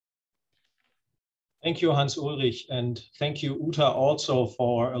Thank you, Hans Ulrich, and thank you, Uta, also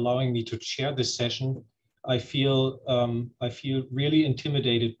for allowing me to chair this session. I feel really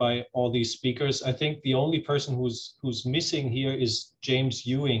intimidated by all these speakers. I think the only person who's missing here is James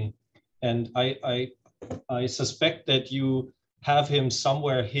Ewing, and I suspect that you have him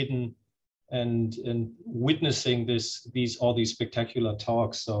somewhere hidden and witnessing all these spectacular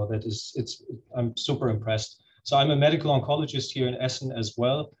talks. So I'm super impressed. So I'm a medical oncologist here in Essen as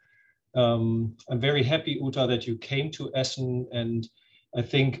well. I'm very happy, Uta, that you came to Essen, and I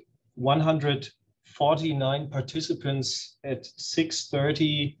think 149 participants at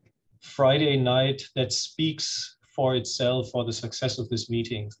 6:30 Friday night. That speaks for itself for the success of this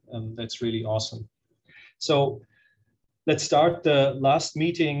meeting. That's really awesome. So let's start the last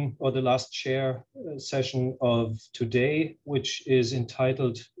meeting or the last chair session of today, which is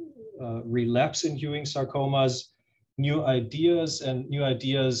entitled Relapse in Ewing Sarcomas, New Ideas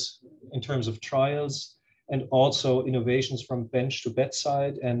in terms of trials, and also innovations from bench to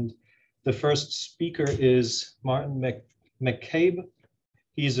bedside. And the first speaker is Martin McCabe.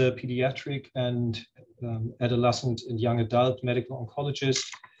 He's a pediatric and adolescent and young adult medical oncologist.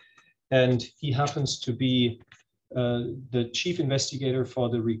 And he happens to be the chief investigator for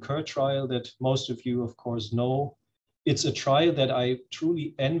the RECUR trial that most of you, of course, know. It's a trial that I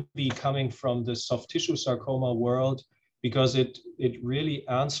truly envy coming from the soft tissue sarcoma world, because it really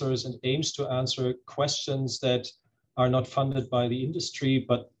answers and aims to answer questions that are not funded by the industry,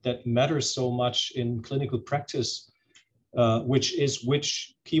 but that matter so much in clinical practice, which is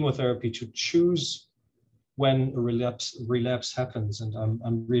which chemotherapy to choose when a relapse happens. And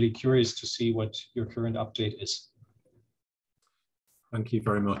I'm really curious to see what your current update is. Thank you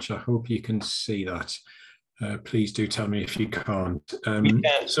very much. I hope you can see that. Please do tell me if you can't. We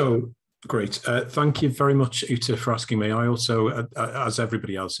can. So great. Thank you very much, Uta, for asking me. I also, as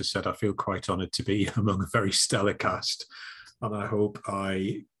everybody else has said, I feel quite honoured to be among a very stellar cast, and I hope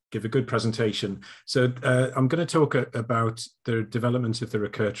I give a good presentation. So I'm going to talk about the development of the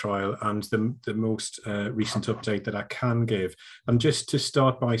RECUR trial and the most recent update that I can give. And just to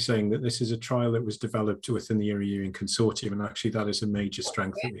start by saying that this is a trial that was developed within the Ewing Consortium, and actually that is a major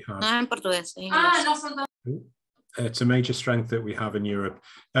strength that we have. It's a major strength that we have in Europe.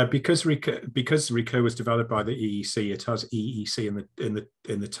 Because RECUR was developed by the EEC, it has EEC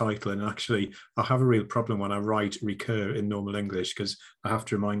in the title, and actually I have a real problem when I write RECUR in normal English, because I have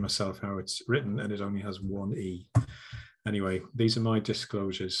to remind myself how it's written, and it only has one E. Anyway, these are my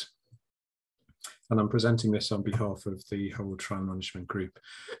disclosures, and I'm presenting this on behalf of the whole trial management group.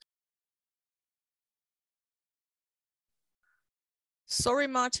 Sorry,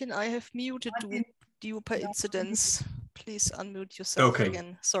 Martin, I have muted you per incidence. Please unmute yourself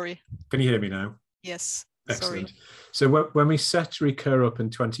again. Sorry. Can you hear me now? Yes. Excellent. Sorry. So when we set RECUR up in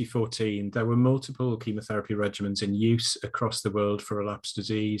 2014, there were multiple chemotherapy regimens in use across the world for relapse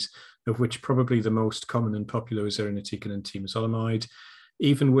disease, of which probably the most common and popular was irinotecan and temozolomide.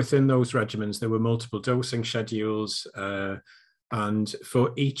 Even within those regimens, there were multiple dosing schedules, and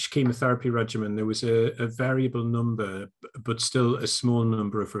for each chemotherapy regimen, there was a variable number, but still a small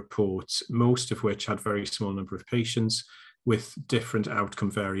number of reports, most of which had very small number of patients with different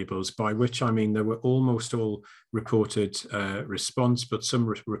outcome variables, by which I mean there were almost all reported response, but some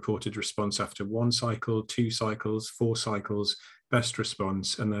reported response after 1 cycle, 2 cycles, 4 cycles, best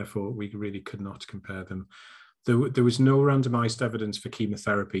response, and therefore we really could not compare them. There was no randomized evidence for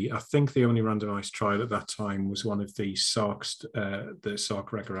chemotherapy. I think the only randomized trial at that time was one of the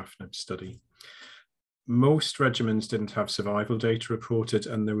Sark-regorafenib study. Most regimens didn't have survival data reported,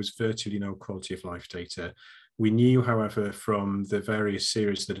 and there was virtually no quality of life data. We knew, however, from the various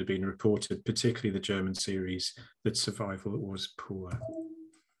series that had been reported, particularly the German series, that survival was poor.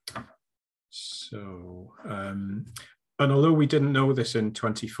 So, and although we didn't know this in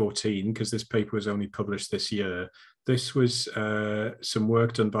 2014, because this paper was only published this year, this was some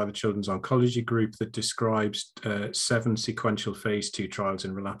work done by the Children's Oncology Group that describes 7 sequential phase 2 trials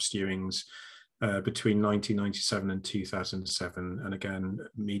in relapsed Ewings between 1997 and 2007. And again,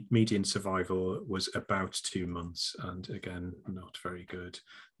 median survival was about 2 months, and again, not very good,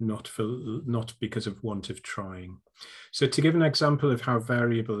 not because of want of trying. So to give an example of how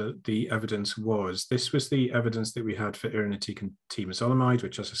variable the evidence was, this was the evidence that we had for irinotecan and temozolomide,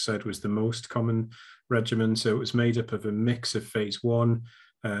 which, as I said, was the most common regimen. So it was made up of a mix of phase 1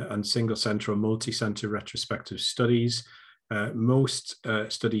 and single center or multi-center retrospective studies. Most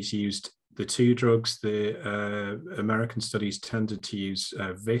studies used the 2 drugs. The American studies tended to use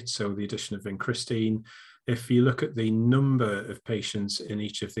VIT, so the addition of vincristine. If you look at the number of patients in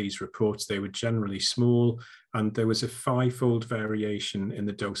each of these reports, they were generally small, And there was a 5-fold variation in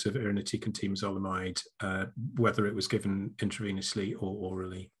the dose of irinotecan temozolomide, whether it was given intravenously or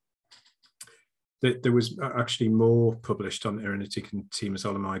orally. There was actually more published on irinotecan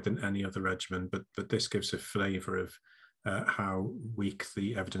temozolomide than any other regimen, but this gives a flavour of how weak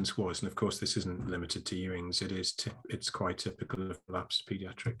the evidence was. And of course, this isn't limited to Ewing's. It's quite typical of relapsed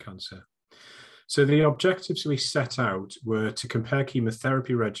paediatric cancer. So the objectives we set out were to compare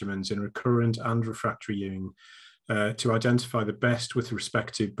chemotherapy regimens in recurrent and refractory Ewing to identify the best with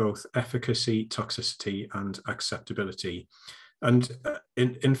respect to both efficacy, toxicity, and acceptability. And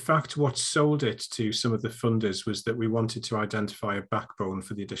in fact, what sold it to some of the funders was that we wanted to identify a backbone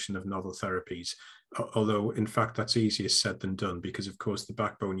for the addition of novel therapies, although in fact that's easier said than done, because of course the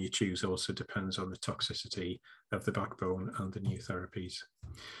backbone you choose also depends on the toxicity of the backbone and the new therapies.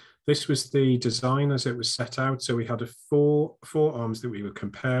 This was the design as it was set out. So we had four arms that we were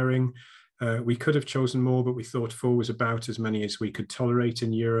comparing. We could have chosen more, but we thought 4 was about as many as we could tolerate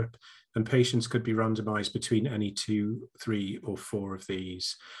in Europe, and patients could be randomized between any 2, 3, or 4 of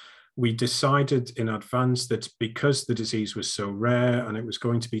these. We decided in advance that because the disease was so rare and it was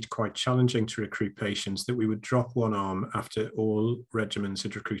going to be quite challenging to recruit patients, that we would drop one arm after all regimens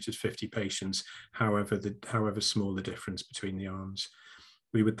had recruited 50 patients, however small the difference between the arms.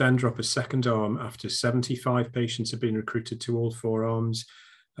 We would then drop a second arm after 75 patients had been recruited to all 4 arms,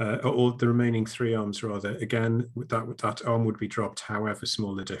 or the remaining 3 arms rather. Again, that arm would be dropped however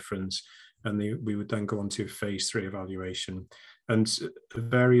small the difference, and we would then go on to a phase 3 evaluation. And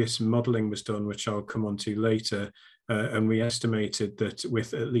various modelling was done, which I'll come on to later, and we estimated that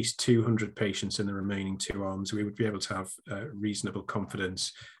with at least 200 patients in the remaining 2 arms, we would be able to have reasonable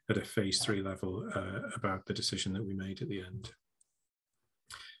confidence at a phase 3 level about the decision that we made at the end.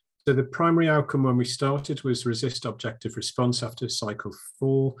 So the primary outcome when we started was RECIST objective response after cycle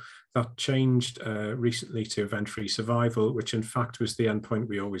 4. That changed recently to event-free survival, which in fact was the endpoint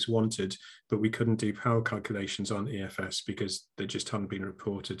we always wanted, but we couldn't do power calculations on EFS because they just hadn't been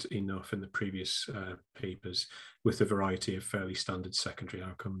reported enough in the previous papers, with a variety of fairly standard secondary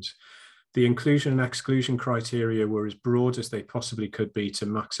outcomes. The inclusion and exclusion criteria were as broad as they possibly could be to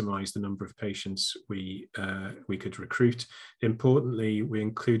maximize the number of patients we could recruit. Importantly, we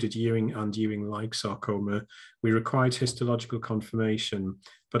included Ewing and Ewing-like sarcoma. We required histological confirmation,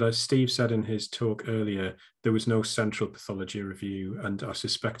 but as Steve said in his talk earlier, there was no central pathology review, and I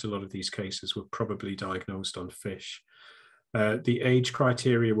suspect a lot of these cases were probably diagnosed on FISH. The age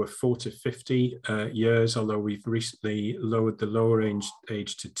criteria were 4 to 50 years, although we've recently lowered the lower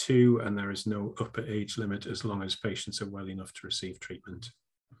age to 2, and there is no upper age limit as long as patients are well enough to receive treatment.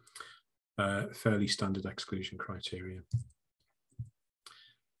 Fairly standard exclusion criteria.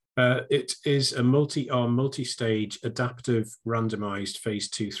 It is a multi-arm, multi-stage, adaptive, randomized phase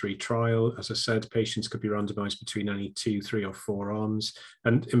 2-3 trial. As I said, patients could be randomized between any 2, 3, or 4 arms.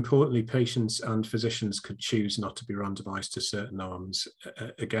 And importantly, patients and physicians could choose not to be randomized to certain arms.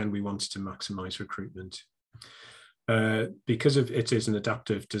 Again, we wanted to maximize recruitment. Because it is an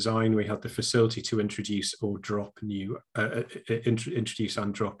adaptive design, we had the facility to introduce or drop new, introduce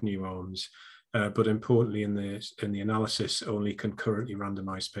and drop new arms. But importantly, in the analysis, only concurrently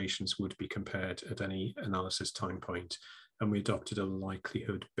randomized patients would be compared at any analysis time point, and we adopted a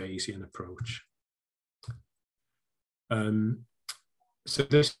likelihood Bayesian approach. So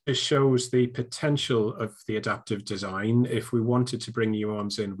this shows the potential of the adaptive design. If we wanted to bring new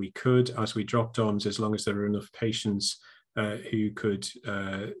arms in, we could, as we dropped arms, as long as there were enough patients who could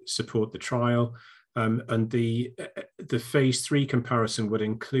support the trial. And the phase 3 comparison would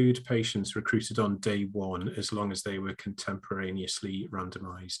include patients recruited on day 1, as long as they were contemporaneously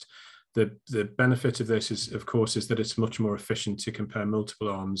randomized. The benefit of this is, of course, is that it's much more efficient to compare multiple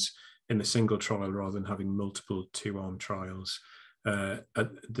arms in a single trial rather than having multiple 2-arm trials.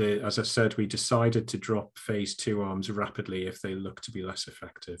 As I said, we decided to drop phase 2 arms rapidly if they look to be less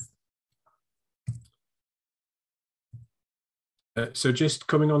effective. So just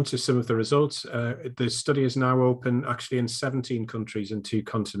coming on to some of the results, the study is now open actually in 17 countries and 2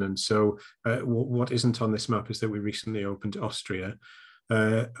 continents. So what isn't on this map is that we recently opened Austria.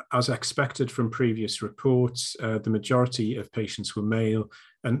 As expected from previous reports, the majority of patients were male.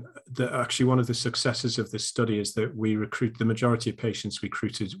 And actually one of the successes of this study is that the majority of patients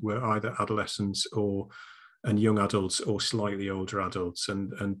recruited were either adolescents and young adults or slightly older adults.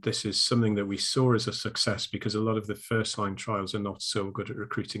 And this is something that we saw as a success because a lot of the first-line trials are not so good at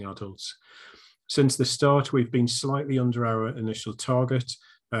recruiting adults. Since the start, we've been slightly under our initial target.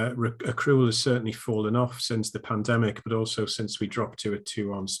 Accrual has certainly fallen off since the pandemic, but also since we dropped to a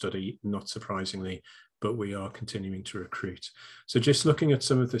 2-arm study, not surprisingly, but we are continuing to recruit. So just looking at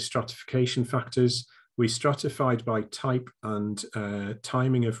some of the stratification factors, We stratified by type and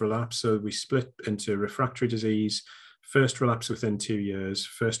timing of relapse. So we split into refractory disease, first relapse within 2 years,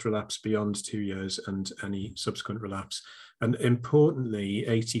 first relapse beyond 2 years, and any subsequent relapse. And importantly,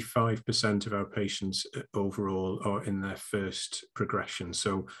 85% of our patients overall are in their first progression.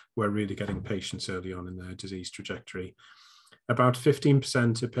 So we're really getting patients early on in their disease trajectory. About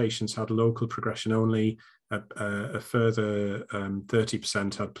 15% of patients had local progression only. A further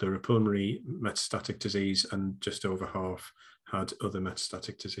 30% had pluripulmonary metastatic disease, and just over half had other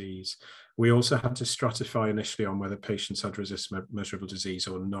metastatic disease. We also had to stratify initially on whether patients had RECIST measurable disease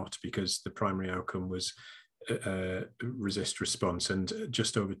or not, because the primary outcome was RECIST response, and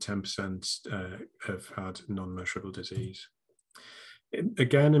just over 10% have had non-measurable disease.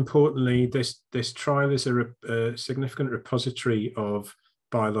 Again, importantly, this trial is a significant repository of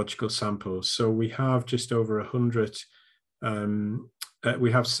biological samples. So we have just over 100,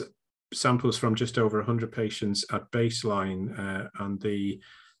 we have samples from just over 100 patients at baseline, and the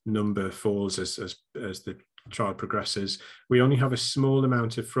number falls as the trial progresses. We only have a small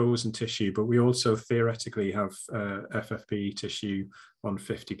amount of frozen tissue, but we also theoretically have FFPE tissue on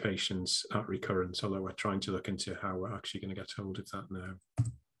 50 patients at recurrence, although we're trying to look into how we're actually going to get hold of that now.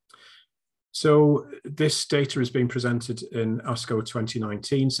 So this data has been presented in ASCO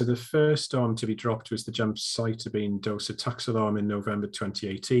 2019. So the first arm to be dropped was the gemcitabine docetaxel arm in November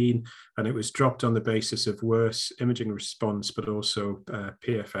 2018, and it was dropped on the basis of worse imaging response, but also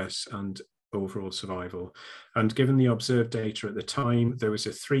PFS and overall survival. And given the observed data at the time, there was a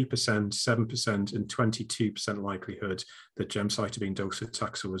 3%, 7% and 22% likelihood that gemcitabine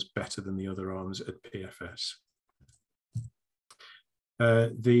docetaxel was better than the other arms at PFS.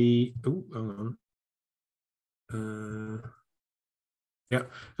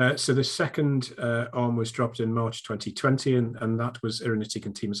 So the second arm was dropped in March 2020, and that was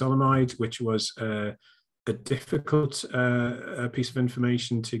irinotecan temozolomide, which was a difficult piece of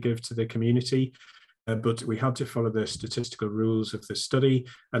information to give to the community, but we had to follow the statistical rules of the study.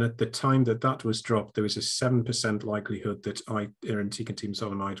 And at the time that was dropped, there was a 7% likelihood that irinotecan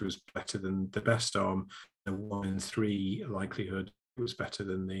temozolomide was better than the best arm, and 1 in 3 likelihood it was better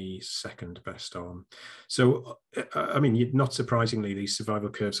than the second best arm. So, I mean, not surprisingly, these survival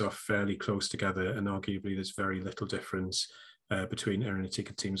curves are fairly close together, and arguably there's very little difference between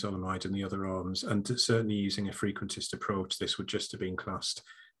irinotecan temozolomide and the other arms. And certainly using a frequentist approach, this would just have been classed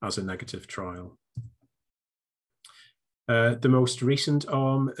as a negative trial. The most recent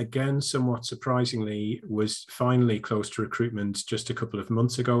arm, again, somewhat surprisingly, was finally close to recruitment just a couple of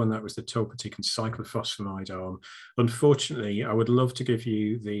months ago, and that was the topotecan cyclophosphamide arm. Unfortunately, I would love to give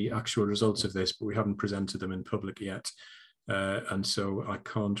you the actual results of this, but we haven't presented them in public yet. And so I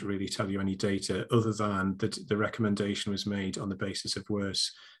can't really tell you any data other than that the recommendation was made on the basis of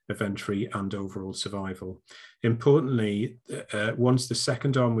worse event-free and overall survival. Importantly, once the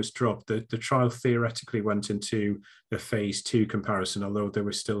second arm was dropped, the trial theoretically went into a phase 2 comparison, although there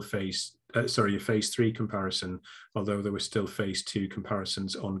was still a phase 3 comparison, although there were still phase 2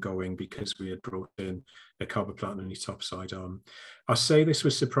 comparisons ongoing because we had brought in a carboplatin etoposide arm. I say this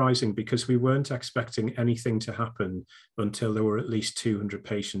was surprising because we weren't expecting anything to happen until there were at least 200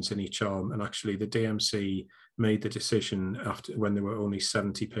 patients in each arm, and actually the DMC made the decision after when there were only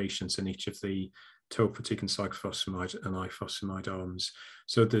 70 patients in each of the topotecan cyclophosphamide and ifosfamide arms.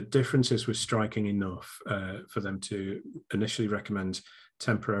 So the differences were striking enough for them to initially recommend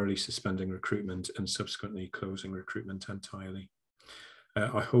temporarily suspending recruitment and subsequently closing recruitment entirely.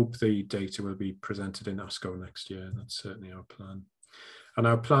 I hope the data will be presented in ASCO next year. That's certainly our plan. And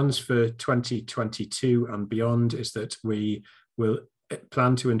our plans for 2022 and beyond is that we will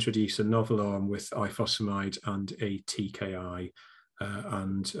plan to introduce a novel arm with ifosfamide and a TKI.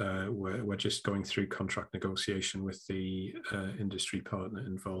 We're just going through contract negotiation with the industry partner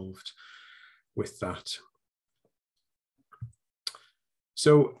involved with that.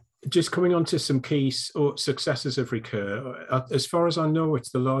 So just coming on to some key successes of Recur. As far as I know, it's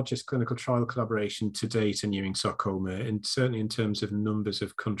the largest clinical trial collaboration to date in Ewing sarcoma, and certainly in terms of numbers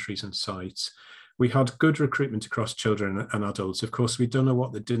of countries and sites. We had good recruitment across children and adults. Of course, we don't know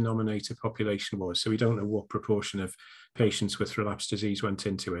what the denominator population was, so we don't know what proportion of patients with relapsed disease went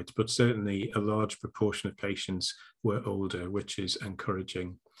into it, but certainly a large proportion of patients were older, which is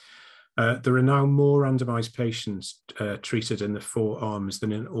encouraging. There are now more randomized patients treated in the 4 arms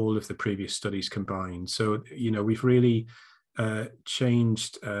than in all of the previous studies combined. So, you know, we've really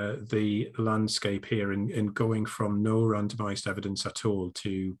changed the landscape here in going from no randomized evidence at all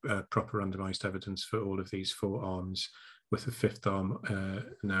to proper randomized evidence for all of these 4 arms, with the 5th arm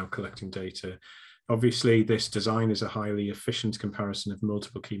now collecting data. Obviously, this design is a highly efficient comparison of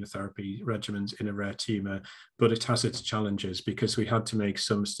multiple chemotherapy regimens in a rare tumor, but it has its challenges because we had to make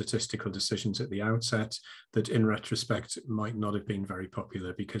some statistical decisions at the outset that in retrospect might not have been very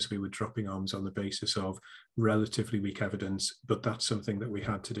popular because we were dropping arms on the basis of relatively weak evidence, but that's something that we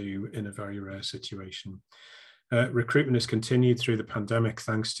had to do in a very rare situation. Recruitment has continued through the pandemic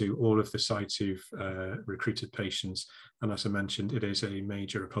thanks to all of the sites who've recruited patients. And as I mentioned, it is a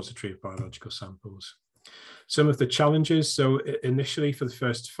major repository of biological samples. Some of the challenges, so initially for the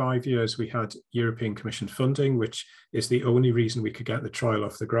first 5 years, we had European Commission funding, which is the only reason we could get the trial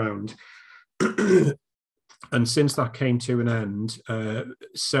off the ground. And since that came to an end,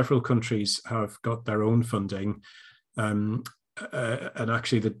 several countries have got their own funding. And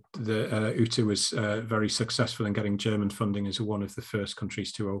actually, the UTA was very successful in getting German funding as one of the first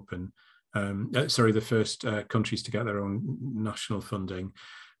countries to open. The first countries to get their own national funding.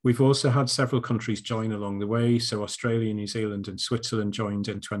 We've also had several countries join along the way. So Australia, New Zealand, and Switzerland joined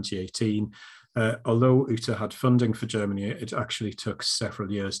in 2018. Although UTA had funding for Germany, it actually took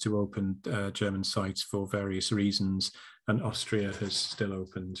several years to open German sites for various reasons, and Austria has still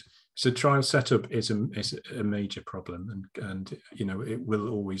opened. So trial setup is a major problem, and you know, it will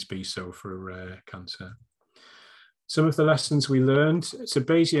always be so for a rare cancer. Some of the lessons we learned. So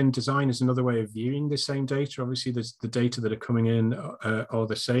Bayesian design is another way of viewing the same data. Obviously, the data that are coming in are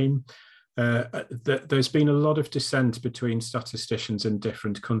the same. There's been a lot of dissent between statisticians in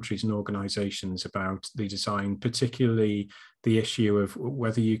different countries and organizations about the design, particularly the issue of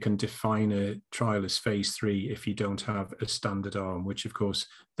whether you can define a trial as phase 3 if you don't have a standard arm, which of course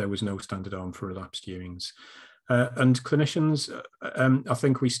there was no standard arm for relapsed Ewings. And clinicians, I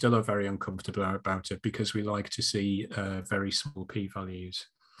think we still are very uncomfortable about it because we like to see very small p-values.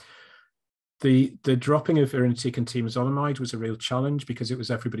 The dropping of irinotecan temozolomide was a real challenge because it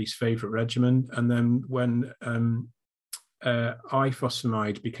was everybody's favorite regimen. And then when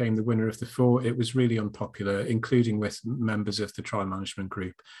ifosfamide became the winner of the 4, it was really unpopular, including with members of the trial management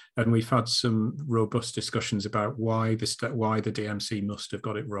group. And we've had some robust discussions about why the DMC must have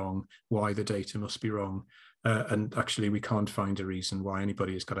got it wrong, why the data must be wrong. And actually, we can't find a reason why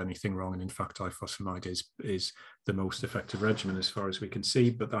anybody has got anything wrong. And in fact, ifosfamide is the most effective regimen as far as we can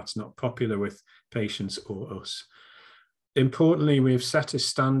see, but that's not popular with patients or us. Importantly, we have set a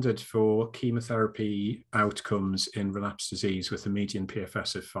standard for chemotherapy outcomes in relapsed disease with a median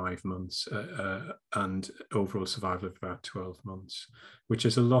PFS of 5 months and overall survival of about 12 months, which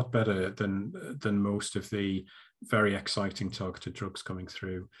is a lot better than most of the very exciting targeted drugs coming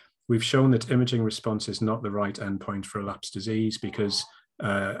through. We've shown that imaging response is not the right endpoint for relapsed disease because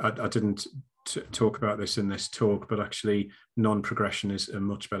I didn't talk about this in this talk, but actually non-progression is a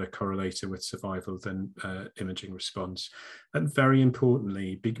much better correlator with survival than imaging response. And very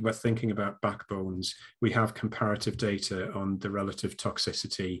importantly, we're thinking about backbones. We have comparative data on the relative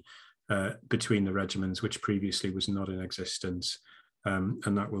toxicity between the regimens, which previously was not in existence.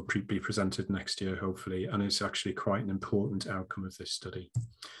 And that will be presented next year, hopefully, and it's actually quite an important outcome of this study.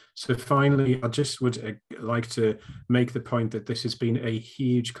 So finally, I just would like to make the point that this has been a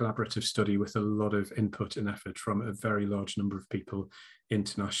huge collaborative study with a lot of input and effort from a very large number of people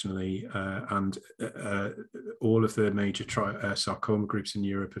internationally, and all of the major sarcoma groups in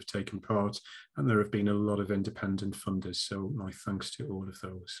Europe have taken part, and there have been a lot of independent funders, so my thanks to all of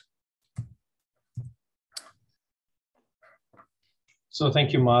those. So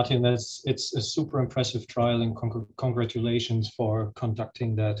thank you, Martin. It's a super impressive trial, and congratulations for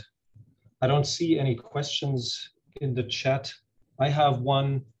conducting that. I don't see any questions in the chat. I have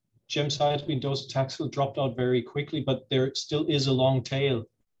one. Gemcitabine docetaxel dropped out very quickly, but there still is a long tail.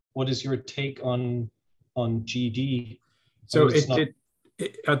 What is your take on GD? So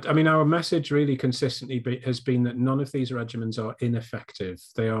I mean, our message really consistently has been that none of these regimens are ineffective.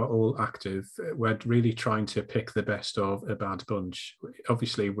 They are all active. We're really trying to pick the best of a bad bunch.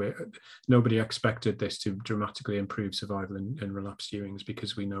 Obviously, nobody expected this to dramatically improve survival in relapsed Ewings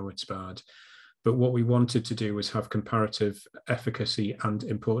because we know it's bad. But what we wanted to do was have comparative efficacy and,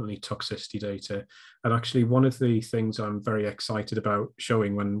 importantly, toxicity data. And actually, one of the things I'm very excited about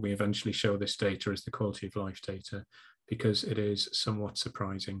showing when we eventually show this data is the quality of life data, because it is somewhat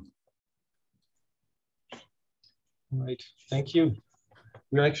surprising. Right, thank you.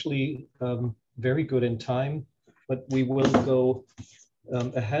 We're actually very good in time, but we will go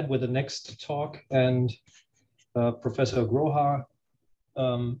ahead with the next talk. And Professor Groha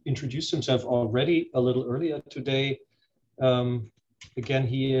introduced himself already a little earlier today. Again,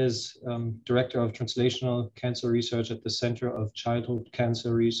 he is Director of Translational Cancer Research at the Center of Childhood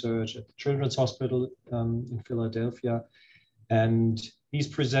Cancer Research at the Children's Hospital in Philadelphia. And he's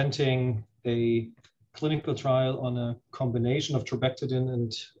presenting a clinical trial on a combination of trabectedin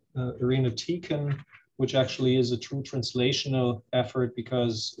and irinotecan, which actually is a true translational effort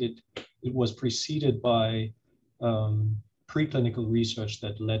because it was preceded by preclinical research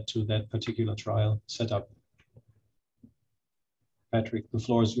that led to that particular trial setup. Patrick, the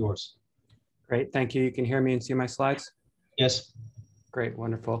floor is yours. Great, thank you. You can hear me and see my slides? Yes. Great,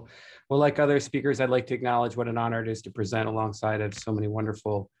 wonderful. Well, like other speakers, I'd like to acknowledge what an honor it is to present alongside of so many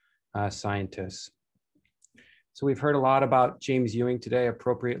wonderful scientists. So we've heard a lot about James Ewing today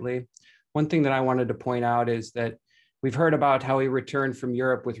appropriately. One thing that I wanted to point out is that we've heard about how he returned from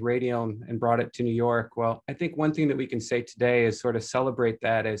Europe with radium and brought it to New York. Well, I think one thing that we can say today is sort of celebrate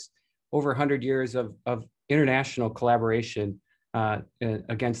that as over 100 years of international collaboration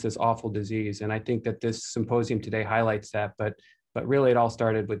against this awful disease. And I think that this symposium today highlights that, but really it all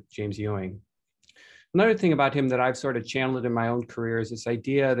started with James Ewing. Another thing about him that I've sort of channeled in my own career is this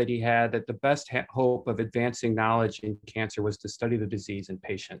idea that he had that the best hope of advancing knowledge in cancer was to study the disease in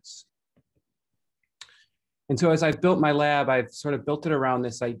patients. And so as I've built my lab, I've sort of built it around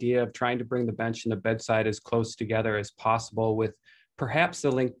this idea of trying to bring the bench and the bedside as close together as possible, with perhaps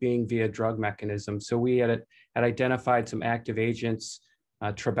the link being via drug mechanism. So we had identified some active agents,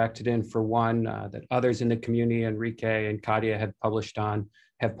 trabectedin for one, that others in the community, Enrique and Kadia, have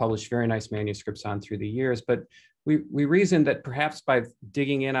published very nice manuscripts on through the years. But we reasoned that perhaps by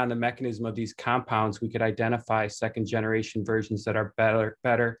digging in on the mechanism of these compounds, we could identify second generation versions that are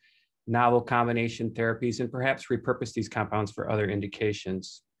better novel combination therapies, and perhaps repurpose these compounds for other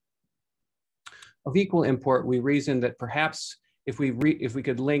indications. Of equal import, we reasoned that perhaps if we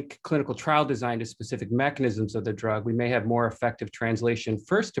could link clinical trial design to specific mechanisms of the drug, we may have more effective translation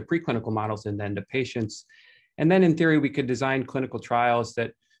first to preclinical models and then to patients. And then in theory, we could design clinical trials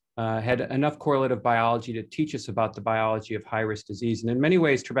that had enough correlative biology to teach us about the biology of high-risk disease. And in many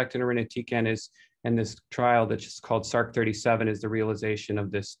ways, trabectedin irinotecan is, and this trial that's just called SARC-37 is the realization of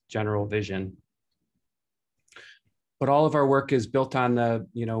this general vision. But all of our work is built on the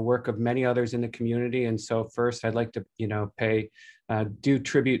work of many others in the community. And so first, I'd like to pay due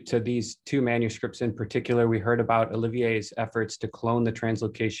tribute to these two manuscripts in particular. We heard about Olivier's efforts to clone the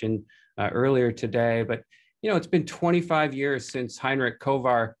translocation earlier today, but it's been 25 years since Heinrich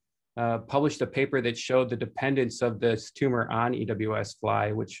Kovar published a paper that showed the dependence of this tumor on EWS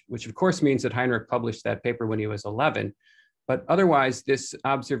fly, which of course means that Heinrich published that paper when he was 11. But otherwise, this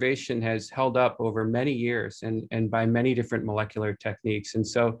observation has held up over many years and by many different molecular techniques. And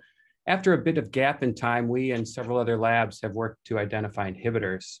so after a bit of gap in time, we and several other labs have worked to identify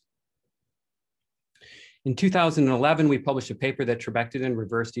inhibitors. In 2011, we published a paper that trabectedin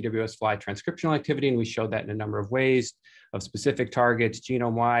reversed EWS fly transcriptional activity, and we showed that in a number of ways of specific targets,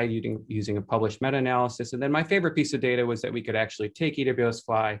 genome-wide, using a published meta-analysis. And then my favorite piece of data was that we could actually take EWS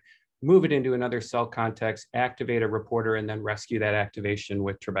fly, move it into another cell context, activate a reporter, and then rescue that activation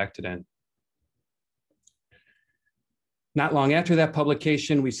with trabectedin. Not long after that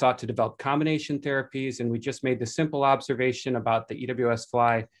publication, we sought to develop combination therapies, and we just made the simple observation about the EWS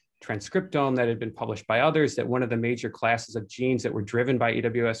fly transcriptome that had been published by others, that one of the major classes of genes that were driven by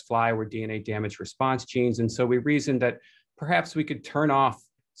EWS fly were DNA damage response genes. And so we reasoned that perhaps we could turn off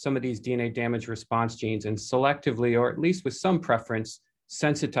some of these DNA damage response genes and selectively, or at least with some preference,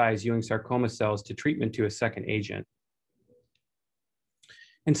 sensitize Ewing sarcoma cells to treatment to a second agent.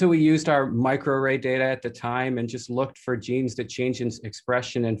 And so we used our microarray data at the time and just looked for genes that changed in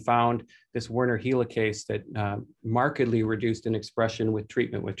expression and found this Werner helicase that markedly reduced in expression with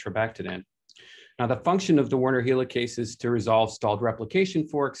treatment with trabectedin. Now, the function of the Werner helicase is to resolve stalled replication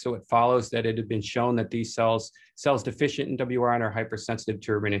forks, so it follows that it had been shown that these cells deficient in WRN are hypersensitive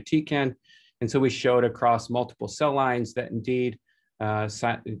to irinotecan. And so we showed across multiple cell lines that indeed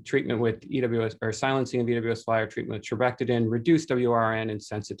treatment with EWS or silencing of EWS fly or treatment with trabectedin reduced WRN and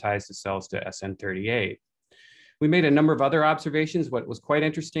sensitized the cells to SN38. We made a number of other observations. What was quite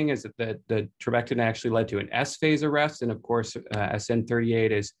interesting is that the trabectedin actually led to an S phase arrest. And of course,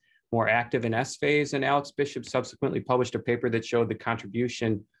 SN38 is more active in S phase. And Alex Bishop subsequently published a paper that showed the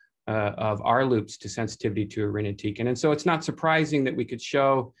contribution of R loops to sensitivity to irinotecan. And so it's not surprising that we could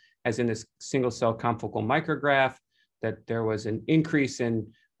show, as in this single cell confocal micrograph, that there was an increase in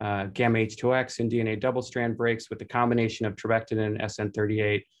gamma H2X and DNA double strand breaks with the combination of trabectedin and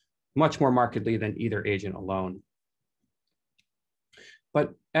SN38 much more markedly than either agent alone.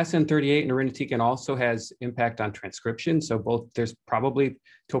 But SN38 and irinotecan also has impact on transcription. So there's probably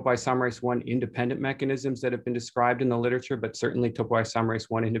topoisomerase 1 independent mechanisms that have been described in the literature, but certainly topoisomerase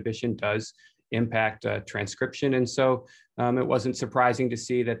 1 inhibition does impact transcription. And so it wasn't surprising to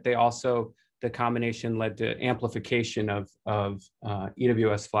see that they also the combination led to amplification of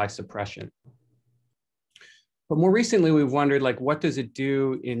EWS fly suppression. But more recently, we've wondered, like, what does it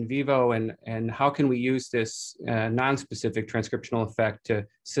do in vivo, and how can we use this non-specific transcriptional effect to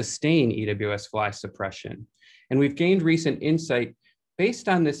sustain EWS fly suppression? And we've gained recent insight based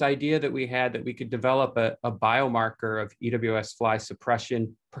on this idea that we had that we could develop a biomarker of EWS fly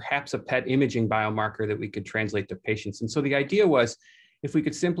suppression, perhaps a PET imaging biomarker that we could translate to patients. And so the idea was, if we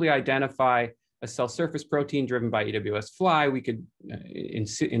could simply identify a cell surface protein driven by EWS fly, we could,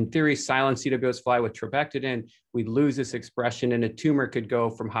 in theory, silence EWS fly with trabectedin. We'd lose this expression, and a tumor could go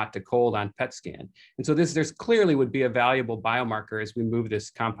from hot to cold on PET scan. And so there's clearly would be a valuable biomarker as we move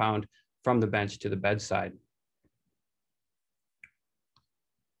this compound from the bench to the bedside.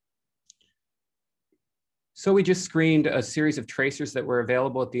 So we just screened a series of tracers that were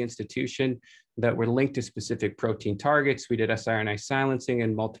available at the institution that were linked to specific protein targets. We did siRNA silencing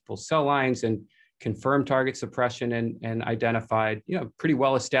in multiple cell lines and confirmed target suppression, and identified, a pretty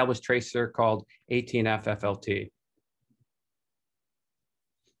well-established tracer called 18F-FLT.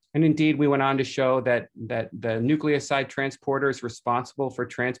 And indeed, we went on to show that the nucleoside transporter is responsible for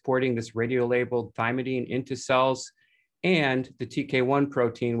transporting this radiolabeled thymidine into cells, and the TK1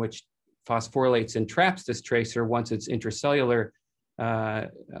 protein, which phosphorylates and traps this tracer once it's intracellular,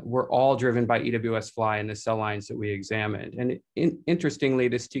 were all driven by EWS fly in the cell lines that we examined. And interestingly,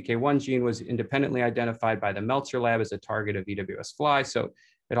 this TK1 gene was independently identified by the Meltzer lab as a target of EWS fly, so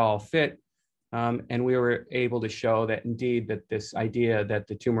it all fit. And we were able to show that indeed that this idea that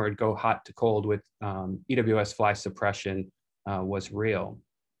the tumor would go hot to cold with EWS fly suppression was real.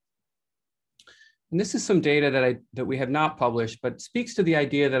 And this is some data that we have not published, but speaks to the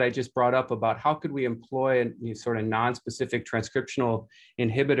idea that I just brought up about how could we employ a sort of non-specific transcriptional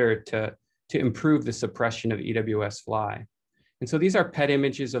inhibitor to improve the suppression of EWS fly. And so these are PET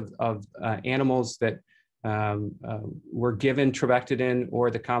images of animals that were given trabectedin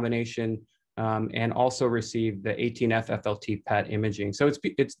or the combination, and also received the 18F-FLT PET imaging. So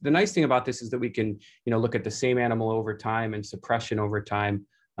it's the nice thing about this is that we can look at the same animal over time and suppression over time.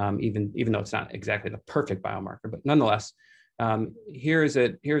 Even though it's not exactly the perfect biomarker, but nonetheless, here's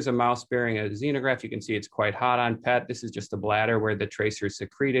a mouse bearing a xenograph. You can see it's quite hot on PET. This is just a bladder where the tracer is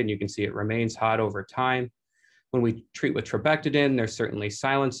secreted, and you can see it remains hot over time. When we treat with trabectedin, there's certainly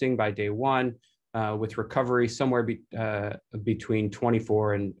silencing by day 1, with recovery somewhere between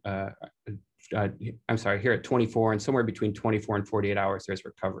 24 and here at 24, and somewhere between 24 and 48 hours there's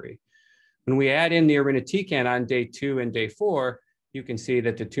recovery. When we add in the irinotecan on day 2 and day 4, you can see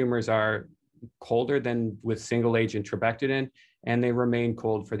that the tumors are colder than with single agent trabectedin, and they remain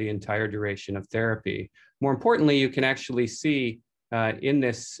cold for the entire duration of therapy. More importantly, you can actually see in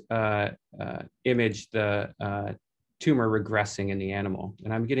this image the tumor regressing in the animal.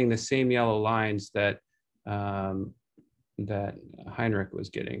 And I'm getting the same yellow lines that Heinrich was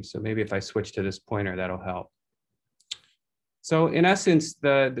getting. So maybe if I switch to this pointer, that'll help. So in essence,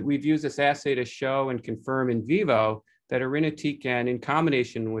 we've used this assay to show and confirm in vivo that irinotecan in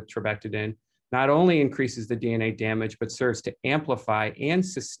combination with trabectedin not only increases the DNA damage, but serves to amplify and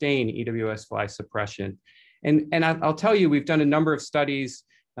sustain EWS fly suppression. And I'll tell you, we've done a number of studies,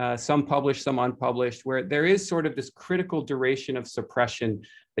 some published, some unpublished, where there is sort of this critical duration of suppression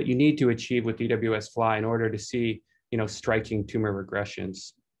that you need to achieve with EWS fly in order to see, striking tumor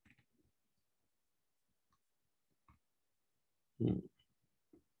regressions.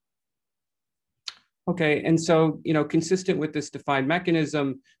 Okay, and so, consistent with this defined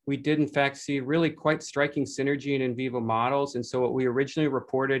mechanism, we did in fact see really quite striking synergy in vivo models. And so what we originally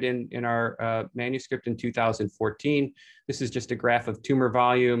reported in our manuscript in 2014, this is just a graph of tumor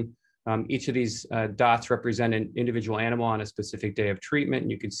volume. Each of these dots represent an individual animal on a specific day of treatment.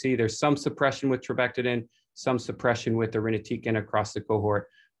 And you can see there's some suppression with trabectedin, some suppression with irinotecan across the cohort,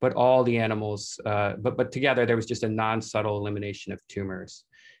 but all the animals, but together there was just a non-subtle elimination of tumors.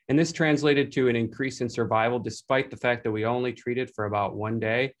 And this translated to an increase in survival, despite the fact that we only treated for about 1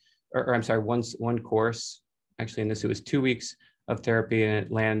 day, one course. Actually, in this, it was 2 weeks of therapy,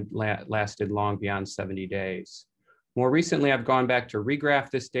 and it lasted long beyond 70 days. More recently, I've gone back to regraph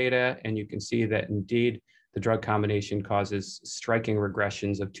this data, and you can see that indeed the drug combination causes striking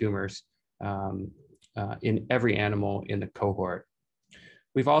regressions of tumors in every animal in the cohort.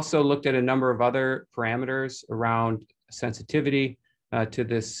 We've also looked at a number of other parameters around sensitivity to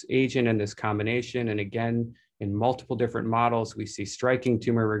this agent and this combination. And again, in multiple different models, we see striking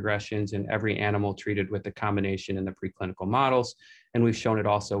tumor regressions in every animal treated with the combination in the preclinical models. And we've shown it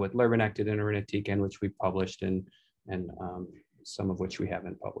also with lurbinectedin and irinotecan, which we published, and some of which we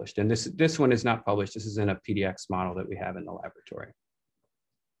haven't published. And this one is not published. This is in a PDX model that we have in the laboratory.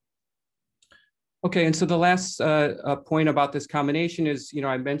 Okay, and so the last point about this combination is,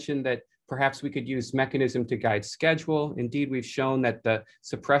 I mentioned that perhaps we could use mechanism to guide schedule. Indeed, we've shown that the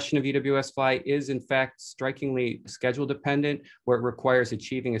suppression of EWS fly is in fact strikingly schedule dependent, where it requires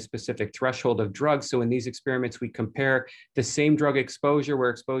achieving a specific threshold of drugs. So in these experiments, we compare the same drug exposure, where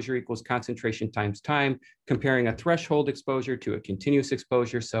exposure equals concentration times time, comparing a threshold exposure to a continuous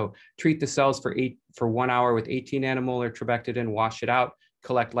exposure. So treat the cells for 1 hour with 18 nanomolar trabectedin, wash it out,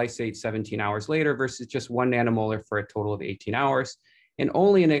 collect lysate 17 hours later versus just 1 nanomolar for a total of 18 hours. And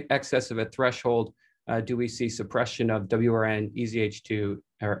only in excess of a threshold do we see suppression of WRN, EZH2,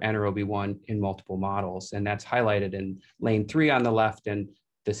 or anaerobi1 in multiple models. And that's highlighted in lane 3 on the left and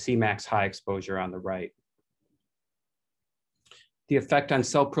the Cmax high exposure on the right. The effect on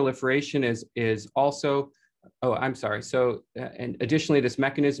cell proliferation is also, I'm sorry. So, and additionally, this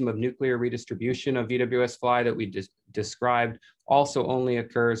mechanism of nuclear redistribution of EWS fly that we described also only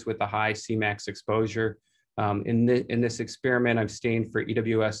occurs with a high Cmax exposure. In this experiment, I've stained for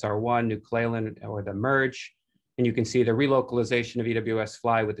EWSR1, nucleolin, or the merge, and you can see the relocalization of EWS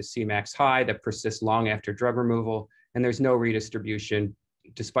fly with the Cmax high that persists long after drug removal, and there's no redistribution,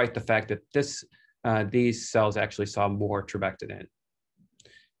 despite the fact that these cells actually saw more trabectedin.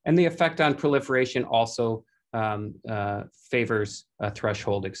 And the effect on proliferation also favors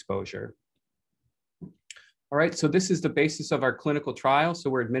threshold exposure. All right, so this is the basis of our clinical trial. So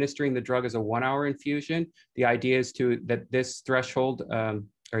we're administering the drug as a 1-hour infusion. The idea is that this threshold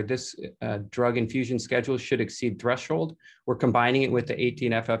or this drug infusion schedule should exceed threshold. We're combining it with the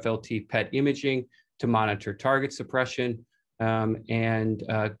 18-FFLT PET imaging to monitor target suppression and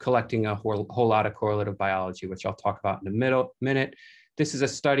collecting a whole lot of correlative biology, which I'll talk about in a minute. This is a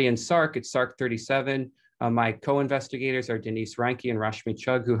study in Sark. It's Sark 37. My co-investigators are Denise Reinke and Rashmi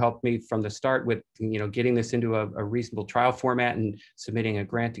Chugh, who helped me from the start with getting this into a reasonable trial format and submitting a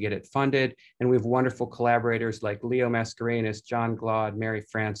grant to get it funded. And we have wonderful collaborators like Leo Mascarenas, John Glaude, Mary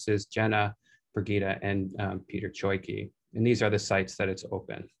Francis, Jenna Brigida, and Peter Choyke. And these are the sites that it's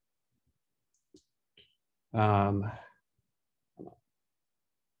open.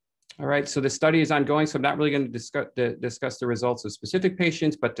 All right, so the study is ongoing, so I'm not really going to discuss the results of specific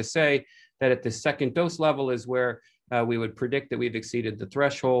patients, but to say that at the second dose level is where we would predict that we've exceeded the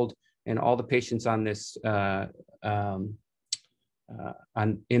threshold, and all the patients on this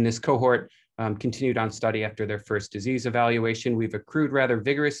in this cohort continued on study after their first disease evaluation. We've accrued rather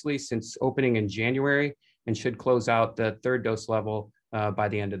vigorously since opening in January and should close out the third dose level by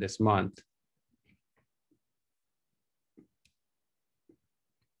the end of this month.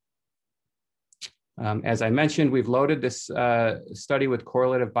 As I mentioned, we've loaded this study with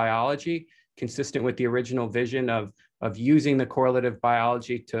correlative biology, consistent with the original vision of using the correlative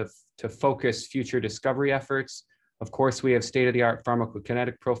biology to focus future discovery efforts. Of course, we have state-of-the-art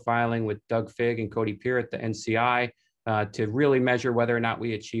pharmacokinetic profiling with Doug Figg and Cody Peer at the NCI to really measure whether or not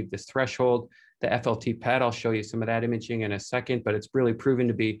we achieve this threshold. The FLT PET, I'll show you some of that imaging in a second, but it's really proven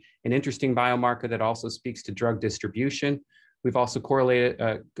to be an interesting biomarker that also speaks to drug distribution. We've also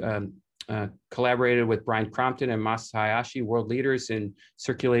collaborated with Brian Crompton and Masa Hayashi, world leaders in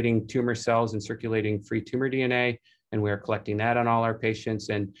circulating tumor cells and circulating free tumor DNA, and we are collecting that on all our patients.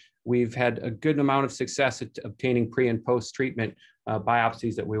 And we've had a good amount of success at obtaining pre and post-treatment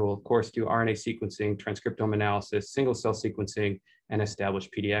biopsies that we will, of course, do RNA sequencing, transcriptome analysis, single-cell sequencing, and establish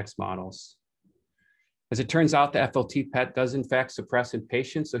PDX models. As it turns out, the FLT PET does in fact suppress in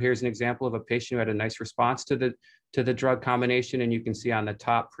patients. So here's an example of a patient who had a nice response to the drug combination. And you can see on the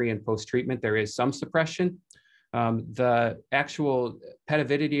top pre and post treatment, there is some suppression. The actual PET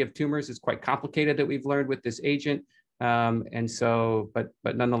avidity of tumors is quite complicated that we've learned with this agent. And so, but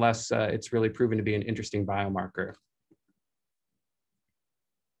nonetheless, it's really proven to be an interesting biomarker.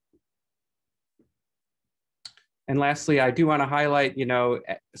 And lastly, I do want to highlight,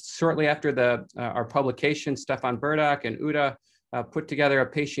 shortly after our publication, Stefan Burdak and Uda put together a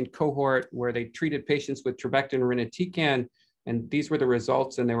patient cohort where they treated patients with trabectedin irinotecan, and these were the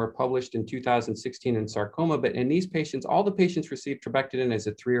results, and they were published in 2016 in Sarcoma. But in these patients, all the patients received trabectedin as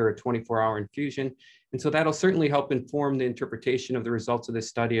a 3 or a 24-hour infusion. And so that'll certainly help inform the interpretation of the results of this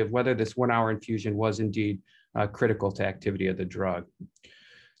study of whether this 1-hour infusion was indeed critical to activity of the drug.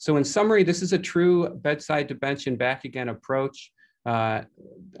 So in summary, this is a true bedside to bench and back again approach.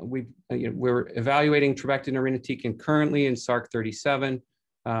 We're evaluating trabectedin irinotecan currently in Sark 37.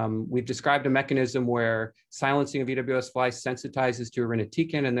 We've described a mechanism where silencing of EWS fly sensitizes to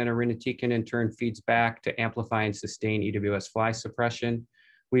irinotecan, and then irinotecan in turn feeds back to amplify and sustain EWS fly suppression.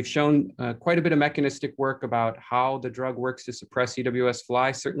 We've shown quite a bit of mechanistic work about how the drug works to suppress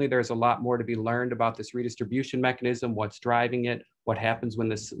EWS-Fly. Certainly, there's a lot more to be learned about this redistribution mechanism, what's driving it, what happens when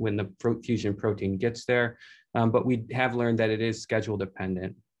the fusion protein gets there. But we have learned that it is schedule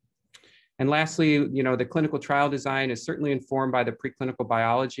dependent. And lastly, the clinical trial design is certainly informed by the preclinical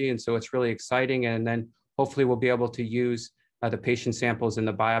biology, and so it's really exciting. And then hopefully we'll be able to use the patient samples and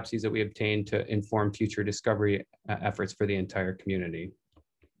the biopsies that we obtain to inform future discovery efforts for the entire community.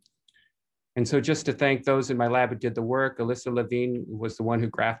 And so just to thank those in my lab who did the work, Alyssa Levine was the one who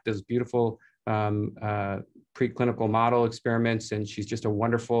graphed those beautiful preclinical model experiments, and she's just a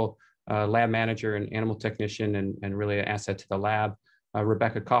wonderful lab manager and animal technician and really an asset to the lab.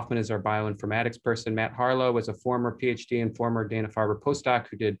 Rebecca Kaufman is our bioinformatics person. Matt Harlow was a former PhD and former Dana-Farber postdoc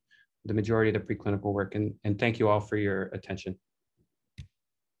who did the majority of the preclinical work. And thank you all for your attention.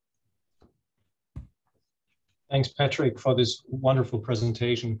 Thanks, Patrick, for this wonderful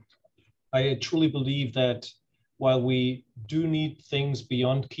presentation. I truly believe that while we do need things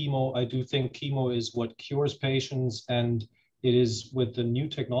beyond chemo, I do think chemo is what cures patients, and it is with the new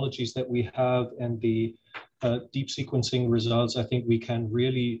technologies that we have and the deep sequencing results, I think we can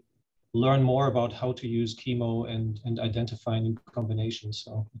really learn more about how to use chemo and identify new combinations.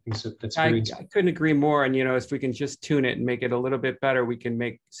 So I think that's very I couldn't agree more. And, if we can just tune it and make it a little bit better, we can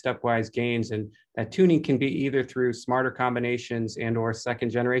make stepwise gains. And that tuning can be either through smarter combinations and or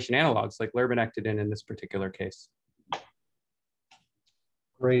second generation analogs like lurbinectedin in this particular case.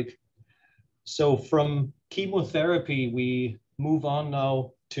 Great. So from chemotherapy, we move on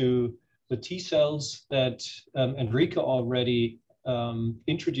now to the T cells that Enrique already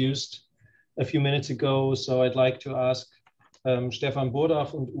introduced a few minutes ago. So I'd like to ask Stefan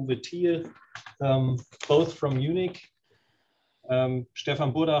Burdach and Uwe Thiel, both from Munich.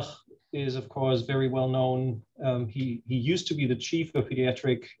 Stefan Burdach is, of course, very well known. He used to be the chief of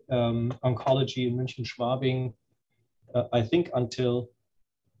pediatric oncology in München-Schwabing, I think until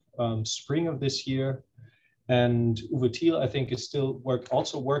spring of this year. And Uwe Thiel, I think, is still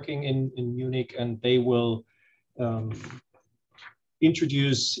also working in Munich, and they will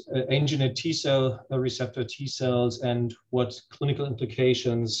introduce engineered T cell receptor T cells and what clinical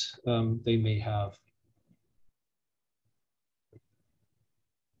implications they may have.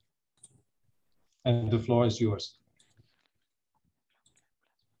 And the floor is yours.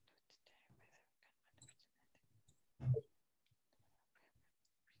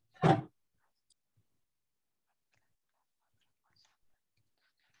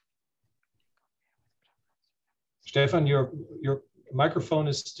 Stefan, your microphone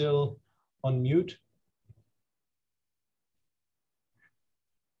is still on mute.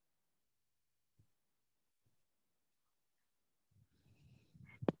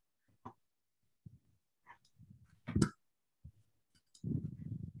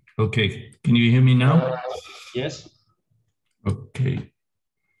 Okay, can you hear me now? Yes. Okay.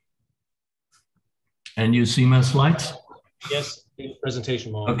 And you see my slides? Yes, in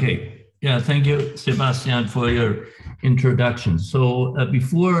presentation mode. Okay. Yeah, thank you, Sebastian, for your introduction. So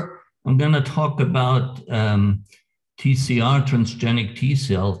before I'm going to talk about TCR, transgenic T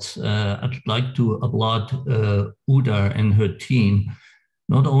cells, I'd like to applaud Uda and her team,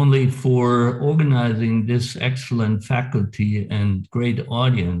 not only for organizing this excellent faculty and great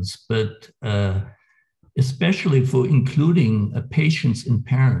audience, but especially for including patients and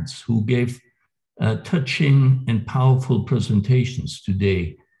parents who gave touching and powerful presentations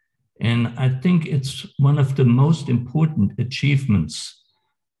today. And I think it's one of the most important achievements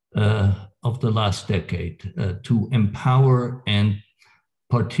of the last decade to empower and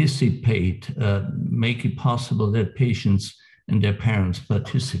participate, make it possible that patients and their parents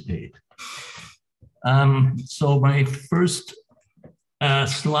participate. So my first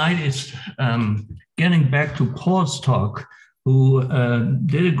slide is getting back to Paul's talk, who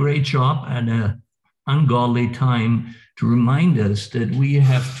did a great job at an ungodly time to remind us that we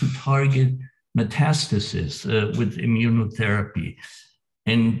have to target metastasis with immunotherapy.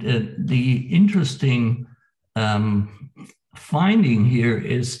 And the interesting finding here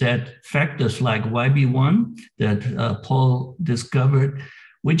is that factors like YB1 that Paul discovered,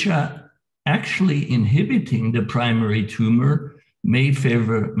 which are actually inhibiting the primary tumor, may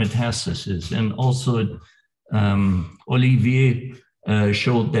favor metastasis. And also Olivier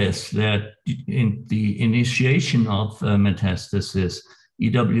showed this, that in the initiation of metastasis,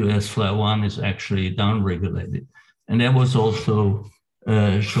 EWS-FLI1 is actually downregulated. And that was also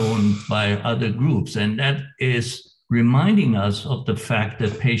shown by other groups. And that is reminding us of the fact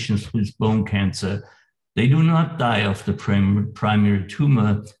that patients with bone cancer, they do not die of the primary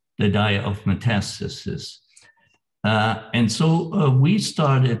tumor, they die of metastasis. And so we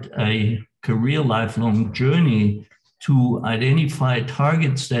started a career lifelong journey to identify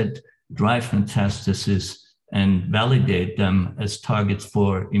targets that drive metastasis and validate them as targets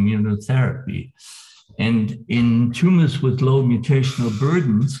for immunotherapy. And in tumors with low mutational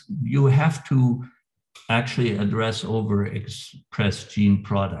burdens, you have to actually address overexpressed gene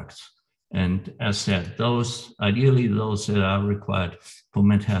products. And as said, ideally those that are required for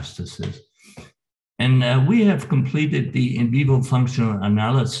metastasis. And we have completed the in vivo functional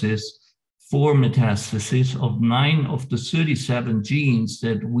analysis for metastasis of 9 of the 37 genes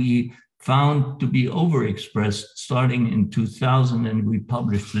that we found to be overexpressed starting in 2000, and we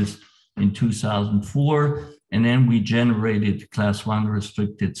published this in 2004. And then we generated class 1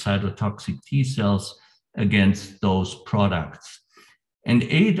 restricted cytotoxic T cells against those products. And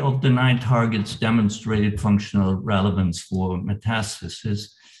 8 of the 9 targets demonstrated functional relevance for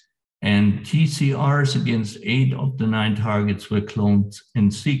metastasis. And TCRs against 8 of the 9 targets were cloned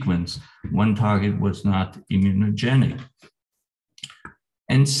in sequence. 1 target was not immunogenic.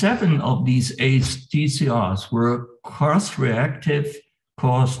 And 7 of these 8 TCRs were cross-reactive,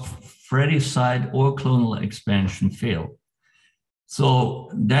 caused fratricide or clonal expansion failed. So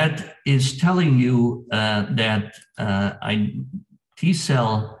that is telling you that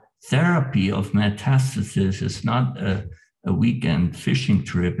T-cell therapy of metastasis is not a weekend fishing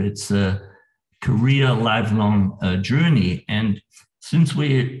trip. It's a career lifelong journey. And since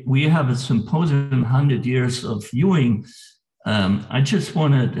we have a symposium, 100 years of Ewing, I just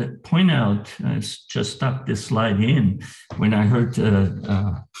wanted to point out, I just stuck this slide in when I heard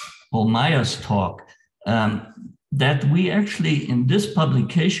Paul Meyer's talk, that we actually, in this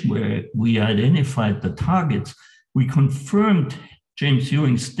publication where we identified the targets, we confirmed James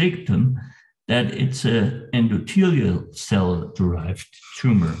Ewing's dictum that it's an endothelial cell-derived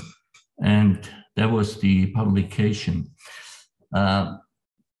tumor. And that was the publication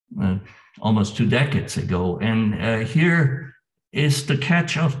almost 2 decades ago. And here is the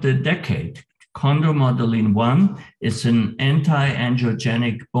catch of the decade. Chondromodulin 1 is an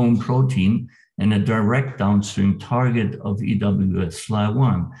anti-angiogenic bone protein and a direct downstream target of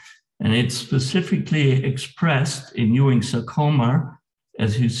EWS-FLI1. And it's specifically expressed in Ewing sarcoma,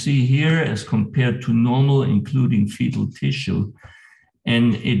 as you see here, as compared to normal, including fetal tissue.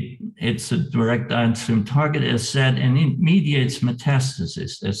 And it's a direct downstream target, as said, and it mediates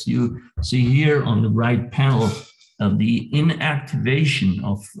metastasis. As you see here on the right panel, the inactivation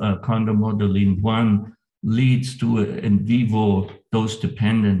of chondromodulin 1 leads to an in vivo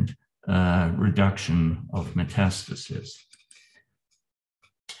dose-dependent reduction of metastasis.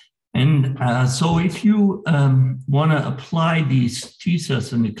 And so if you want to apply these T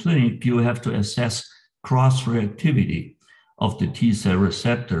cells in the clinic, you have to assess cross-reactivity of the T cell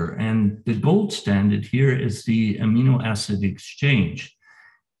receptor. And the gold standard here is the amino acid exchange.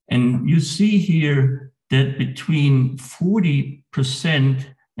 And you see here that between 40%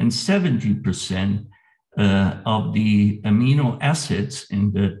 and 70% of the amino acids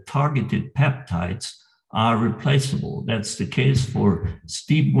in the targeted peptides are replaceable. That's the case for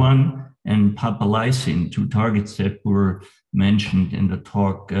STEAP1 and papalysine, 2 targets that were mentioned in the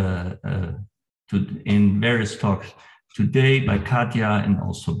talk, in various talks today by Katja and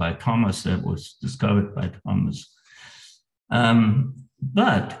also by Thomas, that was discovered by Thomas.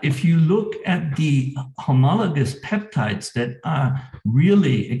 But if you look at the homologous peptides that are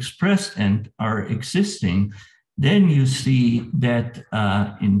really expressed and are existing, then you see that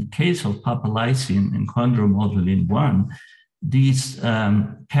in the case of papalysine and chondromodulin 1, these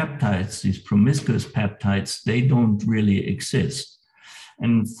peptides, these promiscuous peptides, they don't really exist.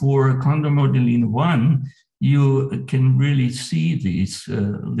 And for chondromodulin 1, you can really see these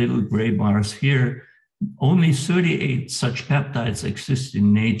little gray bars here. Only 38 such peptides exist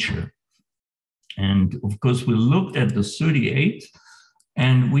in nature. And of course, we looked at the 38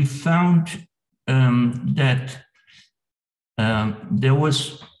 and we found that there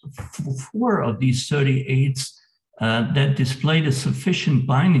was 4 of these 38s that displayed a sufficient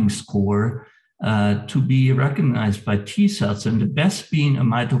binding score to be recognized by T cells, and the best being a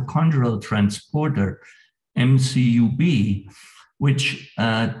mitochondrial transporter, MCUB, which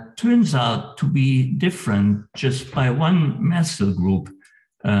turns out to be different just by 1 methyl group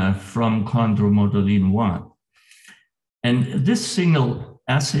from chondromodulin 1. And this single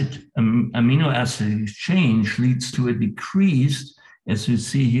amino acid exchange leads to a decreased, as you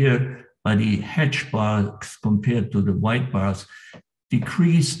see here by the hatch bars compared to the white bars,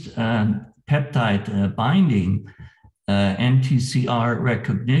 decreased peptide binding and TCR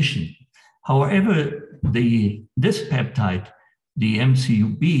recognition. However, this peptide, the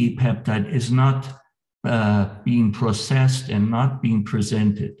MCUB peptide, is not being processed and not being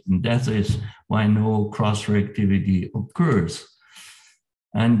presented. And that is why no cross-reactivity occurs.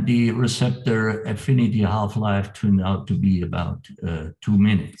 And the receptor affinity half-life turned out to be about 2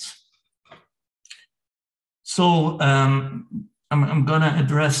 minutes. So I'm going to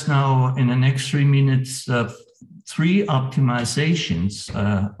address now in the next 3 minutes 3 optimizations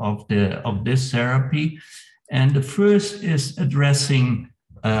of this therapy. And the first is addressing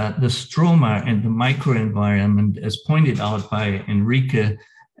the stroma and the microenvironment, as pointed out by Enrique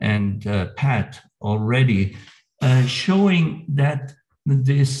and Pat already, showing that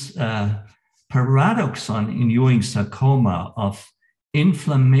this paradoxon in Ewing sarcoma of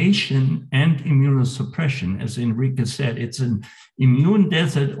inflammation and immunosuppression, as Enrique said, it's an immune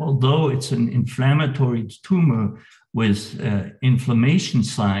desert, although it's an inflammatory tumor with inflammation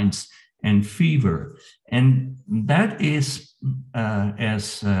signs and fever. And that is,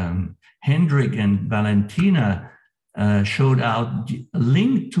 as Hendrik and Valentina showed out,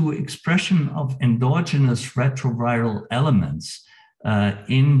 linked to expression of endogenous retroviral elements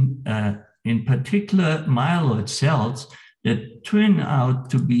in particular myeloid cells that turn out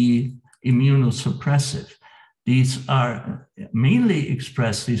to be immunosuppressive. These are mainly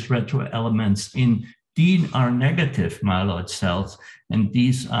expressed, these retro elements, in DNR negative myeloid cells, and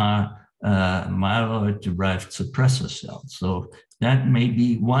these are myeloid-derived suppressor cells. So that may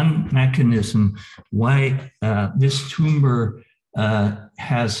be one mechanism why this tumor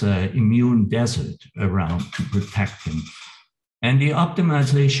has an immune desert around to protect him. And the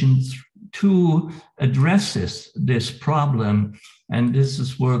optimization 2 addresses this problem, and this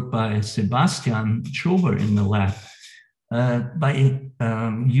is work by Sebastian Schober in the lab, by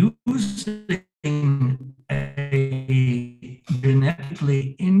using a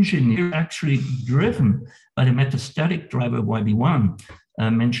genetically engineered, actually driven by the metastatic driver YB1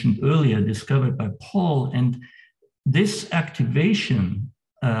 mentioned earlier, discovered by Paul. And this activation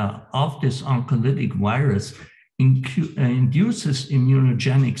of this oncolytic virus induces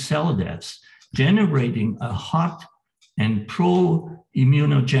immunogenic cell deaths, generating a hot and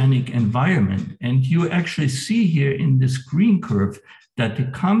pro-immunogenic environment. And you actually see here in this green curve that the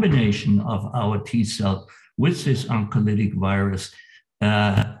combination of our T cell with this oncolytic virus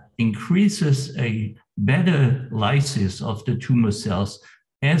increases a better lysis of the tumor cells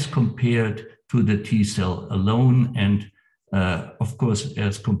as compared to the T cell alone, and of course,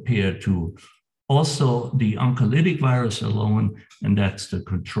 as compared to also the oncolytic virus alone, and that's the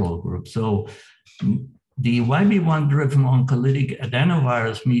control group. So the YB1-driven oncolytic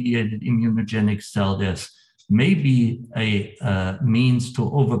adenovirus-mediated immunogenic cell death may be a means to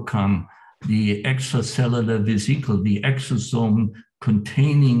overcome the extracellular vesicle, the exosome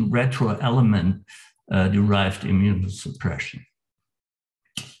containing retroelement derived immunosuppression.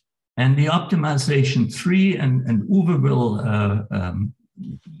 And the optimization 3, and Uwe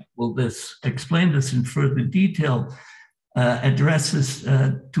will explain this in further detail, addresses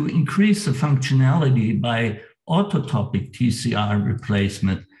to increase the functionality by autotopic TCR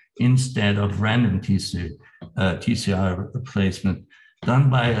replacement instead of random TCR replacement, done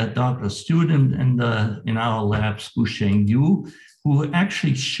by a doctoral student in our labs, Busheng Yu, who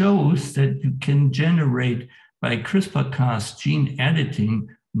actually shows that you can generate by CRISPR-Cas gene editing,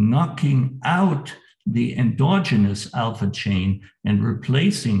 knocking out the endogenous alpha chain and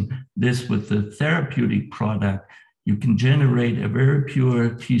replacing this with the therapeutic product. You can generate a very pure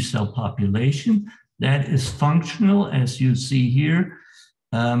T cell population that is functional, as you see here,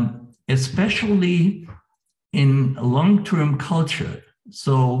 especially in long-term culture.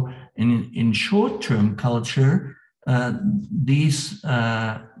 So in short-term culture, these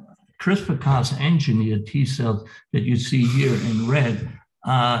CRISPR-Cas engineered T cells that you see here in red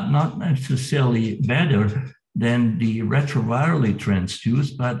are not necessarily better than the retrovirally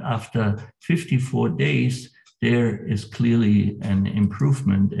transduced, but after 54 days, there is clearly an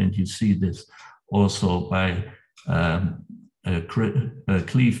improvement, and you see this also by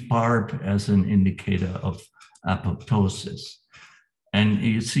cleaved barb as an indicator of apoptosis. And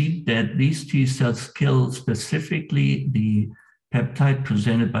you see that these T cells kill specifically the peptide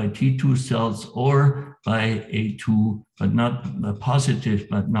presented by T2 cells or by A2, but not positive,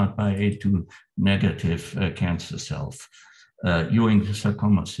 but not by A2 negative cancer cells, Ewing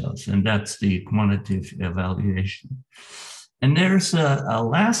sarcoma cells. And that's the quantitative evaluation. And there's a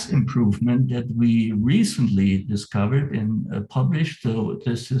last improvement that we recently discovered and published. So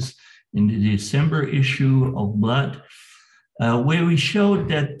this is in the December issue of Blood, where we showed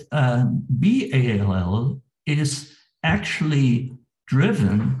that BALL is actually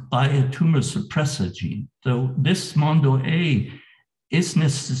driven by a tumor suppressor gene. So this Mondo A is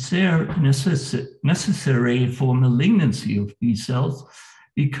necessary for malignancy of B cells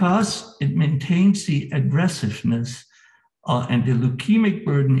because it maintains the aggressiveness and the leukemic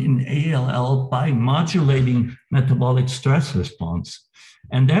burden in ALL by modulating metabolic stress response.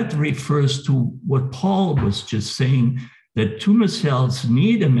 And that refers to what Paul was just saying, that tumor cells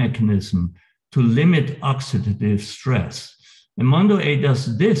need a mechanism to limit oxidative stress. And Mondo A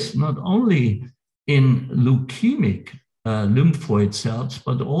does this not only in leukemic lymphoid cells,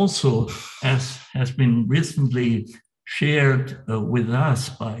 but also, as has been recently shared with us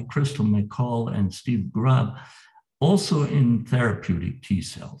by Crystal McCall and Steve Grubb, also in therapeutic T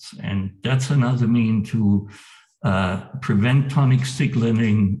cells. And that's another mean to prevent tonic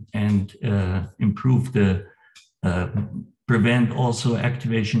signaling and improve the, prevent also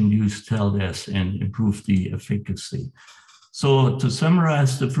activation-induced cell death and improve the efficacy. So to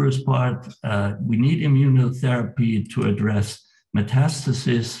summarize the first part, we need immunotherapy to address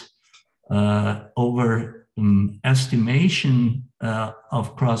metastasis. Estimation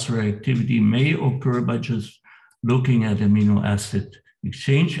of cross-reactivity may occur by just looking at amino acid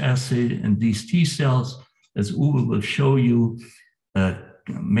exchange assay, and these T cells, as Uwe will show you,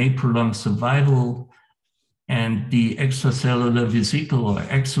 may prolong survival, and the extracellular vesicle or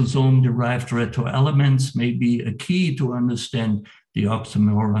exosome-derived retroelements may be a key to understand the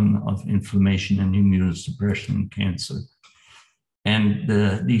oxymoron of inflammation and immunosuppression in cancer. And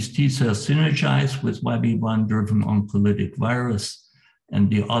these T cells synergize with YB1-driven oncolytic virus, and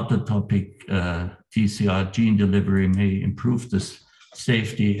the autotopic TCR gene delivery may improve this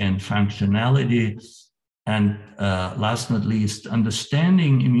safety and functionality. And last but not least,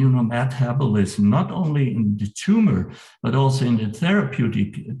 understanding immunometabolism, not only in the tumor, but also in the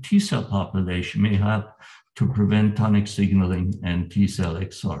therapeutic T cell population, may help to prevent tonic signaling and T cell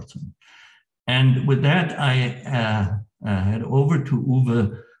exhaustion. And with that, I head over to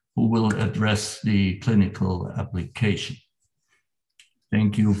Uwe, who will address the clinical application.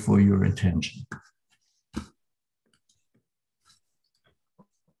 Thank you for your attention.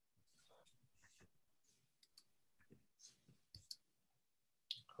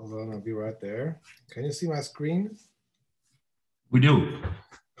 Hold on, I'll be right there. Can you see my screen? We do.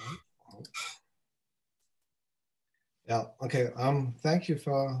 Yeah, okay. Thank you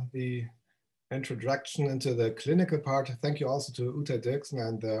for the introduction into the clinical part. Thank you also to Uta Dirksen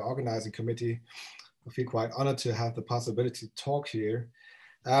and the organizing committee. I feel quite honored to have the possibility to talk here.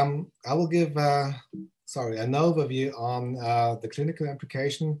 I will give, an overview on the clinical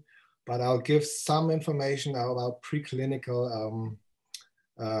implication, but I'll give some information about preclinical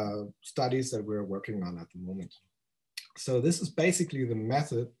studies that we're working on at the moment. So this is basically the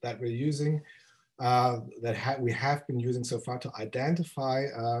method that we're using, we have been using so far to identify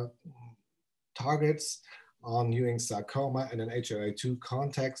targets on Ewing sarcoma in an HLA-2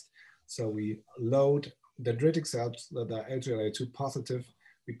 context. So we load dendritic cells that are HLA-2 positive.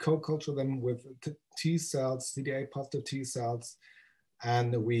 We co-culture them with T cells, CD8 positive T cells,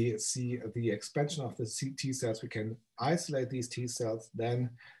 and we see the expansion of the T cells. We can isolate these T cells then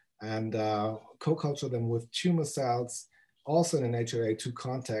and co-culture them with tumor cells, also in an HLA-2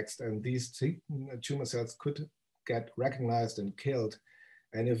 context. And these tumor cells could get recognized and killed.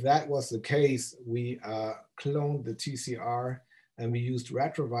 And if that was the case, we cloned the TCR and we used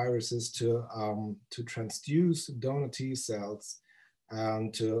retroviruses to transduce donor T cells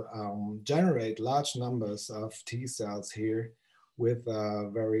and to generate large numbers of T cells here with a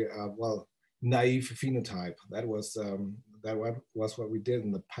very naive phenotype. That was what we did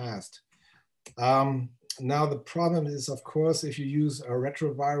in the past. Now the problem is, of course, if you use a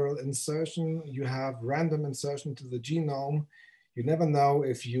retroviral insertion, you have random insertion to the genome. You never know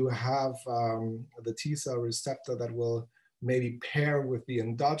if you have the T cell receptor that will maybe pair with the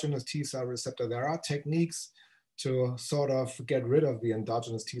endogenous T cell receptor. There are techniques to sort of get rid of the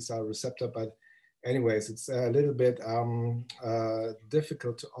endogenous T cell receptor, but anyways, it's a little bit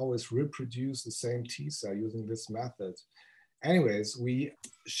difficult to always reproduce the same T cell using this method. Anyways, we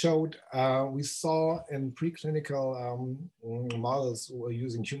saw in preclinical models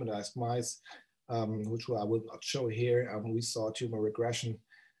using humanized mice, which I will not show here, we saw tumor regression.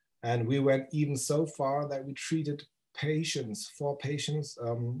 And we went even so far that we treated patients, 4 patients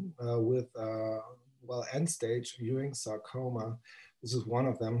with end-stage Ewing sarcoma. This is one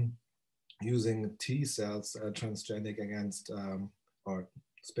of them, using T cells transgenic against, or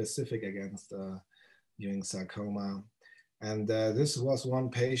specific against Ewing sarcoma. And this was one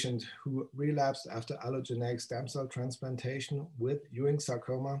patient who relapsed after allogeneic stem cell transplantation with Ewing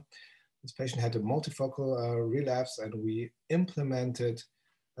sarcoma. This patient had a multifocal relapse, and we implemented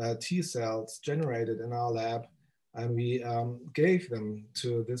T cells generated in our lab and we gave them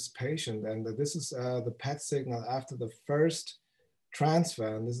to this patient. And this is the PET signal after the first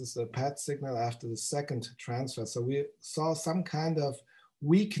transfer, and this is the PET signal after the second transfer. So we saw some kind of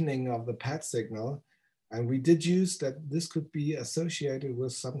weakening of the PET signal, and we deduced that this could be associated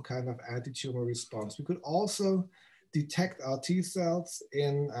with some kind of anti-tumor response. We could also detect our T cells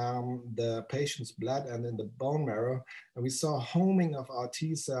in the patient's blood and in the bone marrow, and we saw homing of our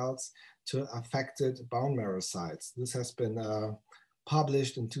T cells to affected bone marrow sites. This has been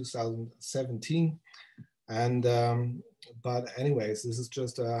published in 2017. And, but anyways, this is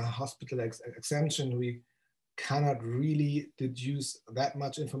just a hospital exemption. We cannot really deduce that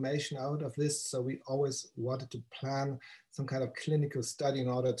much information out of this. So we always wanted to plan some kind of clinical study in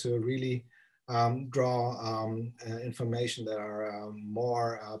order to really draw information that are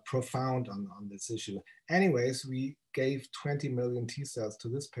more profound on this issue. Anyways, we gave 20 million T cells to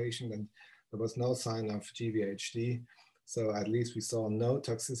this patient, and there was no sign of GVHD. So at least we saw no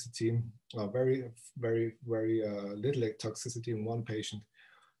toxicity, or very little toxicity in one patient.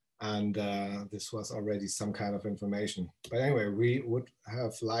 And this was already some kind of information. But anyway, we would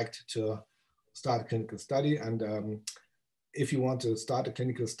have liked to start a clinical study. And if you want to start a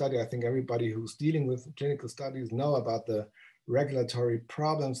clinical study, I think everybody who's dealing with clinical studies know about the regulatory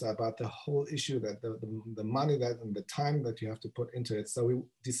problems, about the whole issue, that the money that and the time that you have to put into it. So we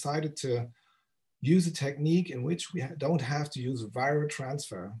decided to use a technique in which we don't have to use viral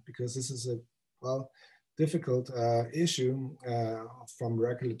transfer, because this is a, well, difficult issue from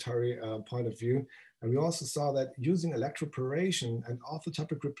regulatory point of view. And we also saw that using electroporation and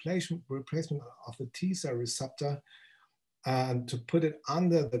orthotopic replacement of the T cell receptor and to put it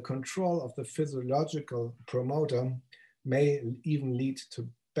under the control of the physiological promoter may even lead to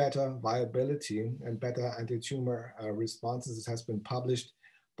better viability and better anti-tumor responses. This has been published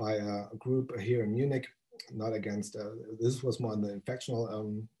by a group here in Munich, not against, this was more in the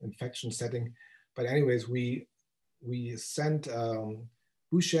infection setting. But anyways, we sent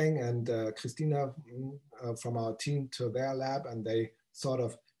Busheng and Christina from our team to their lab, and they sort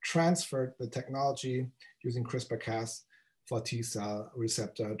of transferred the technology using CRISPR-Cas for T cell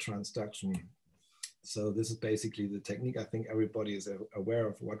receptor transduction. So this is basically the technique. I think everybody is aware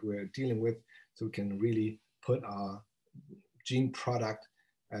of what we're dealing with, so we can really put our gene product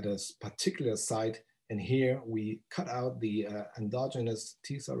at a particular site. And here we cut out the endogenous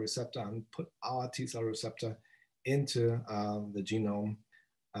T cell receptor and put our T cell receptor into the genome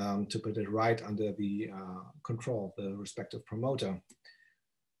to put it right under the control of the respective promoter.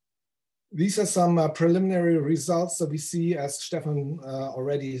 These are some preliminary results that we see, as Stefan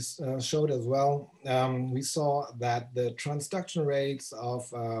already showed as well. We saw that the transduction rates of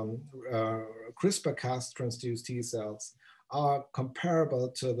CRISPR-Cas transduced T cells are comparable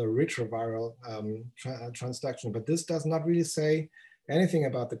to the retroviral transduction, but this does not really say anything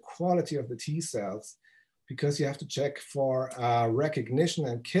about the quality of the T cells, because you have to check for recognition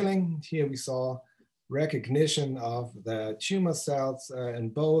and killing. Here we saw recognition of the tumor cells in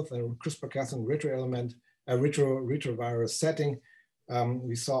both a CRISPR-Cas and retrovirus setting.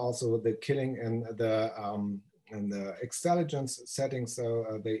 We saw also the killing in the excelligence setting.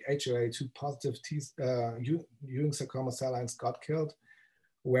 So the HLA-2 positive Ewing Sarcoma cell lines got killed,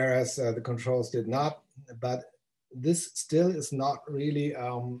 whereas the controls did not. But this still is not really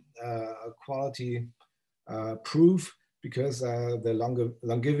a quality proof, because the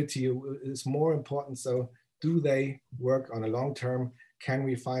longevity is more important. So do they work on a long term? Can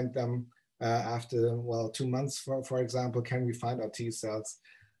we find them after, well, 2 months, for example? Can we find our T cells?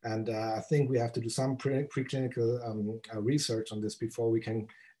 And I think we have to do some preclinical research on this before we can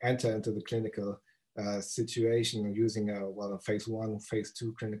enter into the clinical situation using a phase 1, phase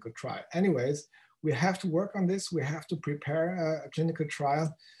 2 clinical trial. Anyways, we have to work on this. We have to prepare a clinical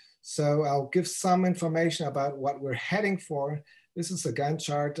trial. So I'll give some information about what we're heading for. This is a Gantt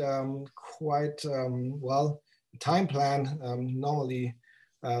chart, quite well, time plan. Normally,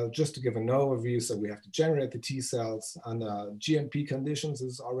 just to give an overview, so we have to generate the T cells under GMP conditions.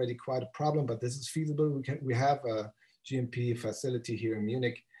 This is already quite a problem, but this is feasible. We have a GMP facility here in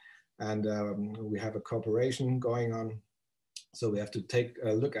Munich, and we have a cooperation going on. So we have to take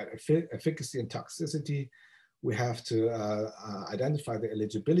a look at efficacy and toxicity. We have to identify the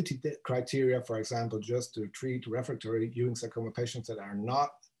eligibility criteria, for example, just to treat refractory Ewing sarcoma patients that are not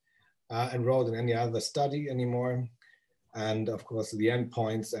enrolled in any other study anymore. And of course, the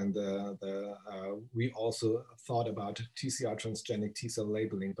endpoints, and we also thought about TCR transgenic T cell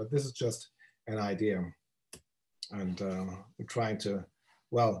labeling, but this is just an idea. And we're trying to,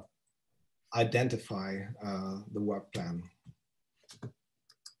 well, identify the work plan.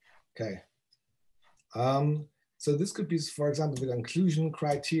 Okay. So this could be, for example, the inclusion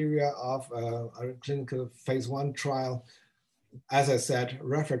criteria of a clinical phase 1 trial. As I said,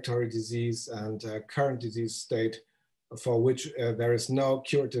 refractory disease and current disease state for which there is no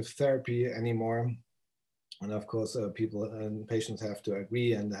curative therapy anymore. And of course, people and patients have to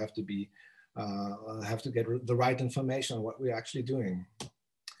agree and have to be have to get the right information on what we're actually doing.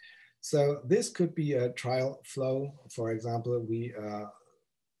 So this could be a trial flow. For example, we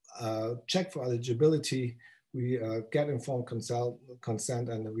check for eligibility, we get informed consent,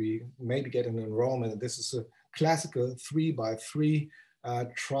 and we maybe get an enrollment. This is a classical 3x3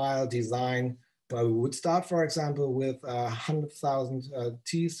 trial design, where we would start, for example, with 100,000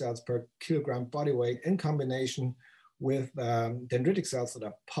 T cells per kilogram body weight in combination with dendritic cells that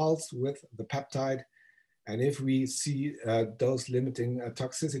are pulsed with the peptide. And if we see dose-limiting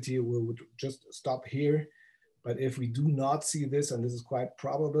toxicity, we would just stop here. But if we do not see this, and this is quite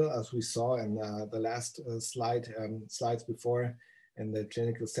probable, as we saw in the last slides before, in the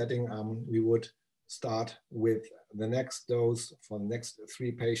clinical setting, we would start with the next dose for the next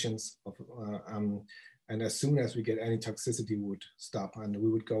 3 patients. And as soon as we get any toxicity, we would stop, and we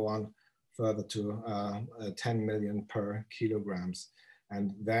would go on further to 10 million per kilograms.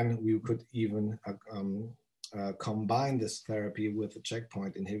 And then we could even combine this therapy with a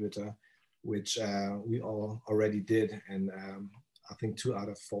checkpoint inhibitor, which we all already did in, I think, 2 out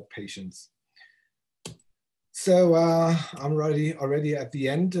of 4 patients. So I'm already at the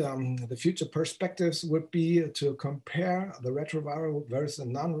end. The future perspectives would be to compare the retroviral versus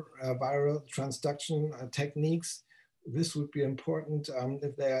non-viral transduction techniques. This would be important.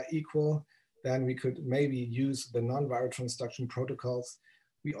 If they are equal, then we could maybe use the non-viral transduction protocols.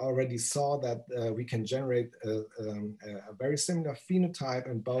 We already saw that we can generate a very similar phenotype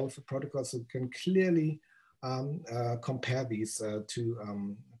in both protocols, so we can clearly compare these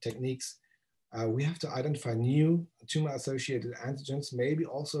 2 techniques. We have to identify new tumor-associated antigens, maybe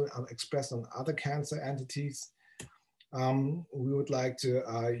also expressed on other cancer entities. We would like to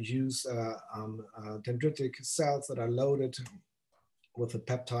use dendritic cells that are loaded with a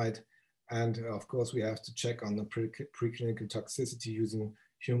peptide. And of course, we have to check on the preclinical toxicity using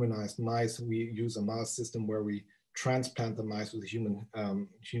humanized mice. We use a mouse system where we transplant the mice with a human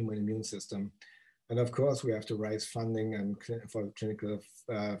immune system. And of course, we have to raise funding and for clinical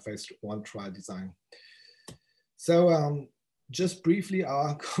phase 1 trial design. So just briefly,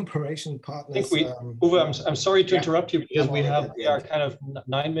 our cooperation partners. Uwe, I'm sorry to interrupt you because we are kind of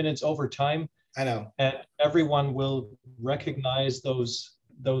 9 minutes over time. I know. And everyone will recognize those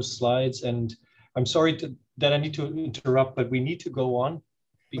slides. And I'm sorry that I need to interrupt, but we need to go on.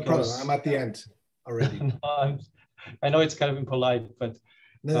 Because no problem. I'm at the end already. No, I know it's kind of impolite, but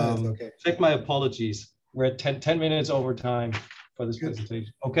no, it's okay. Take my apologies. We're at 10 minutes over time for this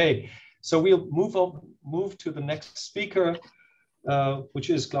presentation. Okay, so we'll move to the next speaker, which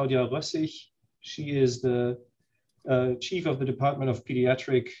is Claudia Rössig. She is the chief of the Department of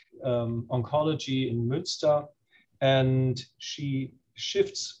Pediatric Oncology in Münster, and she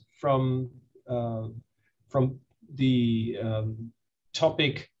shifts from the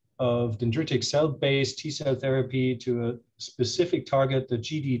topic of dendritic cell-based T-cell therapy to a specific target, the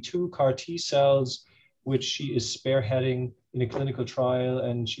GD2 CAR T-cells, which she is spearheading in a clinical trial,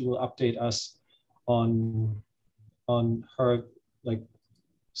 and she will update us on her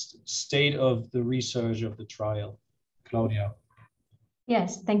state of the research of the trial. Claudia.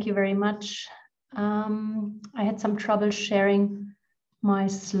 Yes, thank you very much. I had some trouble sharing my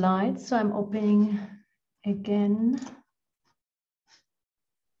slides, so I'm opening again.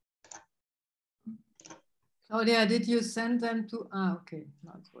 Claudia, did you send them to? Okay,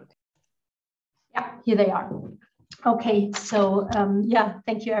 that's good. Yeah, here they are. Okay, so yeah,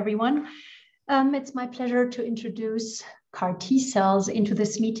 thank you everyone. It's my pleasure to introduce CAR T cells into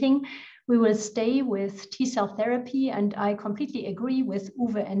this meeting. We will stay with T-cell therapy, and I completely agree with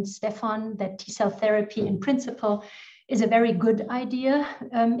Uwe and Stefan that T-cell therapy in principle is a very good idea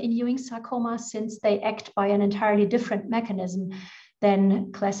in Ewing sarcoma, since they act by an entirely different mechanism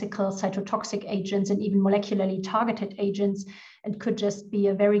than classical cytotoxic agents and even molecularly targeted agents, and could just be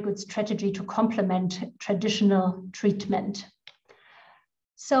a very good strategy to complement traditional treatment.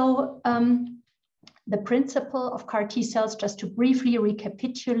 So the principle of CAR T cells, just to briefly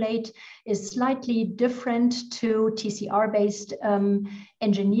recapitulate, is slightly different to TCR-based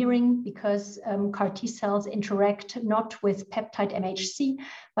engineering, because CAR T cells interact not with peptide MHC,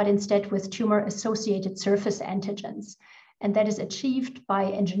 but instead with tumor-associated surface antigens. And that is achieved by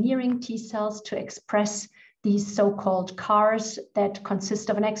engineering T cells to express these so-called CARs that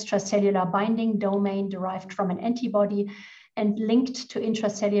consist of an extracellular binding domain derived from an antibody and linked to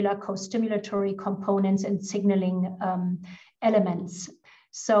intracellular co-stimulatory components and signaling elements.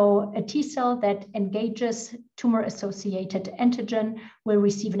 So a T cell that engages tumor-associated antigen will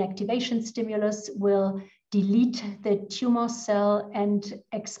receive an activation stimulus, will delete the tumor cell and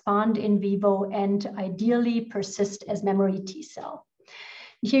expand in vivo, and ideally persist as memory T cell.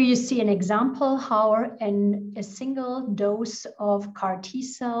 Here you see an example how a single dose of CAR T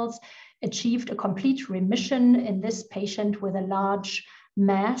cells achieved a complete remission in this patient with a large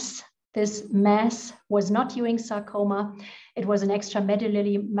mass. This mass was not Ewing sarcoma. It was an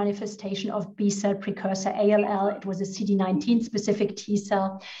extramedullary manifestation of B-cell precursor ALL. It was a CD19 specific T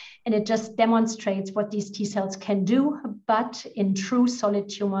cell, and it just demonstrates what these T cells can do. But in true solid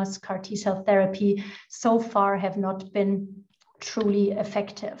tumors, CAR T cell therapy so far have not been truly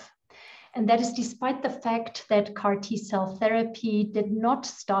effective. And that is despite the fact that CAR T cell therapy did not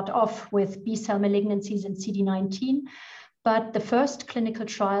start off with B-cell malignancies in CD19, but the first clinical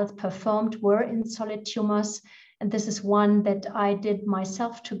trials performed were in solid tumors. And this is one that I did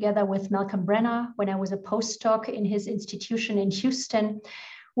myself together with Malcolm Brenner when I was a postdoc in his institution in Houston.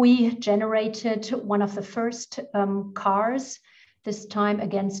 We generated one of the first CARs, this time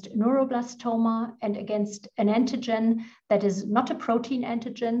against neuroblastoma and against an antigen that is not a protein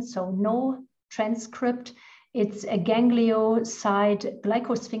antigen, so no transcript. It's a ganglioside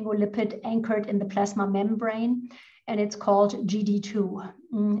glycosphingolipid anchored in the plasma membrane, and it's called GD2.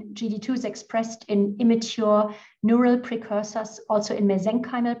 GD2 is expressed in immature neural precursors, also in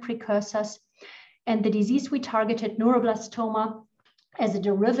mesenchymal precursors. And the disease we targeted, neuroblastoma, as a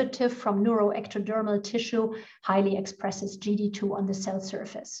derivative from neuroectodermal tissue, highly expresses GD2 on the cell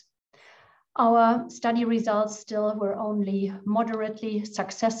surface. Our study results still were only moderately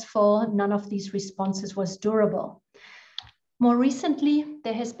successful. None of these responses was durable. More recently,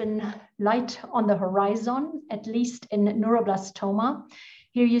 there has been light on the horizon, at least in neuroblastoma.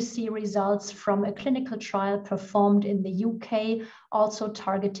 Here you see results from a clinical trial performed in the UK, also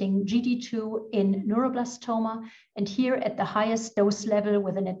targeting GD2 in neuroblastoma. And here at the highest dose level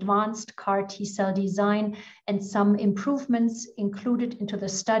with an advanced CAR T cell design and some improvements included into the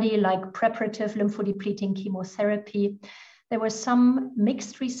study, like preparative lymphodepleting chemotherapy. There were some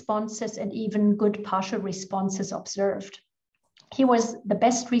mixed responses and even good partial responses observed. He was the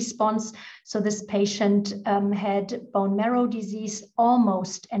best response. So this patient had bone marrow disease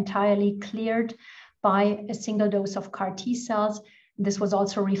almost entirely cleared by a single dose of CAR T cells. This was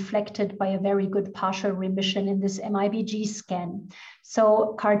also reflected by a very good partial remission in this MIBG scan.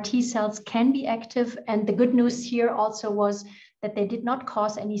 So CAR T cells can be active. And the good news here also was that they did not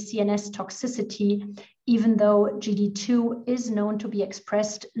cause any CNS toxicity, even though GD2 is known to be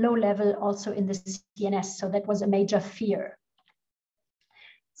expressed low level also in the CNS. So that was a major fear.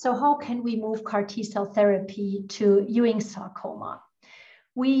 So how can we move CAR T cell therapy to Ewing sarcoma?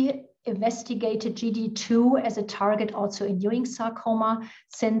 We investigated GD2 as a target also in Ewing sarcoma,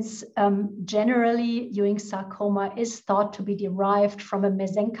 since generally Ewing sarcoma is thought to be derived from a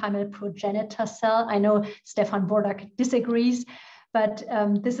mesenchymal progenitor cell. I know Stefan Bordak disagrees, but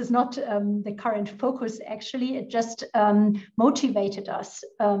this is not the current focus, actually. It just motivated us,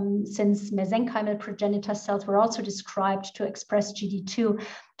 since mesenchymal progenitor cells were also described to express GD2,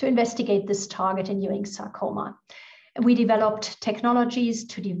 to investigate this target in Ewing sarcoma. We developed technologies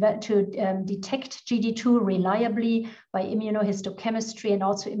to detect GD2 reliably by immunohistochemistry and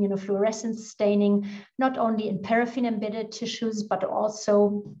also immunofluorescence staining, not only in paraffin-embedded tissues, but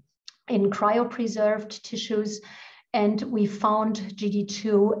also in cryopreserved tissues. And we found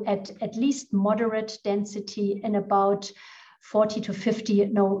GD2 at least moderate density in about 50 to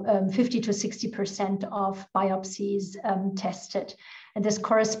 60% of biopsies tested. And this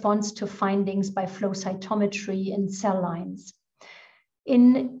corresponds to findings by flow cytometry in cell lines.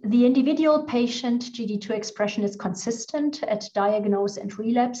 In the individual patient, GD2 expression is consistent at diagnosis and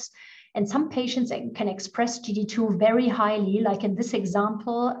relapse. And some patients can express GD2 very highly, like in this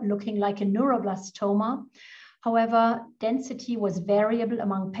example, looking like a neuroblastoma. However, density was variable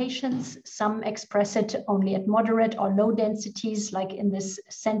among patients. Some express it only at moderate or low densities, like in this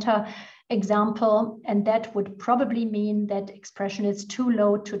center example. And that would probably mean that expression is too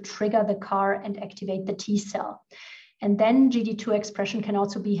low to trigger the CAR and activate the T cell. And then GD2 expression can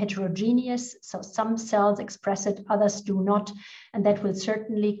also be heterogeneous. So some cells express it, others do not. And that will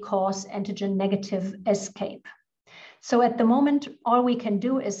certainly cause antigen negative escape. So at the moment, all we can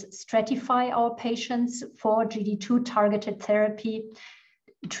do is stratify our patients for GD2 targeted therapy,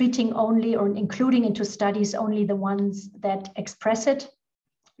 treating only or including into studies only the ones that express it.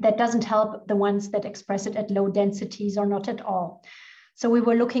 That doesn't help the ones that express it at low densities or not at all. So we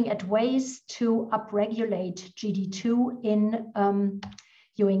were looking at ways to upregulate GD2 in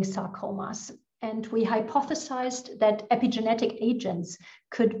Ewing sarcomas. And we hypothesized that epigenetic agents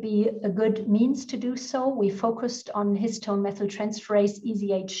could be a good means to do so. We focused on histone methyltransferase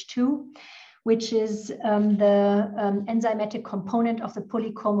EZH2, which is the enzymatic component of the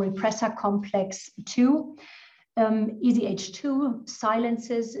polycomb repressor complex 2. EZH2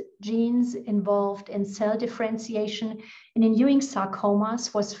 silences genes involved in cell differentiation, and in Ewing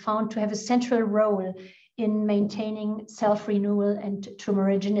sarcomas was found to have a central role in maintaining self-renewal and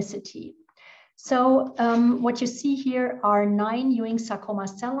tumorigenicity. So what you see here are 9 Ewing sarcoma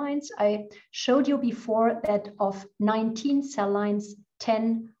cell lines. I showed you before that of 19 cell lines,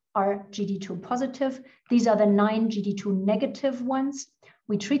 10 are GD2 positive. These are the 9 GD2 negative ones.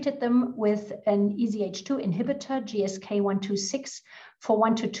 We treated them with an EZH2 inhibitor, GSK126, for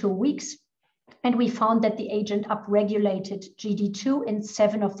 1 to 2 weeks. And we found that the agent upregulated GD2 in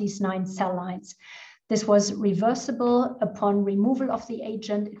 7 of these 9 cell lines. This was reversible upon removal of the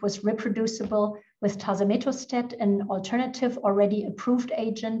agent. It was reproducible with tazemetostat, an alternative already approved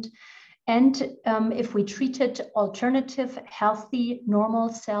agent. And if we treated alternative healthy normal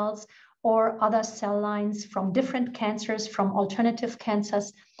cells or other cell lines from different cancers, from alternative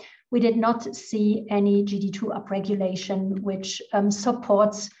cancers, we did not see any GD2 upregulation, which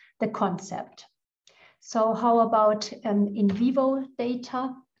supports the concept. So how about in vivo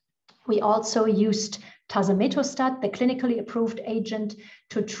data? We also used tazemetostat, the clinically approved agent,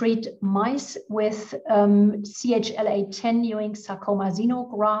 to treat mice with CHLA-10 Ewing sarcoma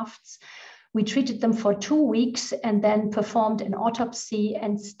xenografts. We treated them for 2 weeks and then performed an autopsy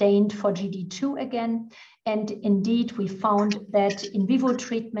and stained for GD2 again. And indeed, we found that in vivo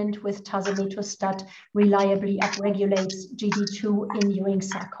treatment with tazemetostat reliably upregulates GD2 in Ewing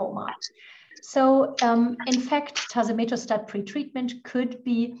sarcoma. So in fact, tazemetostat pretreatment could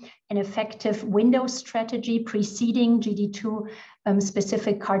be an effective window strategy preceding GD2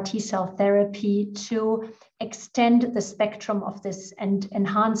 specific CAR T-cell therapy to extend the spectrum of this and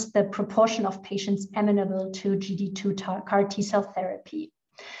enhance the proportion of patients amenable to GD2 CAR T-cell therapy.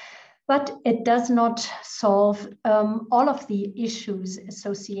 But it does not solve all of the issues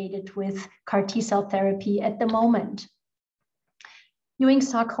associated with CAR T-cell therapy at the moment. Ewing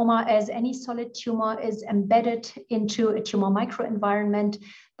sarcoma, as any solid tumor, is embedded into a tumor microenvironment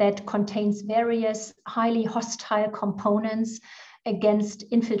that contains various highly hostile components against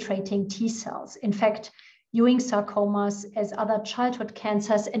infiltrating T cells. In fact, Ewing sarcomas, as other childhood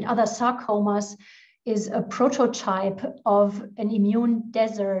cancers and other sarcomas, is a prototype of an immune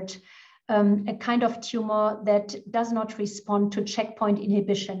desert, a kind of tumor that does not respond to checkpoint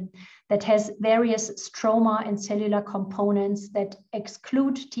inhibition, that has various stroma and cellular components that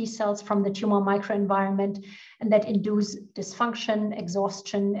exclude T cells from the tumor microenvironment and that induce dysfunction,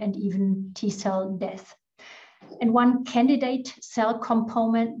 exhaustion, and even T cell death. And one candidate cell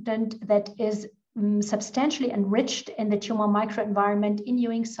component that is substantially enriched in the tumor microenvironment in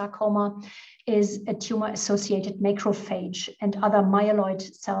Ewing sarcoma is a tumor-associated macrophage and other myeloid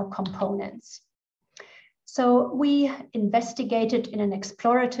cell components. So we investigated in an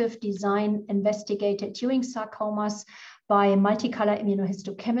explorative design, investigated Ewing sarcomas by multicolor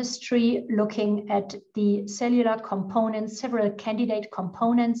immunohistochemistry, looking at the cellular components, several candidate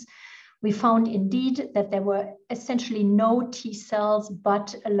components. We found indeed that there were essentially no T cells,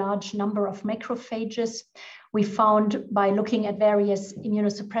 but a large number of macrophages. We found by looking at various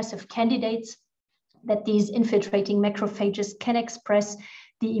immunosuppressive candidates that these infiltrating macrophages can express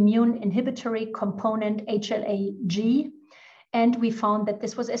the immune inhibitory component HLA-G. And we found that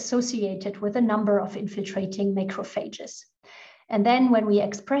this was associated with a number of infiltrating macrophages. And then when we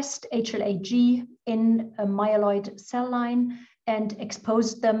expressed HLA-G in a myeloid cell line and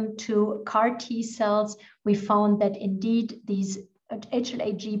exposed them to CAR T cells, we found that indeed these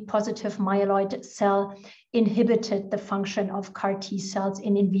HLA-G positive myeloid cell inhibited the function of CAR T cells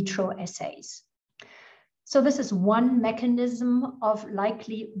in vitro assays. So this is one mechanism of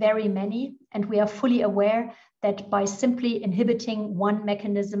likely very many, and we are fully aware that by simply inhibiting one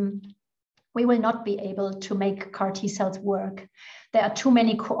mechanism, we will not be able to make CAR T cells work. There are too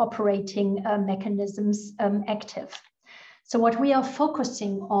many cooperating mechanisms active. So what we are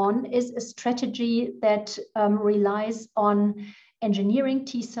focusing on is a strategy that relies on engineering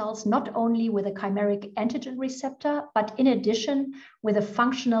T cells, not only with a chimeric antigen receptor, but in addition with a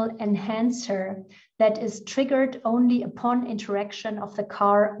functional enhancer that is triggered only upon interaction of the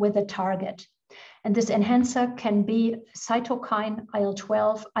CAR with the target. And this enhancer can be cytokine,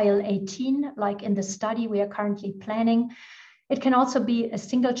 IL-12, IL-18, like in the study we are currently planning. It can also be a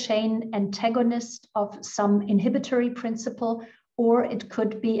single chain antagonist of some inhibitory principle, or it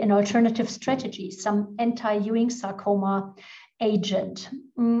could be an alternative strategy, some anti-Ewing sarcoma agent.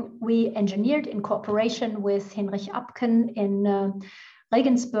 We engineered in cooperation with Hinrich Abken in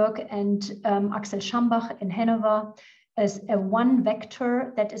Regensburg and Axel Schambach in Hanover as a one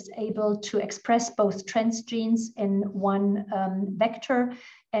vector that is able to express both transgenes in one vector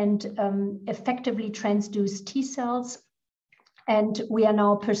and effectively transduce T cells. And we are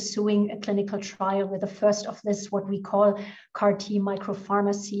now pursuing a clinical trial with the first of this, what we call CAR-T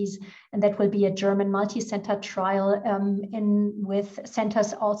micropharmacies. And that will be a German multi-center trial with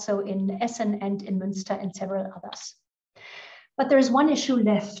centers also in Essen and in Münster and several others. But there's one issue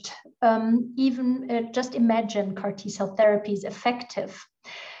left. Just imagine CAR-T cell therapy is effective,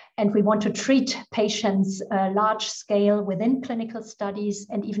 and we want to treat patients large scale within clinical studies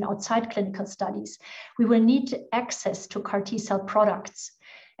and even outside clinical studies. We will need access to CAR-T cell products.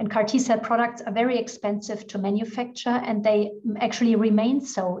 And CAR-T cell products are very expensive to manufacture, and they actually remain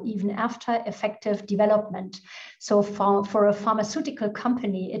so even after effective development. So for a pharmaceutical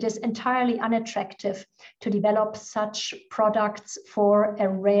company, it is entirely unattractive to develop such products for a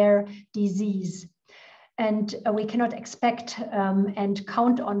rare disease. And we cannot expect and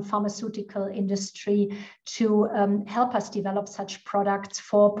count on pharmaceutical industry to help us develop such products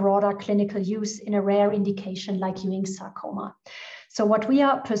for broader clinical use in a rare indication like Ewing sarcoma. So what we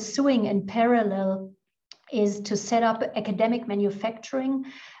are pursuing in parallel is to set up academic manufacturing.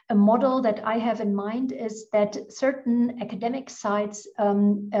 A model that I have in mind is that certain academic sites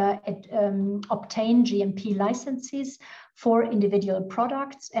obtain GMP licenses for individual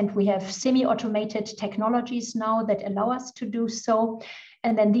products, and we have semi-automated technologies now that allow us to do so.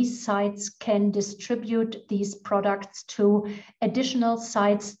 And then these sites can distribute these products to additional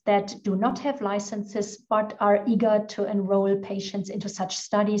sites that do not have licenses, but are eager to enroll patients into such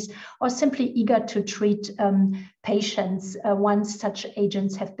studies, or simply eager to treat patients once such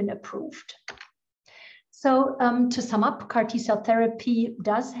agents have been approved. So to sum up, CAR-T cell therapy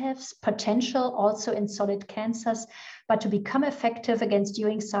does have potential also in solid cancers, but to become effective against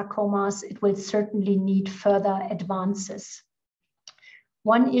Ewing sarcomas, it will certainly need further advances.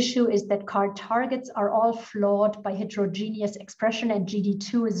 One issue is that CAR targets are all flawed by heterogeneous expression, and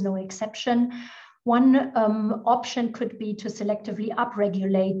GD2 is no exception. One option could be to selectively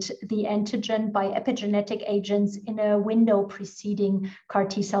upregulate the antigen by epigenetic agents in a window preceding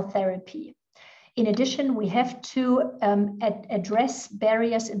CAR-T cell therapy. In addition, we have to address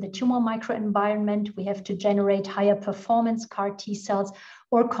barriers in the tumor microenvironment. We have to generate higher performance CAR-T cells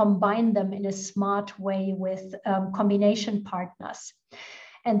or combine them in a smart way with combination partners.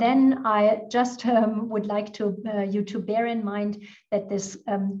 And then I just would like you to bear in mind that this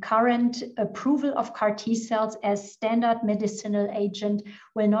current approval of CAR-T cells as standard medicinal agent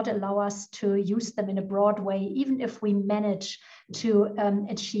will not allow us to use them in a broad way, even if we manage to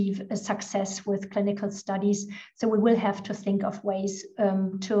achieve a success with clinical studies. So we will have to think of ways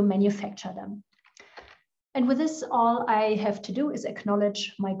to manufacture them. And with this, all I have to do is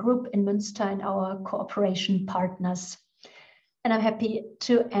acknowledge my group in Münster and our cooperation partners. And I'm happy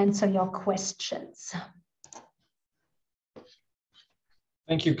to answer your questions.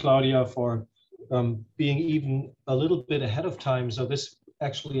 Thank you, Claudia, for being even a little bit ahead of time. So this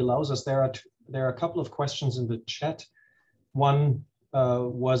actually allows us, there are a couple of questions in the chat. One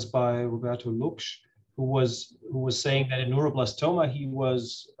was by Roberto Lux, who was saying that in neuroblastoma, he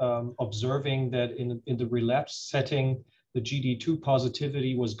was observing that in the relapse setting, the GD2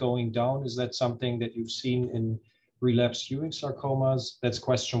 positivity was going down. Is that something that you've seen in relapse Ewing sarcomas? That's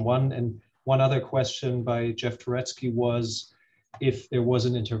question one. And one other question by Jeff Turetsky was if there was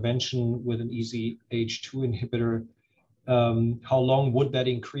an intervention with an EZH2 inhibitor, how long would that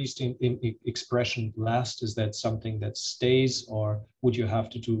increased in expression last? Is that something that stays, or would you have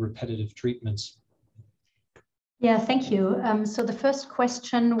to do repetitive treatments? Yeah, thank you. So the first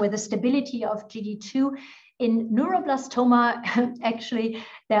question with the stability of GD2, in neuroblastoma, actually,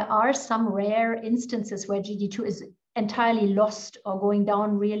 there are some rare instances where GD2 is entirely lost or going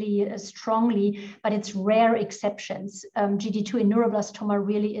down really strongly, but it's rare exceptions. GD2 in neuroblastoma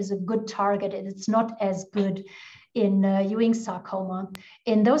really is a good target, and it's not as good in Ewing sarcoma.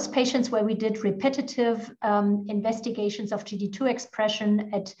 In those patients where we did repetitive investigations of GD2 expression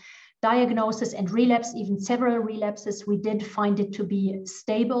at diagnosis and relapse, even several relapses, we did find it to be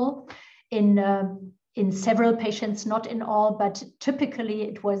stable in several patients, not in all, but typically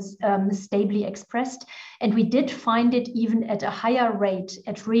it was stably expressed. And we did find it even at a higher rate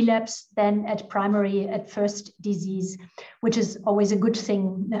at relapse than at first disease, which is always a good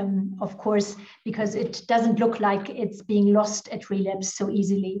thing, of course, because it doesn't look like it's being lost at relapse so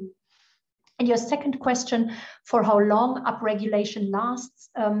easily. And your second question, for how long upregulation lasts,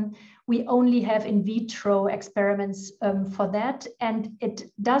 we only have in vitro experiments for that. And it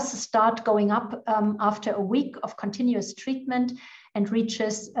does start going up after a week of continuous treatment and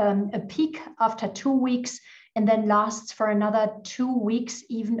reaches a peak after 2 weeks, and then lasts for another 2 weeks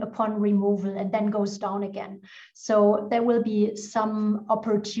even upon removal, and then goes down again. So there will be some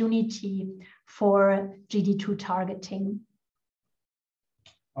opportunity for GD2 targeting.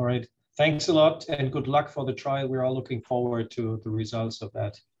 All right. Thanks a lot and good luck for the trial. We're all looking forward to the results of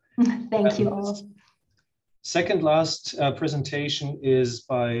that. Thank you all. Second last presentation is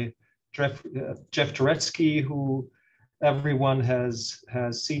by Jeff Turetsky, who everyone has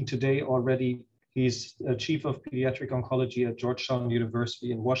seen today already. He's Chief of Pediatric Oncology at Georgetown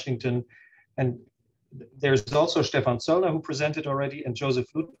University in Washington. And there's also Stefan Zollner, who presented already, and Joseph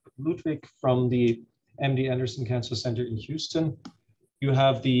Ludwig from the MD Anderson Cancer Center in Houston. You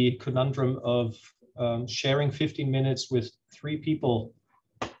have the conundrum of sharing 15 minutes with 3 people.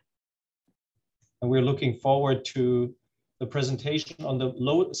 And we're looking forward to the presentation on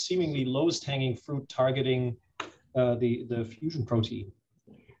the seemingly lowest hanging fruit targeting the fusion protein.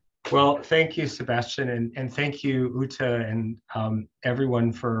 Well, thank you, Sebastian, and thank you, Uta, and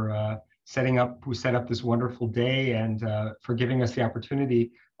everyone for who set up this wonderful day and for giving us the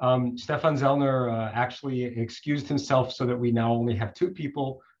opportunity. Stefan Zollner actually excused himself so that we now only have 2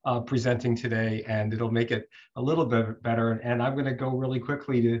 people presenting today, and it'll make it a little bit better. And I'm going to go really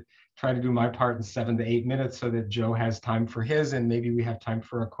quickly to try to do my part in 7 to 8 minutes so that Joe has time for his, and maybe we have time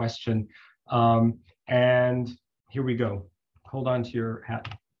for a question. And here we go. Hold on to your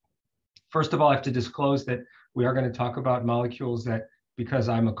hat. First of all, I have to disclose that we are going to talk about molecules that, because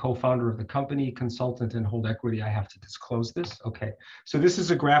I'm a co-founder of the company, consultant, and hold equity, I have to disclose this. Okay, so this is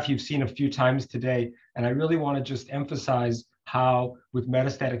a graph you've seen a few times today, and I really want to just emphasize how with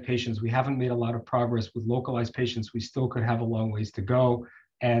metastatic patients, we haven't made a lot of progress. With localized patients, we still could have a long ways to go.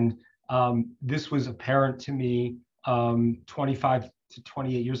 And this was apparent to me 25 to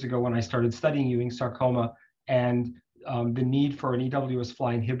 28 years ago when I started studying Ewing sarcoma, and the need for an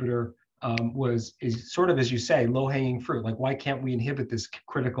EWS-FLI inhibitor is sort of, as you say, low-hanging fruit. Like, why can't we inhibit this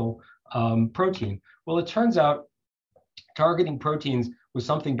critical protein? Well, it turns out targeting proteins was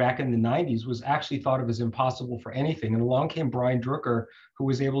something back in the 90s was actually thought of as impossible for anything. And along came Brian Drucker, who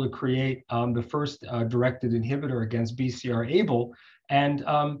was able to create the first directed inhibitor against BCR-ABL. And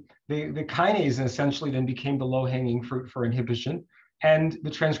the kinase essentially then became the low-hanging fruit for inhibition. And the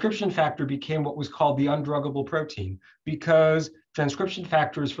transcription factor became what was called the undruggable protein, because transcription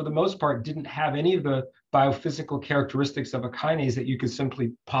factors, for the most part, didn't have any of the biophysical characteristics of a kinase that you could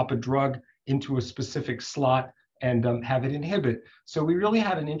simply pop a drug into a specific slot and have it inhibit. So we really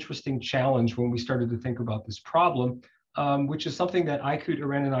had an interesting challenge when we started to think about this problem, which is something that Aykut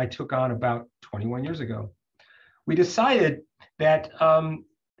Eren and I took on about 21 years ago. We decided that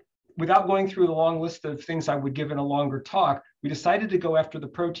without going through the long list of things I would give in a longer talk, we decided to go after the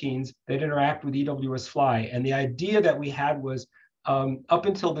proteins that interact with EWS-FLI. And the idea that we had was, up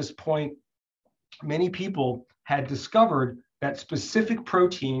until this point, many people had discovered that specific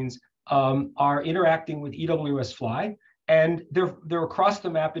proteins are interacting with EWS-FLI, and they're across the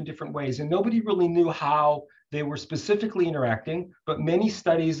map in different ways. And nobody really knew how they were specifically interacting, but many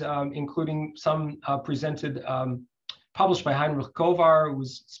studies, including some presented, published by Heinrich Kovar, who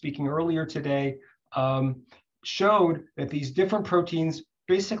was speaking earlier today, showed that these different proteins,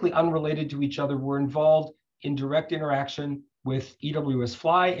 basically unrelated to each other, were involved in direct interaction with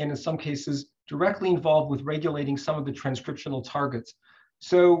EWS-FLI, and in some cases directly involved with regulating some of the transcriptional targets.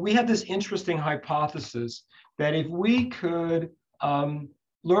 So we had this interesting hypothesis that if we could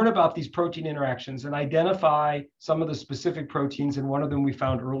learn about these protein interactions and identify some of the specific proteins, and one of them we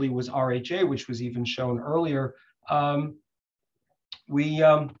found early was RHA, which was even shown earlier,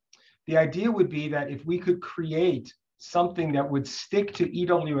 the idea would be that if we could create something that would stick to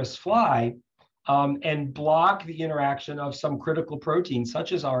EWS-FLI and block the interaction of some critical protein,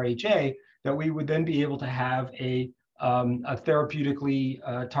 such as RHA, that we would then be able to have a therapeutically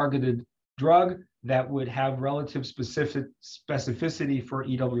targeted drug that would have relative specificity for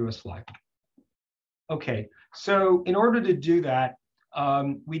EWS-FLI. Okay, so in order to do that,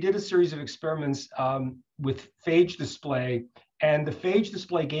 we did a series of experiments with phage display, and the phage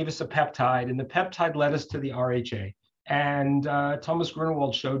display gave us a peptide, and the peptide led us to the RHA. And Thomas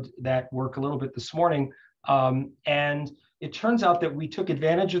Grunewald showed that work a little bit this morning. And it turns out that we took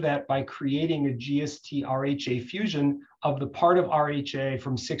advantage of that by creating a GST-RHA fusion of the part of RHA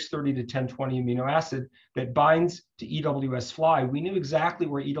from 630 to 1020 amino acid that binds to EWS fly. We knew exactly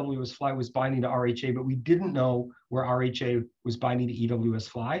where EWS fly was binding to RHA, but we didn't know where RHA was binding to EWS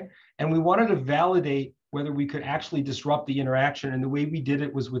fly. And we wanted to validate whether we could actually disrupt the interaction. And the way we did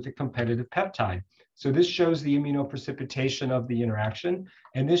it was with a competitive peptide. So this shows the immunoprecipitation of the interaction.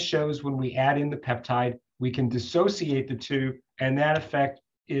 And this shows when we add in the peptide, we can dissociate the two, and that effect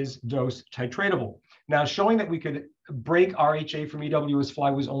is dose titratable. Now, showing that we could break RHA from EWS fly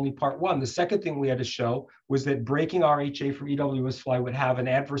was only part one. The second thing we had to show was that breaking RHA from EWS fly would have an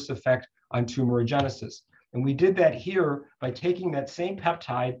adverse effect on tumorigenesis. And we did that here by taking that same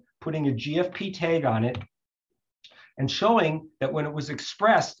peptide, putting a GFP tag on it, and showing that when it was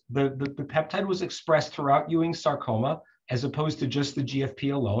expressed, the peptide was expressed throughout Ewing sarcoma, as opposed to just the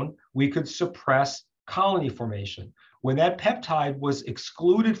GFP alone, we could suppress colony formation. When that peptide was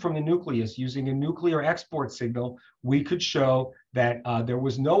excluded from the nucleus using a nuclear export signal, we could show that there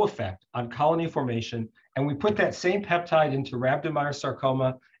was no effect on colony formation. And we put that same peptide into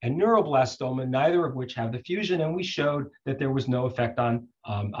rhabdomyosarcoma and neuroblastoma, neither of which have the fusion, and we showed that there was no effect on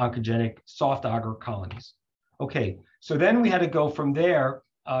oncogenic soft agar colonies. Okay, so then we had to go from there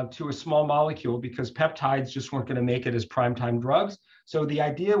to a small molecule because peptides just weren't going to make it as primetime drugs. So the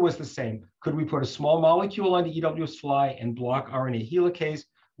idea was the same. Could we put a small molecule onto EWS fly and block RNA helicase?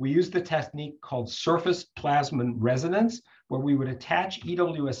 We used the technique called surface plasmon resonance, where we would attach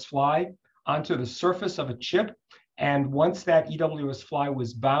EWS fly onto the surface of a chip. And once that EWS fly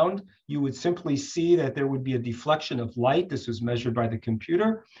was bound, you would simply see that there would be a deflection of light. This was measured by the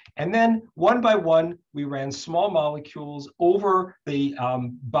computer. And then one by one, we ran small molecules over the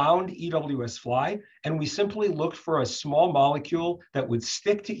bound EWS fly. And we simply looked for a small molecule that would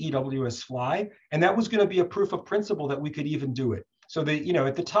stick to EWS fly. And that was going to be a proof of principle that we could even do it. So that, you know,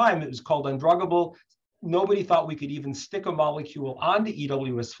 at the time, it was called undruggable. Nobody thought we could even stick a molecule onto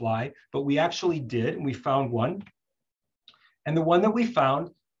EWS fly, but we actually did, and we found one. And the one that we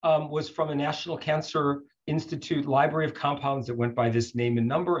found was from a National Cancer Institute library of compounds that went by this name and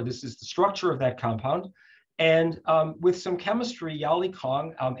number. This is the structure of that compound. And with some chemistry, Yali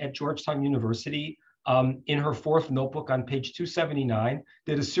Kong at Georgetown University, in her fourth notebook on page 279,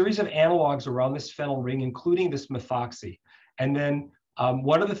 did a series of analogs around this phenyl ring, including this methoxy. And then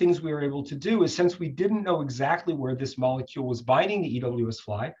one of the things we were able to do is, since we didn't know exactly where this molecule was binding the EWS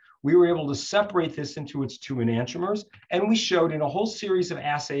fly, we were able to separate this into its two enantiomers. And we showed in a whole series of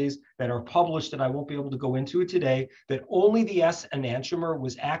assays that are published, and I won't be able to go into it today, that only the S enantiomer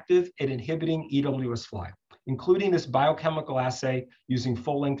was active at inhibiting EWS fly, including this biochemical assay using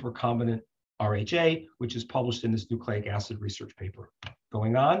full-length recombinant RHA, which is published in this nucleic acid research paper.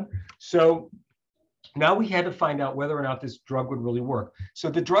 Going on. So now we had to find out whether or not this drug would really work. So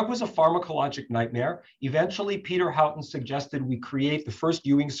the drug was a pharmacologic nightmare. Eventually, Peter Houghton suggested we create the first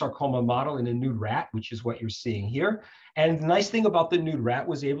Ewing sarcoma model in a nude rat, which is what you're seeing here. And the nice thing about the nude rat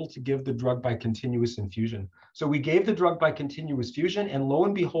was able to give the drug by continuous infusion. So we gave the drug by continuous fusion, and lo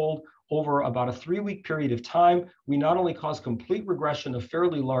and behold, over about a 3-week period of time, we not only caused complete regression of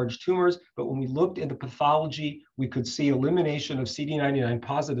fairly large tumors, but when we looked at the pathology, we could see elimination of CD99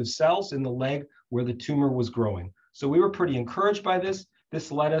 positive cells in the leg where the tumor was growing. So we were pretty encouraged by this.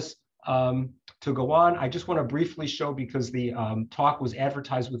 This led us to go on. I just want to briefly show, because the talk was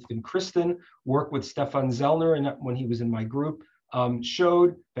advertised with vincristine, work with Stefan Zellner, and when he was in my group,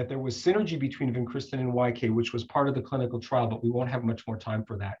 showed that there was synergy between vincristine and YK, which was part of the clinical trial, but we won't have much more time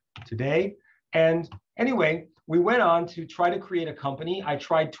for that today. And anyway, we went on to try to create a company. I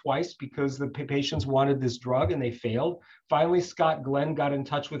tried twice because the patients wanted this drug and they failed. Finally, Scott Glenn got in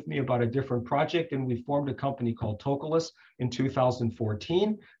touch with me about a different project, and we formed a company called Tocolis in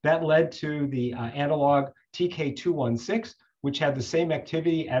 2014. That led to the analog TK216, which had the same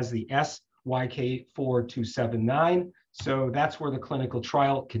activity as the SYK4279. So that's where the clinical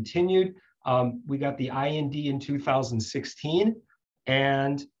trial continued. We got the IND in 2016,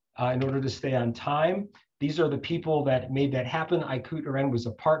 and in order to stay on time, these are the people that made that happen. Aykut Eren was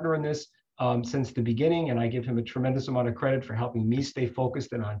a partner in this since the beginning, and I give him a tremendous amount of credit for helping me stay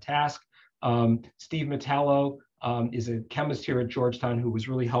focused and on task. Steve Metallo is a chemist here at Georgetown who was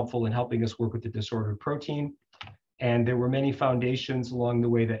really helpful in helping us work with the disordered protein. And there were many foundations along the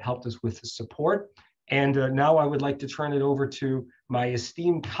way that helped us with the support. And now I would like to turn it over to my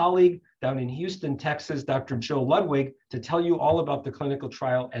esteemed colleague down in Houston, Texas, Dr. Joe Ludwig, to tell you all about the clinical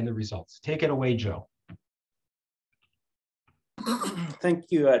trial and the results. Take it away, Joe. Thank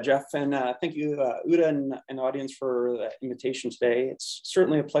you, Jeff, and thank you, Uda and audience, for the invitation today. It's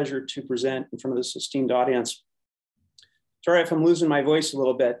certainly a pleasure to present in front of this esteemed audience. Sorry if I'm losing my voice a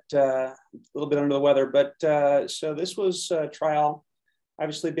little bit under the weather, but so this was a trial,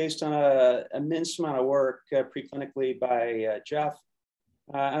 obviously based on an immense amount of work preclinically by Jeff.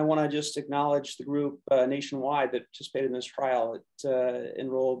 I want to just acknowledge the group nationwide that participated in this trial. It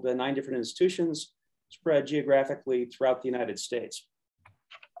enrolled 9 different institutions spread geographically throughout the United States.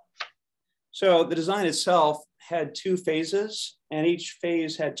 So the design itself had 2 phases, and each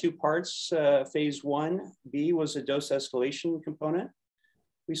phase had 2 parts. Phase 1B was a dose escalation component.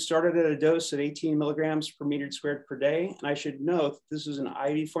 We started at a dose of 18 milligrams per meter squared per day. And I should note, this is an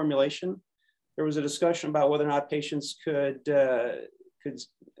IV formulation. There was a discussion about whether or not patients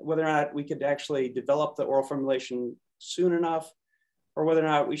whether or not we could actually develop the oral formulation soon enough, or whether or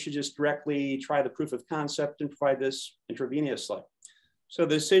not we should just directly try the proof of concept and provide this intravenously. So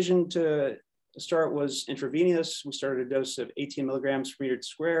the decision to start was intravenous. We started a dose of 18 milligrams per meter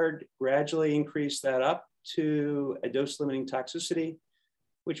squared, gradually increased that up to a dose limiting toxicity,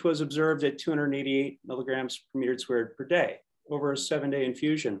 which was observed at 288 milligrams per meter squared per day over a 7-day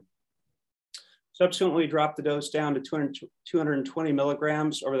infusion. Subsequently, dropped the dose down to 220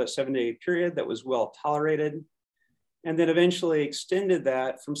 milligrams over that 7-day period that was well tolerated, and then eventually extended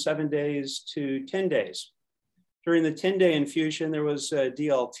that from 7 days to 10 days. During the 10-day infusion, there was a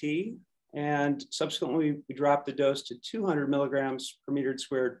DLT, and subsequently we dropped the dose to 200 milligrams per meter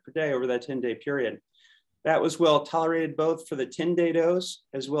squared per day over that 10-day period. That was well tolerated both for the 10-day dose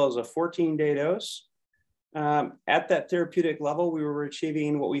as well as a 14-day dose. At that therapeutic level, we were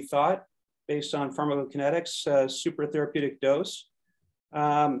achieving what we thought, based on pharmacokinetics, super therapeutic dose.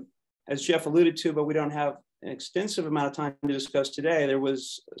 As Jeff alluded to, but we don't have an extensive amount of time to discuss today, there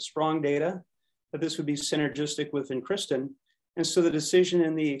was strong data that this would be synergistic with vincristine. And so the decision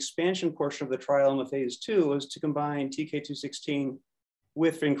in the expansion portion of the trial in the phase 2 was to combine TK216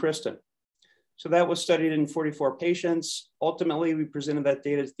 with vincristine. So that was studied in 44 patients. Ultimately, we presented that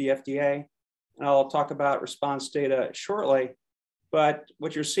data to the FDA, and I'll talk about response data shortly. But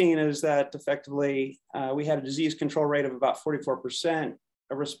what you're seeing is that effectively we had a disease control rate of about 44%,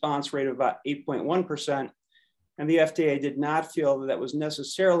 a response rate of about 8.1%. And the FDA did not feel that that was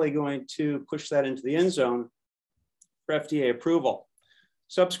necessarily going to push that into the end zone for FDA approval.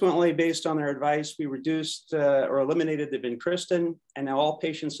 Subsequently, based on their advice, we reduced or eliminated the vincristine, and now all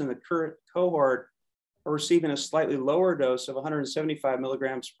patients in the current cohort are receiving a slightly lower dose of 175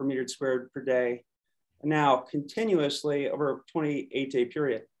 milligrams per meter squared per day, now continuously over a 28-day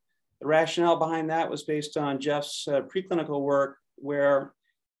period. The rationale behind that was based on Jeff's preclinical work, where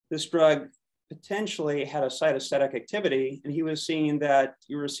this drug potentially had a cytostatic activity, and he was seeing that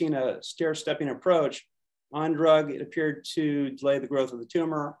you were seeing a stair-stepping approach. On drug, it appeared to delay the growth of the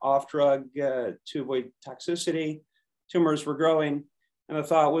tumor. Off drug, to avoid toxicity, tumors were growing. And the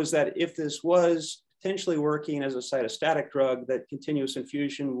thought was that if this was potentially working as a cytostatic drug, that continuous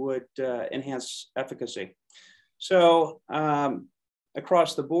infusion would enhance efficacy. So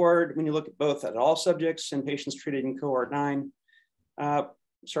across the board, when you look at both at all subjects and patients treated in cohort 9,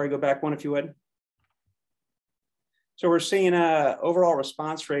 sorry, go back one if you would. So we're seeing an overall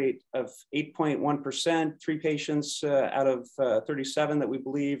response rate of 8.1%, 3 patients out of 37 that we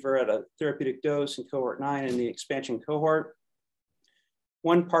believe are at a therapeutic dose in cohort 9 in the expansion cohort.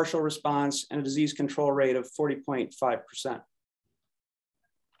 1 partial response and a disease control rate of 40.5%.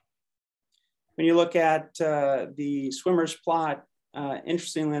 When you look at the swimmer's plot,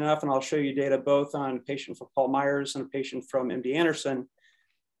 interestingly enough, and I'll show you data both on a patient from Paul Myers and a patient from MD Anderson,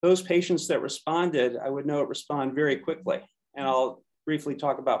 those patients that responded, I would note, respond very quickly. And I'll briefly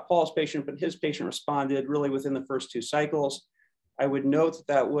talk about Paul's patient, but his patient responded really within the first 2 cycles. I would note that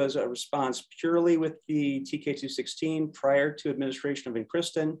that was a response purely with the TK216 prior to administration of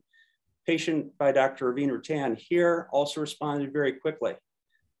vincristine. Patient by Dr. Ewing Sarcomas here also responded very quickly.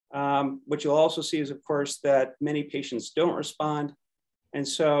 What you'll also see is, of course, that many patients don't respond. And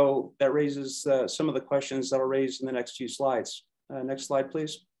so that raises some of the questions that I'll raise in the next few slides. Next slide,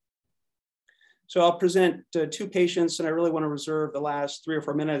 please. So I'll present 2 patients, and I really want to reserve the last 3 or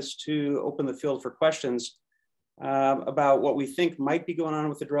 4 minutes to open the field for questions about what we think might be going on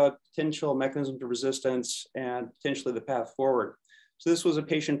with the drug, potential mechanisms of resistance, and potentially the path forward. So this was a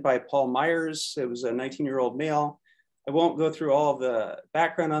patient by Paul Myers. It was a 19-year-old male. I won't go through all of the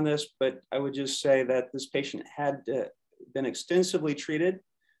background on this, but I would just say that this patient had been extensively treated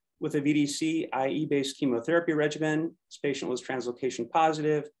with a VDC IE-based chemotherapy regimen. This patient was translocation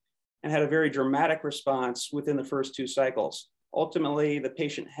positive and had a very dramatic response within the first 2 cycles. Ultimately, the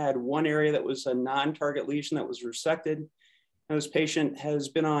patient had 1 area that was a non-target lesion that was resected. And this patient has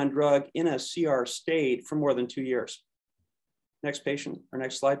been on drug in a CR state for more than 2 years. Next patient, or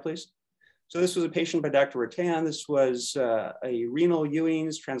next slide, please. So this was a patient by Dr. Rattan. This was a renal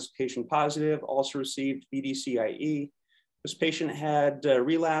Ewing's, translocation positive, also received BDCIE. This patient had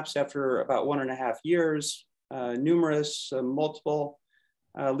relapse after about 1.5 years, numerous, multiple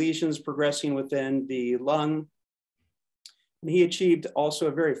lesions progressing within the lung. And he achieved also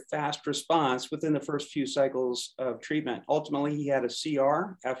a very fast response within the first few cycles of treatment. Ultimately, he had a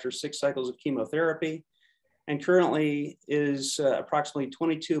CR after 6 cycles of chemotherapy, and currently is approximately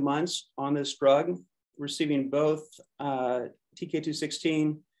 22 months on this drug, receiving both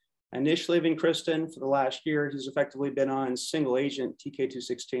TK216, initially vincristine. For the last year, he's effectively been on single agent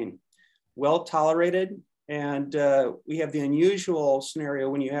TK216. Well tolerated, and we have the unusual scenario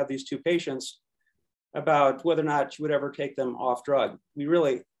when you have these 2 patients about whether or not you would ever take them off drug. We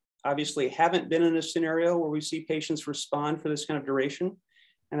really obviously haven't been in a scenario where we see patients respond for this kind of duration.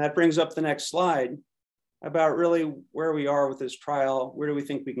 And that brings up the next slide about really where we are with this trial, where do we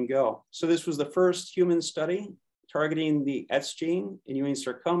think we can go? So this was the first human study targeting the ETS gene in Ewing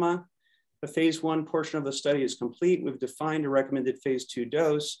sarcoma. The phase 1 portion of the study is complete. We've defined a recommended phase 2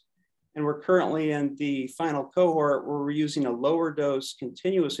 dose, and we're currently in the final cohort where we're using a lower dose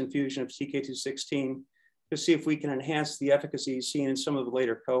continuous infusion of TK216 to see if we can enhance the efficacy seen in some of the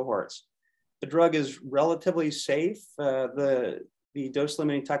later cohorts. The drug is relatively safe. The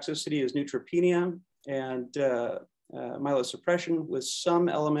dose-limiting toxicity is neutropenia and myelosuppression with some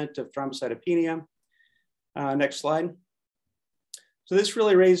element of thrombocytopenia. Next slide. So this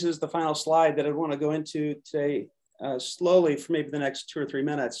really raises the final slide that I want to go into today slowly for maybe the next 2 or 3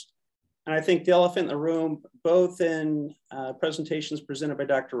 minutes. And I think the elephant in the room, both in presentations presented by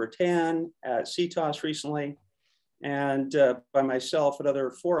Dr. Rattan at CTOS recently and by myself at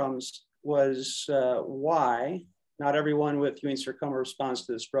other forums, was why not everyone with Ewing sarcoma responds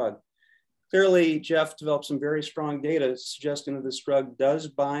to this drug. Clearly, Jeff developed some very strong data suggesting that this drug does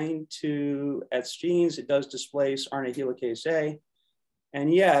bind to ETS genes. It does displace RNA helicase A.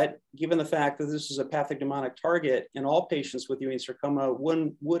 And yet, given the fact that this is a pathognomonic target in all patients with Ewing sarcoma,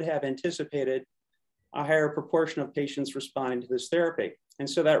 one would have anticipated a higher proportion of patients responding to this therapy. And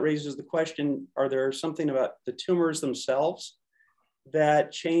so that raises the question, are there something about the tumors themselves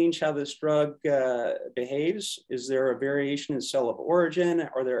that change how this drug behaves? Is there a variation in cell of origin?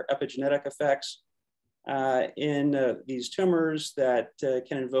 Are there epigenetic effects in these tumors that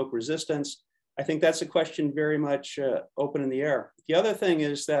can invoke resistance? I think that's a question very much open in the air. The other thing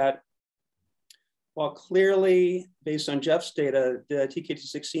is that while clearly, based on Jeff's data, the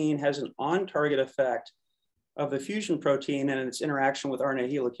TK216 has an on-target effect of the fusion protein and its interaction with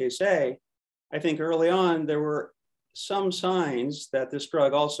RNA helicase A, I think early on there were some signs that this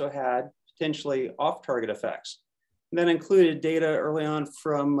drug also had potentially off-target effects. And that included data early on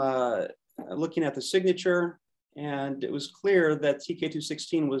from looking at the signature, and it was clear that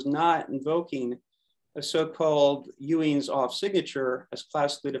TK216 was not invoking a so-called Ewing's off signature as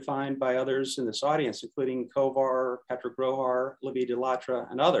classically defined by others in this audience, including Kovar, Patrick Rohar, Olivier Delattre,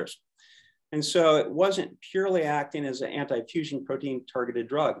 and others. And so it wasn't purely acting as an anti-fusion protein targeted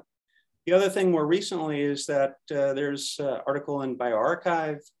drug. The other thing more recently is that there's an article in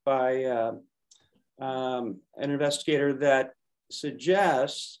bioRxiv by an investigator that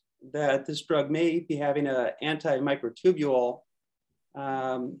suggests that this drug may be having an anti-microtubule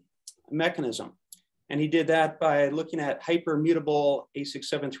mechanism. And he did that by looking at hypermutable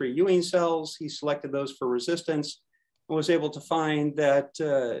A673 Ewing cells. He selected those for resistance and was able to find that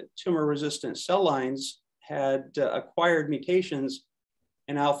tumor-resistant cell lines had acquired mutations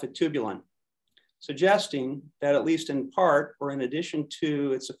in alpha-tubulin, suggesting that at least in part, or in addition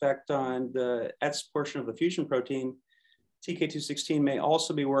to its effect on the ETS portion of the fusion protein, TK216 may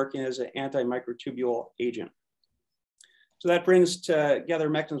also be working as an anti-microtubule agent. So that brings together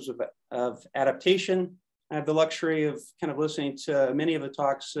mechanisms of adaptation. I have the luxury of kind of listening to many of the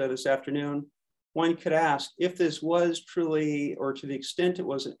talks this afternoon. One could ask if this was truly, or to the extent it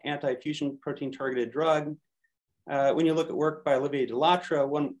was an anti-fusion protein targeted drug. When you look at work by Olivier Delattre,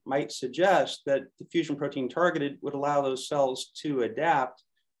 one might suggest that the fusion protein targeted would allow those cells to adapt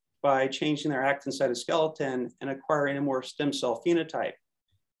by changing their actin cytoskeleton and acquiring a more stem cell phenotype.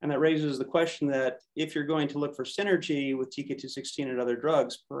 And that raises the question that if you're going to look for synergy with TK216 and other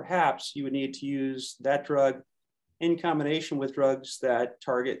drugs, perhaps you would need to use that drug in combination with drugs that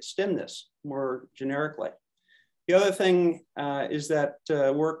target stemness more generically. The other thing is that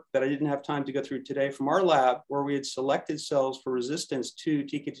work that I didn't have time to go through today from our lab, where we had selected cells for resistance to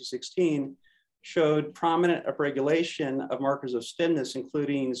TK216, showed prominent upregulation of markers of stemness,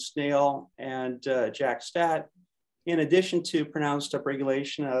 including snail and JAK-STAT, in addition to pronounced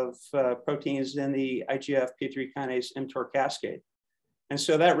upregulation of proteins in the IGF-P3 kinase mTOR cascade. And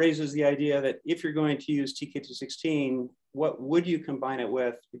so that raises the idea that if you're going to use TK216, what would you combine it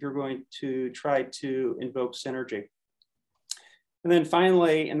with if you're going to try to invoke synergy? And then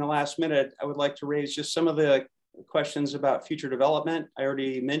finally, in the last minute, I would like to raise just some of the questions about future development. I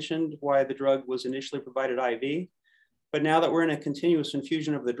already mentioned why the drug was initially provided IV, but now that we're in a continuous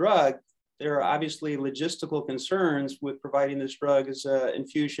infusion of the drug, there are obviously logistical concerns with providing this drug as an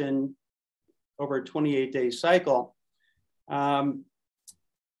infusion over a 28-day cycle.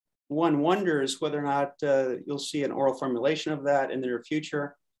 One wonders whether or not you'll see an oral formulation of that in the near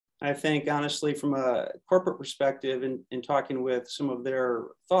future. I think, honestly, from a corporate perspective, in talking with some of their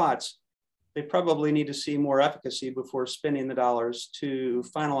thoughts, they probably need to see more efficacy before spending the dollars to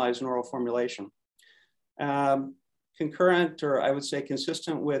finalize an oral formulation. Concurrent, or I would say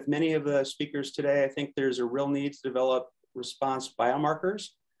consistent with many of the speakers today, I think there's a real need to develop response biomarkers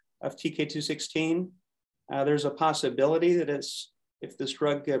of TK216. There's a possibility that if this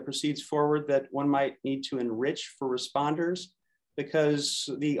drug proceeds forward, that one might need to enrich for responders, because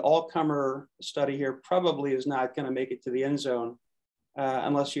the all-comer study here probably is not going to make it to the end zone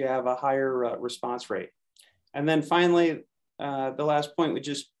unless you have a higher response rate. And then finally, the last point would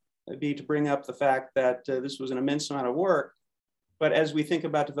just be to bring up the fact that this was an immense amount of work. But as we think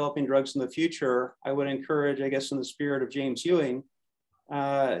about developing drugs in the future, I would encourage, I guess, in the spirit of James Ewing,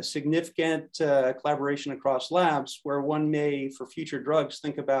 significant collaboration across labs, where one may, for future drugs,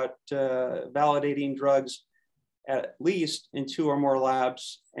 think about validating drugs at least in 2 or more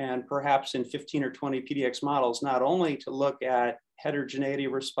labs, and perhaps in 15 or 20 PDX models, not only to look at heterogeneity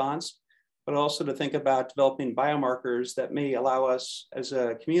of response, but also to think about developing biomarkers that may allow us as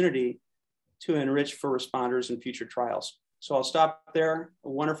a community to enrich for responders in future trials. So I'll stop there. A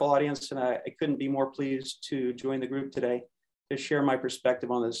wonderful audience, and I couldn't be more pleased to join the group today to share my perspective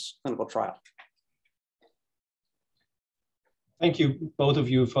on this clinical trial. Thank you, both of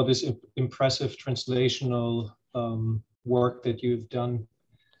you, for this impressive translational work that you've done.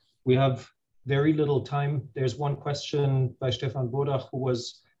 We have very little time. There's one question by Stefan Bodach, who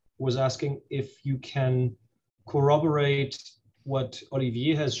was asking if you can corroborate what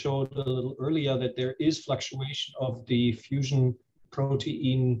Olivier has showed a little earlier, that there is fluctuation of the fusion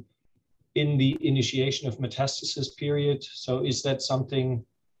protein in the initiation of metastasis period. So is that something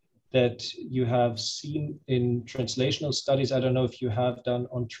that you have seen in translational studies? I don't know if you have done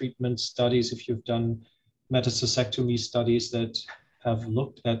on treatment studies, if you've done metastacectomy studies that have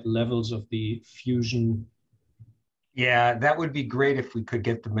looked at levels of the fusion. Yeah, that would be great if we could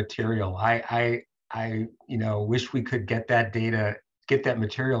get the material. I wish we could get that data, get that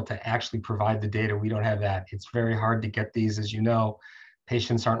material to actually provide the data. We don't have that. It's very hard to get these, as you know.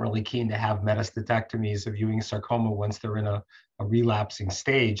 Patients aren't really keen to have metastatectomies of Ewing sarcoma once they're in a relapsing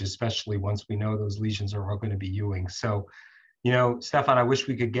stage, especially once we know those lesions are all going to be Ewing. So, Stefan, I wish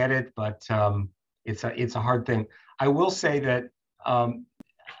we could get it, but it's a hard thing. I will say that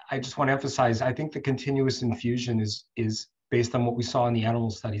I just want to emphasize, I think the continuous infusion is based on what we saw in the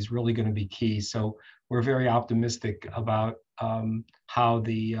animal studies, really going to be key. So we're very optimistic about how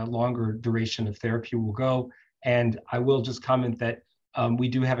the longer duration of therapy will go. And I will just comment that we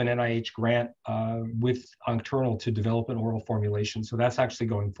do have an NIH grant with Oncternal to develop an oral formulation. So that's actually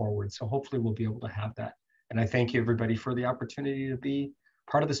going forward. So hopefully we'll be able to have that. And I thank you, everybody, for the opportunity to be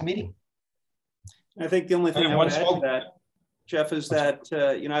part of this meeting. I think the only thing I would add to that, Jeff, is that,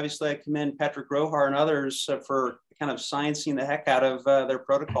 obviously I commend Patrick Rohar and others for kind of sciencing the heck out of their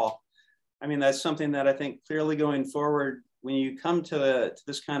protocol. I mean, that's something that I think clearly going forward, when you come to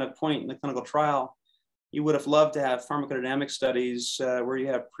this kind of point in the clinical trial, you would have loved to have pharmacodynamic studies where you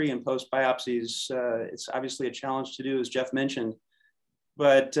have pre and post biopsies. It's obviously a challenge to do, as Jeff mentioned.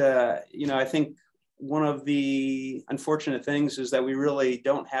 But, I think one of the unfortunate things is that we really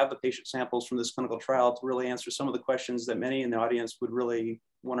don't have the patient samples from this clinical trial to really answer some of the questions that many in the audience would really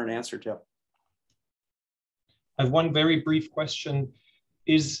want an answer to. I have one very brief question.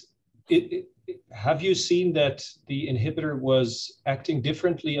 Have you seen that the inhibitor was acting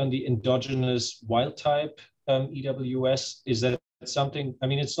differently on the endogenous wild type EWS? Is that something, I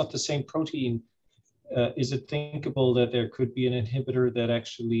mean, it's not the same protein. Is it thinkable that there could be an inhibitor that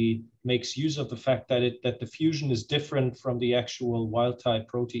actually makes use of the fact that the fusion is different from the actual wild type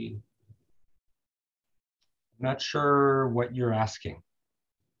protein? I'm not sure what you're asking.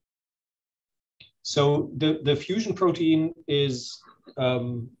 So the fusion protein is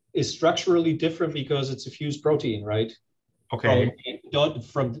structurally different because it's a fused protein, right? Okay.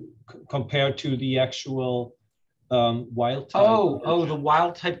 From compared to the actual wild type. Oh, the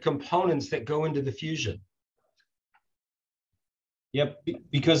wild type components that go into the fusion. Yep,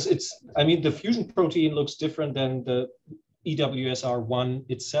 because the fusion protein looks different than the EWSR1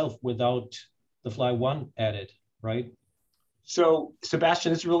 itself without the FLY1 added, right? So,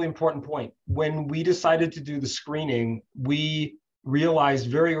 Sebastian, it's a really important point. When we decided to do the screening, we realized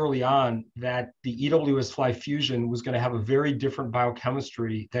very early on that the EWS Fly fusion was going to have a very different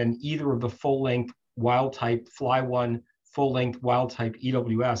biochemistry than either of the full-length wild-type FLY1, full-length wild-type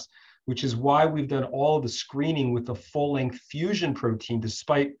EWS, which is why we've done all of the screening with the full-length fusion protein,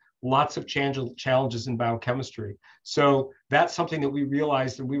 despite lots of challenges in biochemistry. So that's something that we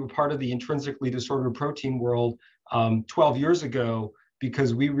realized, and we were part of the intrinsically disordered protein world 12 years ago,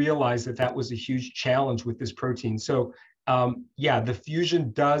 because we realized that that was a huge challenge with this protein. So yeah, the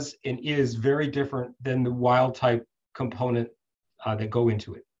fusion does and is very different than the wild type component that go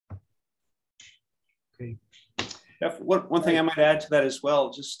into it. Okay. Jeff, one thing I might add to that as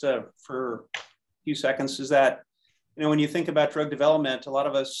well, just for a few seconds, is that, you know, when you think about drug development, a lot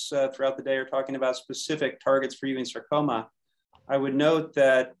of us throughout the day are talking about specific targets for Ewing sarcoma. I would note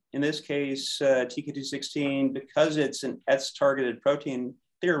that in this case, TK216, because it's an ETS-targeted protein,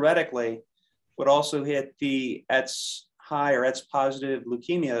 theoretically would also hit the ETS high or ETS positive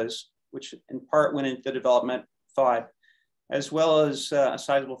leukemias, which in part went into development thought, as well as a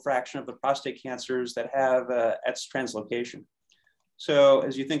sizable fraction of the prostate cancers that have ETS translocation. So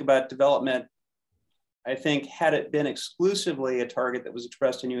as you think about development, I think had it been exclusively a target that was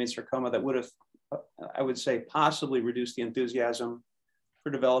expressed in Ewing sarcoma, that would have, I would say, possibly reduced the enthusiasm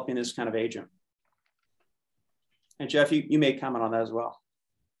for developing this kind of agent. And Jeff, you may comment on that as well.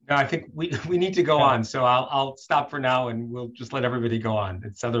 No, I think we need to go on. So I'll stop for now and we'll just let everybody go on.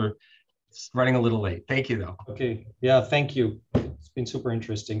 It's running a little late. Thank you though. Okay, yeah, thank you. It's been super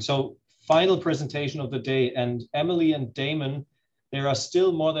interesting. So final presentation of the day, and Emily and Damon, there are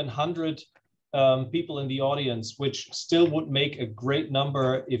still more than 100 people in the audience, which still would make a great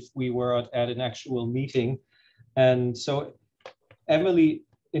number if we were at an actual meeting. And so Emily,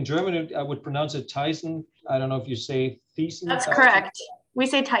 in German, I would pronounce it Tyson. I don't know if you say Thiessen. That's correct. We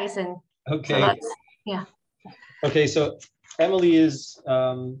say Tyson. Okay. So yeah. Okay, so Emily is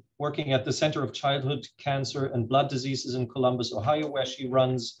working at the Center of Childhood Cancer and Blood Diseases in Columbus, Ohio, where she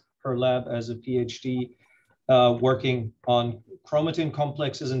runs her lab as a PhD, working on chromatin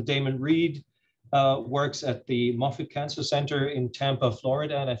complexes. And Damon Reed works at the Moffitt Cancer Center in Tampa,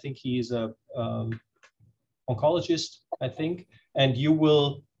 Florida, and I think he's a oncologist, I think. And you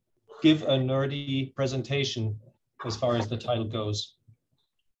will give a nerdy presentation as far as the title goes.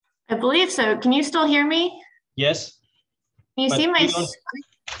 I believe so. Can you still hear me? Yes. Can you see my screen?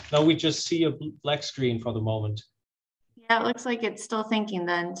 No, we just see a black screen for the moment. Yeah, it looks like it's still thinking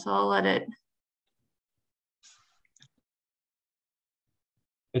then, so I'll let it.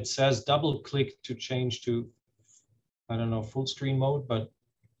 It says double click to change to, I don't know, full screen mode, but.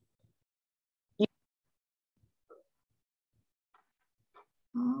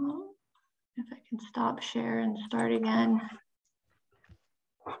 If I can stop share and start again.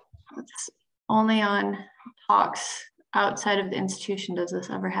 It's only on talks outside of the institution does this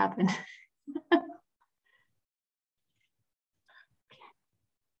ever happen.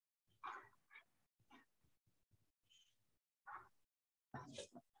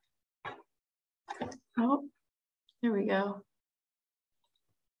 Oh, there we go.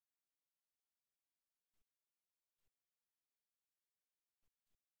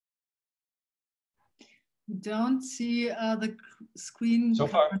 Don't see the screen. So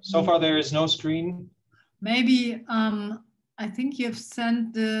far there is no screen. Maybe I think you've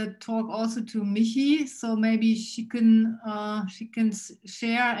sent the talk also to Michi, so maybe she can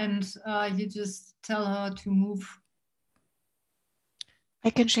share and you just tell her to move. I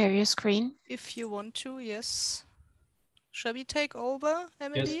can share your screen if you want to. Yes. Shall we take over,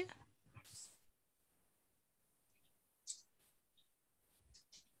 Emily? Yes.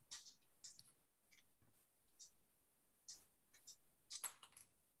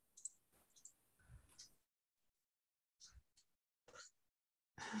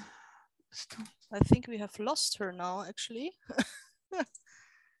 I think we have lost her now, actually.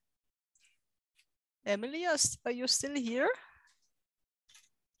 Emily, are you still here?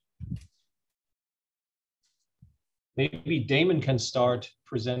 Maybe Damon can start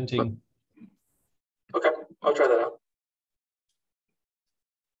presenting. Okay, I'll try that out.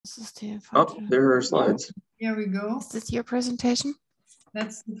 This is the there are slides. Here we go. Is this your presentation?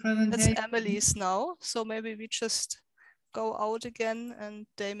 That's the presentation. That's Emily's now. So maybe we just go out again and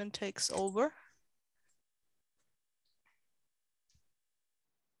Damon takes over.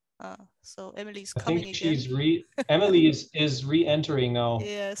 So Emily's coming again. She's Emily is re-entering now.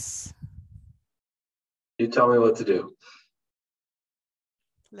 Yes. You tell me what to do.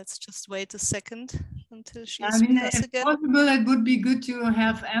 Let's just wait a second. until she I is mean, with us if again. possible, it would be good to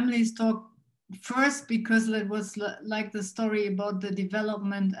have Emily's talk first, because it was like the story about the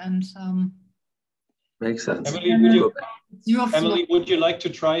development and makes sense. Emily, would you like to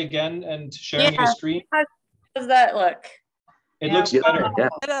try again and sharing your screen? How does that look? It looks better.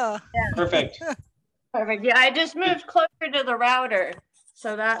 Yeah. Perfect. Perfect. Yeah, I just moved closer to the router,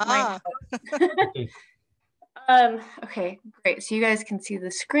 so that might help. Okay, great. So you guys can see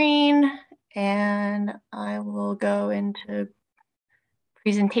the screen, and I will go into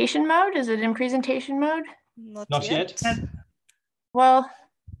presentation mode. Is it in presentation mode? Not yet. Well,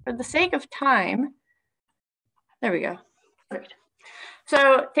 for the sake of time, there we go. Perfect.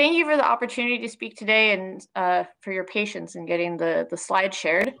 So thank you for the opportunity to speak today, and for your patience in getting the slides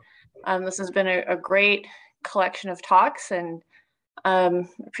shared. This has been a great collection of talks, and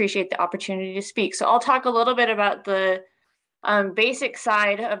appreciate the opportunity to speak. So I'll talk a little bit about the basic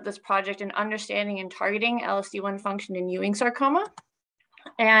side of this project and understanding and targeting LSD1 function in Ewing sarcoma.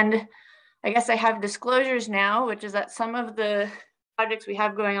 And I guess I have disclosures now, which is that some of the projects we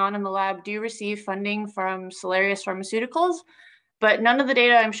have going on in the lab do receive funding from Solarius Pharmaceuticals, but none of the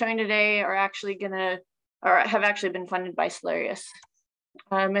data I'm showing today are actually have actually been funded by Solarius.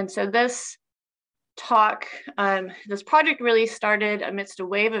 And so this talk, this project really started amidst a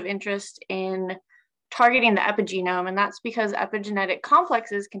wave of interest in targeting the epigenome, and that's because epigenetic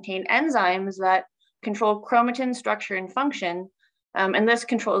complexes contain enzymes that control chromatin structure and function, and this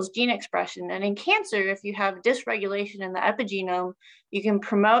controls gene expression. And in cancer, if you have dysregulation in the epigenome, you can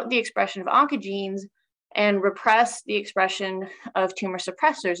promote the expression of oncogenes and repress the expression of tumor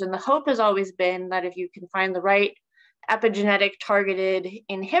suppressors. And the hope has always been that if you can find the right epigenetic targeted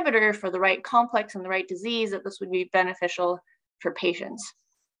inhibitor for the right complex and the right disease, that this would be beneficial for patients.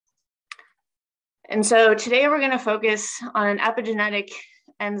 And so today we're going to focus on an epigenetic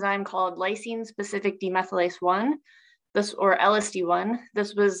enzyme called lysine-specific demethylase 1, or LSD1.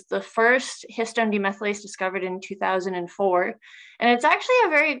 This was the first histone demethylase discovered in 2004. And it's actually a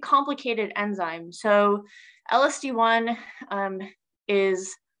very complicated enzyme. So LSD1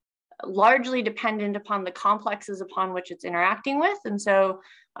 is largely dependent upon the complexes upon which it's interacting with. And so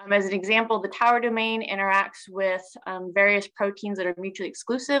as an example, the tower domain interacts with various proteins that are mutually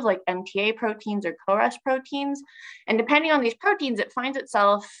exclusive, like MTA proteins or CoREST proteins. And depending on these proteins, it finds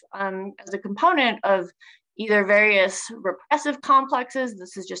itself as a component of either various repressive complexes.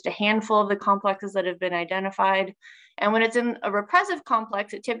 This is just a handful of the complexes that have been identified. And when it's in a repressive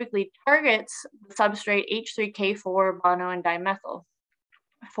complex, it typically targets the substrate H3K4 mono and dimethyl.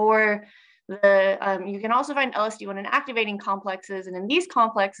 For the, you can also find LSD1 in activating complexes, and in these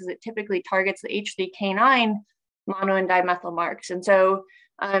complexes, it typically targets the H3K9 mono and dimethyl marks. And so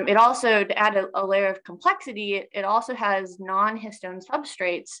it also, to add a layer of complexity, it also has non-histone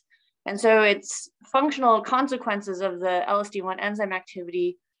substrates. And so its functional consequences of the LSD1 enzyme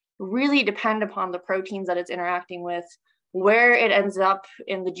activity really depend upon the proteins that it's interacting with, where it ends up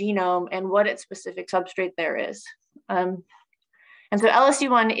in the genome, and what its specific substrate there is. And so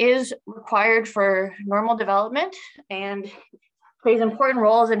LSD1 is required for normal development and plays important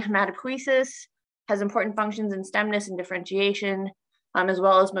roles in hematopoiesis, has important functions in stemness and differentiation, as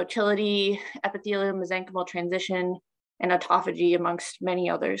well as motility, epithelial mesenchymal transition, and autophagy, amongst many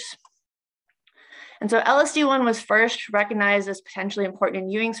others. And so LSD1 was first recognized as potentially important in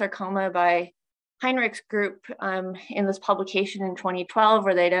Ewing sarcoma by Heinrich's group in this publication in 2012,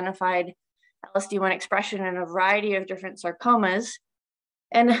 where they identified LSD1 expression in a variety of different sarcomas.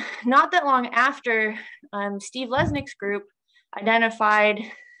 And not that long after, Steve Lesnick's group identified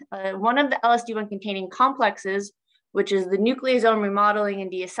one of the LSD1 containing complexes, which is the nucleosome remodeling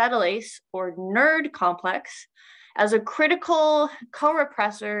and deacetylase, or NERD complex, as a critical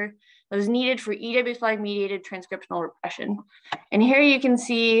co-repressor that was needed for EW-fly-mediated transcriptional repression. And here you can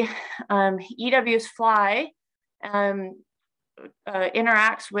see EW's fly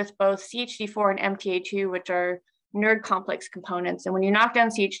interacts with both CHD4 and MTA2, which are NERD complex components. And when you knock down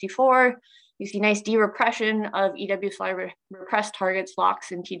CHD4, you see nice de-repression of EW's fly repressed targets,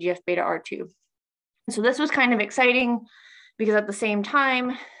 LOX and TGF-beta R2. So this was kind of exciting because at the same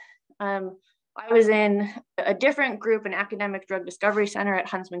time, I was in a different group, an academic drug discovery center at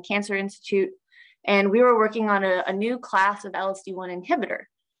Huntsman Cancer Institute, and we were working on a new class of LSD1 inhibitor.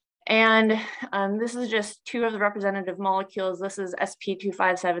 And this is just two of the representative molecules. This is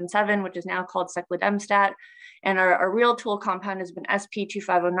SP2577, which is now called seclidemstat, and our real tool compound has been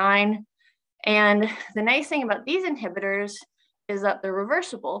SP2509. And the nice thing about these inhibitors is that they're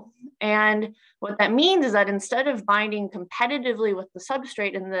reversible. And what that means is that instead of binding competitively with the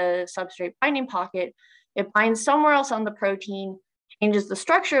substrate in the substrate binding pocket, it binds somewhere else on the protein, changes the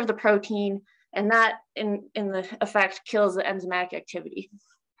structure of the protein, And that in the effect kills the enzymatic activity.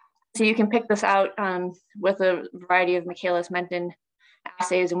 So you can pick this out with a variety of Michaelis-Menten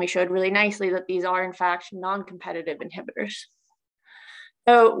assays, and we showed really nicely that these are in fact non-competitive inhibitors.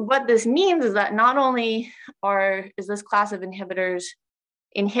 So what this means is that not only is this class of inhibitors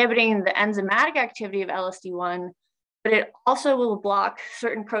inhibiting the enzymatic activity of LSD1, but it also will block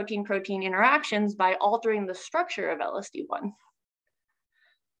certain protein-protein interactions by altering the structure of LSD1.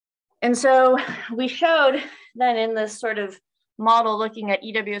 And so we showed then in this sort of model looking at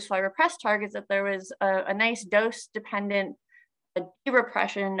EWS-fly repressed targets that there was a nice dose-dependent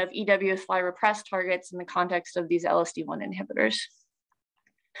de-repression of EWS-fly repressed targets in the context of these LSD1 inhibitors.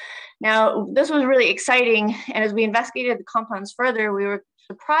 Now, this was really exciting, and as we investigated the compounds further, we were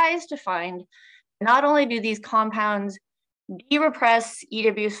surprised to find not only do these compounds de-repress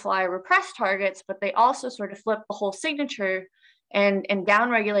EWS-fly repressed targets, but they also sort of flip the whole signature and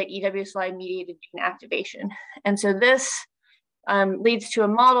downregulate EWS-fly mediated gene activation. And so this leads to a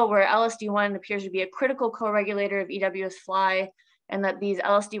model where LSD1 appears to be a critical co-regulator of EWS-fly, and that these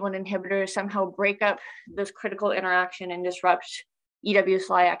LSD1 inhibitors somehow break up this critical interaction and disrupt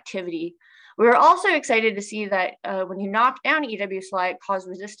EWS-fly activity. We were also excited to see that when you knock down EWS-fly, it caused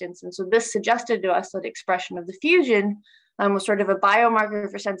resistance. And so this suggested to us that expression of the fusion was sort of a biomarker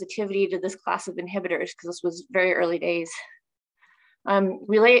for sensitivity to this class of inhibitors, because this was very early days.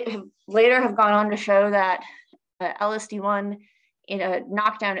 We later have gone on to show that LSD1 in a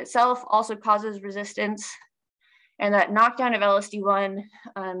knockdown itself also causes resistance, and that knockdown of LSD1,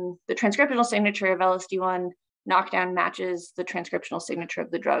 the transcriptional signature of LSD1 knockdown matches the transcriptional signature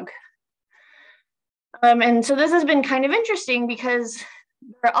of the drug. And so this has been kind of interesting because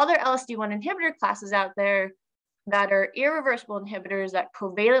there are other LSD1 inhibitor classes out there that are irreversible inhibitors that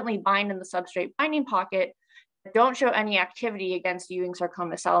covalently bind in the substrate binding pocket that don't show any activity against Ewing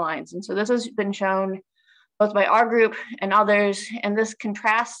sarcoma cell lines. And so this has been shown both by our group and others, and this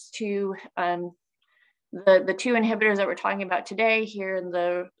contrasts to the two inhibitors that we're talking about today here in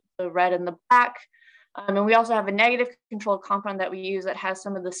the red and the black. And we also have a negative control compound that we use that has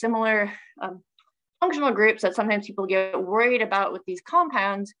some of the similar functional groups that sometimes people get worried about with these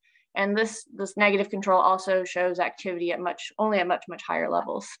compounds. And this negative control also shows activity at only at much higher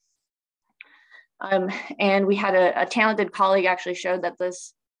levels. And we had a talented colleague actually showed that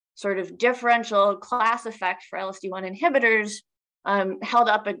this sort of differential class effect for LSD1 inhibitors held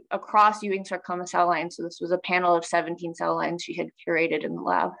up across Ewing sarcoma cell lines. So this was a panel of 17 cell lines she had curated in the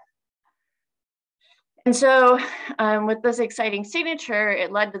lab. And so with this exciting signature,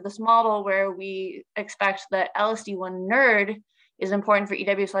 it led to this model where we expect that LSD1 NERD is important for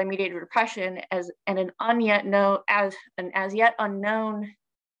EWS-fly mediated repression as an as yet unknown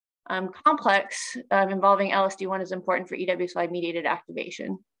complex involving LSD1 is important for EWS-fly mediated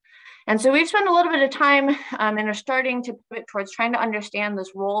activation. And so we've spent a little bit of time and are starting to pivot towards trying to understand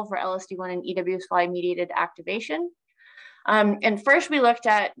this role for LSD1 in EWS-fly mediated activation. And first we looked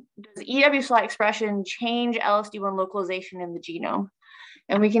at, does EWS-fly expression change LSD1 localization in the genome?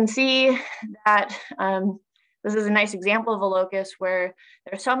 And we can see that this is a nice example of a locus where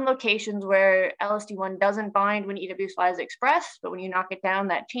there are some locations where LSD1 doesn't bind when EWS-fly is expressed, but when you knock it down,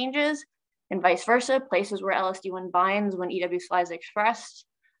 that changes, and vice versa, places where LSD1 binds when EWS-fly is expressed,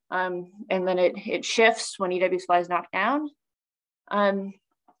 and then it shifts when EWS-fly is knocked down.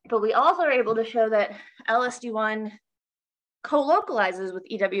 But we also are able to show that LSD1 co-localizes with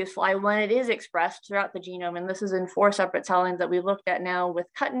EWS-fly when it is expressed throughout the genome. And this is in 4 separate cell lines that we've looked at now with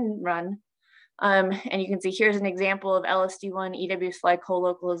cut and run. And you can see here's an example of LSD1 EWS-fly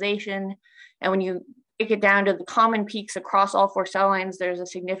co-localization. And when you break it down to the common peaks across all 4 cell lines, there's a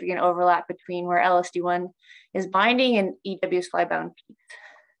significant overlap between where LSD1 is binding and EWS-fly bound peaks.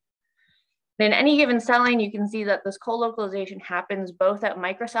 In any given cell line, you can see that this co-localization happens both at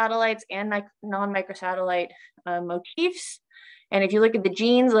microsatellites and non-microsatellite motifs. And if you look at the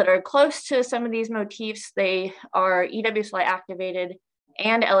genes that are close to some of these motifs, they are EWS-fly activated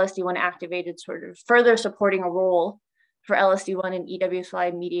and LSD1 activated, sort of further supporting a role for LSD1 in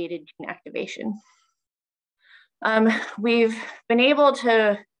EWS-fly mediated gene activation. We've been able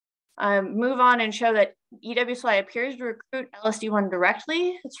to move on and show that EWS-fly appears to recruit LSD1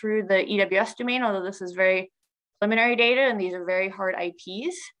 directly through the EWS domain, although this is very preliminary data and these are very hard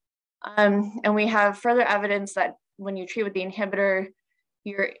IPs. And we have further evidence that when you treat with the inhibitor,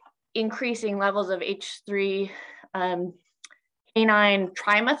 you're increasing levels of H3 K9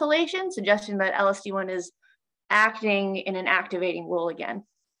 trimethylation, suggesting that LSD1 is acting in an activating role again.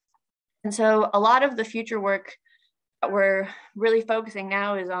 And so a lot of the future work that we're really focusing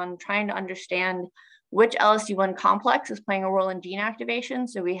now is on trying to understand which LSD1 complex is playing a role in gene activation.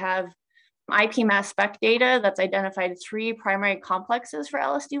 So we have IP-mass spec data that's identified 3 primary complexes for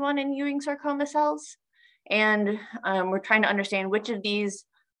LSD1 in Ewing sarcoma cells. And we're trying to understand which of these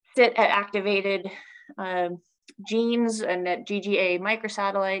sit at activated genes and at GGA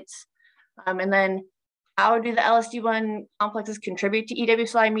microsatellites. And then how do the LSD1 complexes contribute to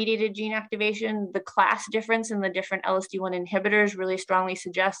EWSLI-mediated gene activation? The class difference in the different LSD1 inhibitors really strongly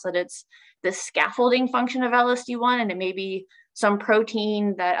suggests that it's the scaffolding function of LSD1, and it may be some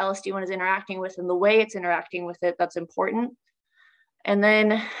protein that LSD1 is interacting with and the way it's interacting with it that's important. And then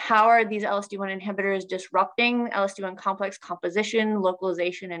how are these LSD1 inhibitors disrupting LSD1 complex composition,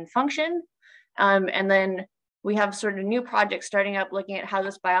 localization, and function? And then we have sort of new projects starting up looking at how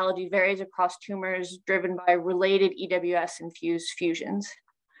this biology varies across tumors driven by related EWS-infused fusions.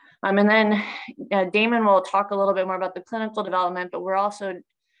 And then Damon will talk a little bit more about the clinical development, but we're also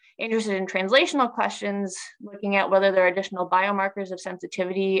interested in translational questions, looking at whether there are additional biomarkers of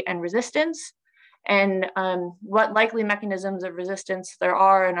sensitivity and resistance, and what likely mechanisms of resistance there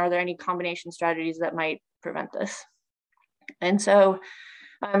are, and are there any combination strategies that might prevent this. And so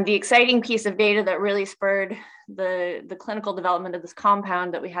the exciting piece of data that really spurred the clinical development of this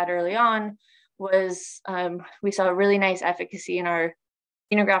compound that we had early on was we saw a really nice efficacy in our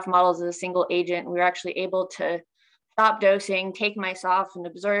xenograft models as a single agent. We were actually able to stop dosing, take mice off, and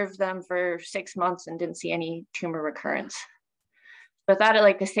observe them for 6 months and didn't see any tumor recurrence. With that, I'd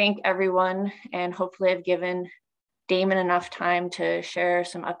like to thank everyone, and hopefully I've given Damon enough time to share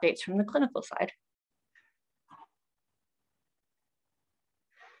some updates from the clinical side.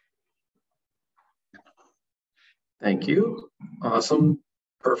 Thank you. Awesome.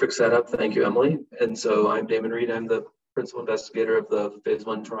 Perfect setup. Thank you, Emily. And so I'm Damon Reed. I'm the principal investigator of the phase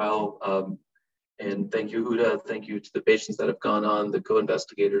 1 trial. And thank you, Uta. Thank you to the patients that have gone on, the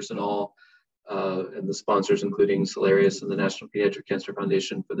co-investigators and all, and the sponsors, including Solarius and the National Pediatric Cancer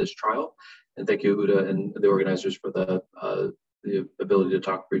Foundation for this trial. And thank you, Uta, and the organizers for the ability to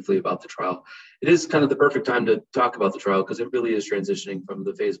talk briefly about the trial. It is kind of the perfect time to talk about the trial because it really is transitioning from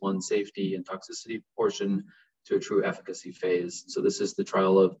the phase 1 safety and toxicity portion to a true efficacy phase. So this is the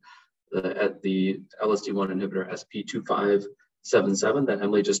trial of the LSD1 inhibitor SP2577 that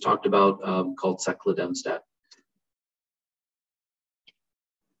Emily just talked about, called seclidemstat.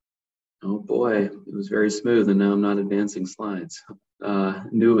 Oh boy, it was very smooth, and now I'm not advancing slides.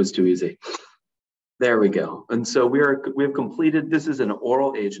 Knew it was too easy. There we go. And so we have completed. This is an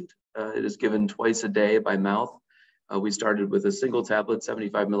oral agent. It is given twice a day by mouth. We started with a single tablet,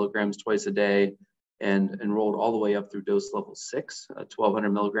 75 milligrams twice a day, and enrolled all the way up through dose level 6,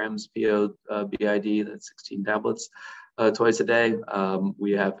 1200 milligrams BID, that's 16 tablets twice a day.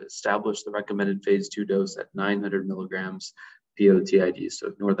 We have established the recommended phase 2 dose at 900 milligrams POTID. So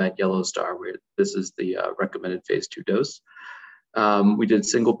ignore that yellow star where this is the recommended phase 2 dose. We did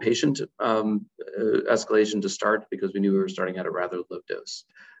single patient escalation to start because we knew we were starting at a rather low dose.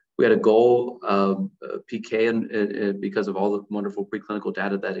 We had a goal PK, and because of all the wonderful preclinical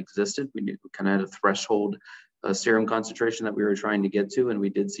data that existed, we kind of had a threshold serum concentration that we were trying to get to, and we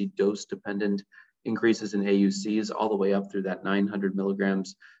did see dose-dependent increases in AUCs all the way up through that 900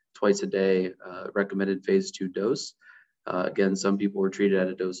 milligrams twice a day recommended phase 2 dose. Again, some people were treated at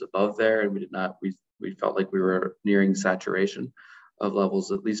a dose above there, and we felt like we were nearing saturation of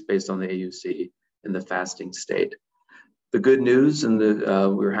levels, at least based on the AUC in the fasting state. The good news, and we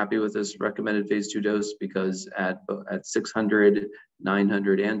were happy with this recommended phase 2 dose because at 600,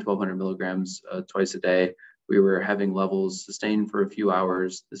 900, and 1200 milligrams twice a day, we were having levels sustained for a few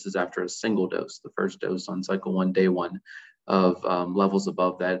hours. This is after a single dose, the first dose on cycle 1, day 1, of levels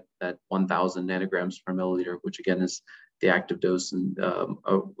above that 1000 nanograms per milliliter, which again is the active dose, and a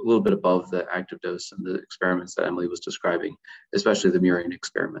little bit above the active dose in the experiments that Emily was describing, especially the murine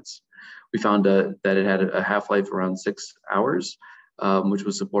experiments. We found that it had a half-life around 6 hours, which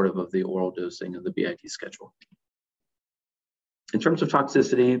was supportive of the oral dosing of the BID schedule. In terms of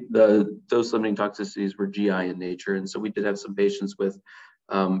toxicity, the dose-limiting toxicities were GI in nature, and so we did have some patients with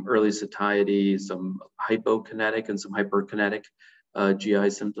early satiety, some hypokinetic and some hyperkinetic GI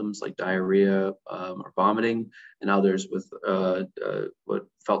symptoms like diarrhea or vomiting, and others with what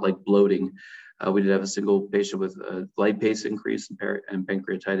felt like bloating. We did have a single patient with a lipase increase and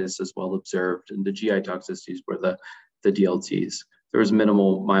pancreatitis as well observed, and the GI toxicities were the DLTs. There was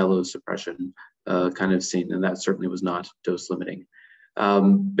minimal myelosuppression kind of seen, and that certainly was not dose limiting.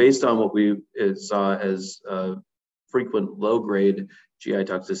 Based on what we saw as frequent low-grade GI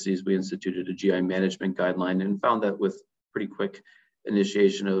toxicities, we instituted a GI management guideline and found that with pretty quick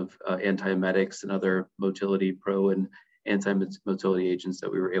initiation of antiemetics and other motility pro and anti-motility agents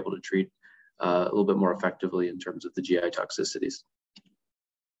that we were able to treat a little bit more effectively in terms of the GI toxicities.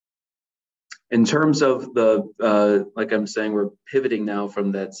 In terms of the, like I'm saying, we're pivoting now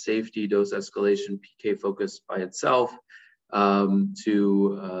from that safety dose escalation PK focus by itself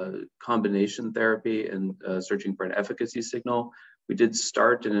to combination therapy and searching for an efficacy signal. We did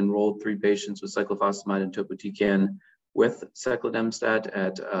start and enrolled 3 patients with cyclophosphamide and topotecan with cyclodemstat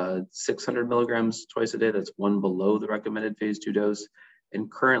at 600 milligrams twice a day. That's 1 below the recommended phase 2 dose.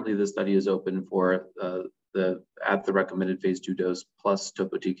 And currently the study is open for at the recommended phase 2 dose plus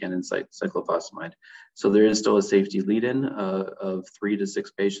topotecan and cyclophosphamide. So there is still a safety lead-in of 3 to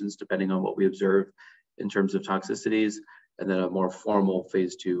 6 patients, depending on what we observe in terms of toxicities, and then a more formal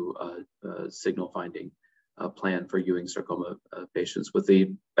phase 2 signal finding plan for Ewing sarcoma patients with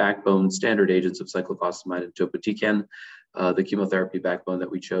the backbone standard agents of cyclophosphamide and topotecan, the chemotherapy backbone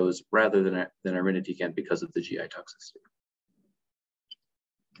that we chose rather than irinotecan because of the GI toxicity.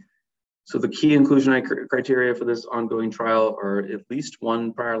 So the key inclusion criteria for this ongoing trial are at least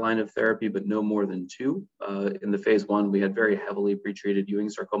 1 prior line of therapy, but no more than 2. In the phase 1, we had very heavily pretreated Ewing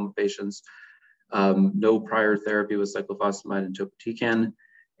sarcoma patients, no prior therapy with cyclophosphamide and topotecan,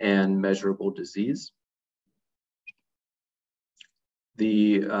 and measurable disease.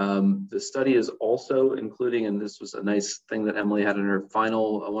 The study is also including, and this was a nice thing that Emily had in her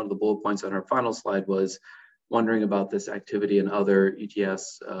final, one of the bullet points on her final slide was wondering about this activity in other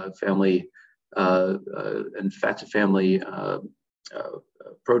ETS family and FET family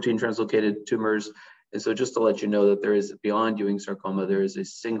protein translocated tumors. And so just to let you know that there is, beyond Ewing sarcoma, there is a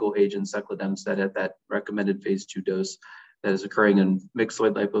single agent cyclodemstat at that recommended phase 2 dose that is occurring in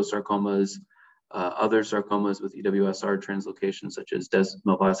myxoid liposarcomas, other sarcomas with EWSR translocations such as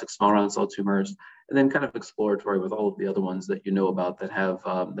desmoplastic small round cell tumors, and then kind of exploratory with all of the other ones that you know about that have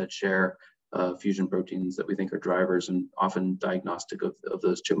that share fusion proteins that we think are drivers and often diagnostic of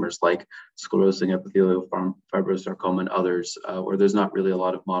those tumors, like sclerosing epithelial fibrosarcoma and others, where there's not really a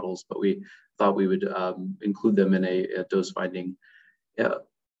lot of models, but we thought we would include them in a dose finding.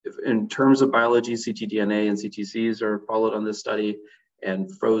 In terms of biology, ctDNA and CTCs are followed on this study,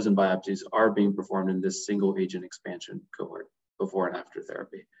 and frozen biopsies are being performed in this single agent expansion cohort before and after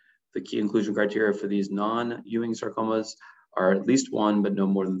therapy. The key inclusion criteria for these non-Ewing sarcomas are at least 1, but no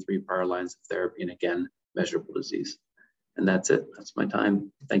more than 3 prior lines of therapy, and again, measurable disease. And that's it. That's my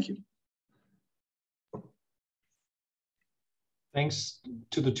time. Thank you. Thanks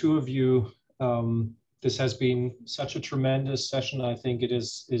to the 2 of you. This has been such a tremendous session. I think it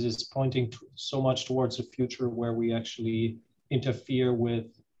is pointing so much towards a future where we actually interfere with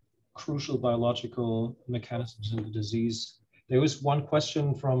crucial biological mechanisms in the disease. There was one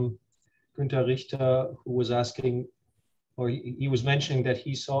question from Günther Richter, who was asking, or he was mentioning that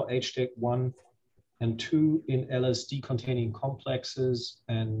he saw HDAC1 and 2 in LSD-containing complexes,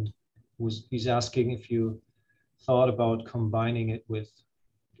 and he's asking if you thought about combining it with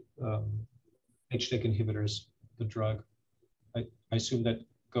HDAC inhibitors, the drug. I assume that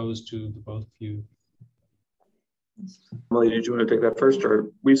goes to the both of you. Emily, did you want to take that first?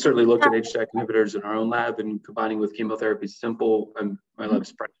 Or we certainly looked at HDAC inhibitors in our own lab, and combining with chemotherapy is simple. My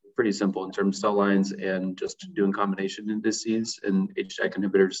lab's pretty simple in terms of cell lines and just doing combination indices, and HDAC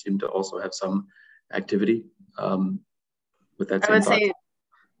inhibitors seem to also have some activity with that same I would thought. say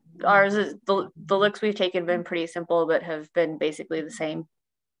ours is the looks we've taken have been pretty simple, but have been basically the same.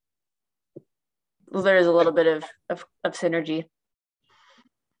 Well, there is a little bit of synergy.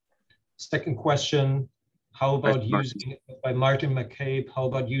 Second question, how about using, by Martin McCabe, how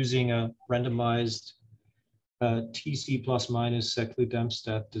about using a randomized TC plus minus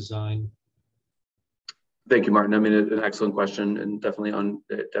cyclodemstat design? Thank you, Martin. I mean, an excellent question, and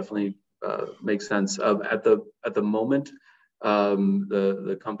definitely makes sense. At the moment,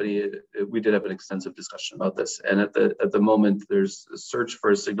 the company, we did have an extensive discussion about this, and at the moment, there's a search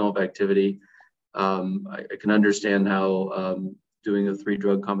for a signal of activity. I can understand how doing a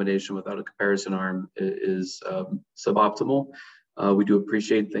 3-drug combination without a comparison arm is suboptimal. We do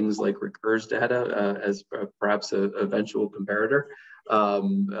appreciate things like Recur's data as perhaps an eventual comparator.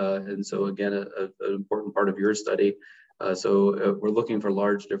 And so again, an important part of your study. So we're looking for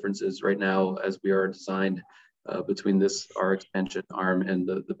large differences right now as we are designed between our expansion arm and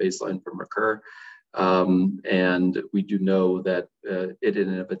the baseline from Recur. And we do know that it in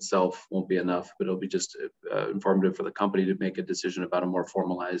and of itself won't be enough, but it'll be just informative for the company to make a decision about a more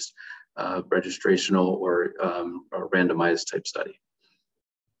formalized registrational or randomized type study.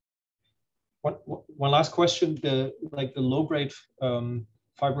 One last question, the low-grade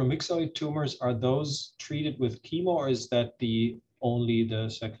fibromyxoid tumors, are those treated with chemo, or is that only the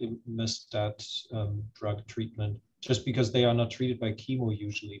cyclodemstat drug treatment? Just because they are not treated by chemo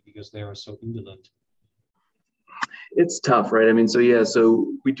usually because they are so indolent. It's tough, right? I mean, so yeah,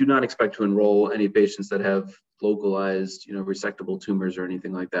 so we do not expect to enroll any patients that have localized, resectable tumors or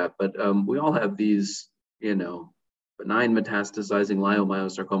anything like that. But we all have these, benign metastasizing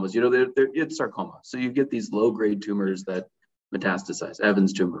leiomyosarcomas. It's sarcoma. So you get these low-grade tumors that metastasize.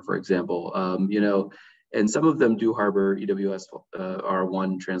 Evans tumor, for example, and some of them do harbor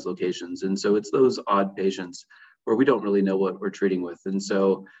EWS-R1 translocations. And so it's those odd patients where we don't really know what we're treating with. And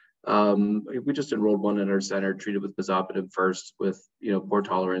so we just enrolled one in our center, treated with pazopanib first with, poor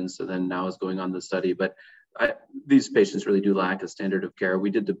tolerance, and then now is going on the study. But these patients really do lack a standard of care.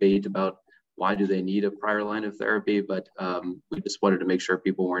 We did debate about why do they need a prior line of therapy, but we just wanted to make sure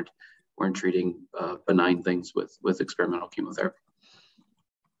people weren't treating benign things with experimental chemotherapy.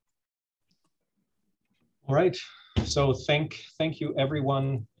 All right. So thank you,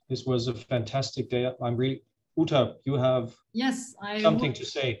 everyone. This was a fantastic day. I'm really, Uta, you have something to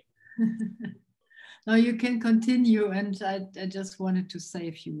say. No, you can continue, and I just wanted to say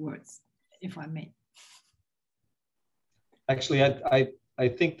a few words, if I may. Actually, I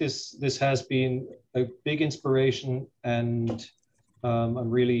think this has been a big inspiration, and I'm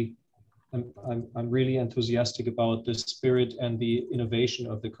really enthusiastic about the spirit and the innovation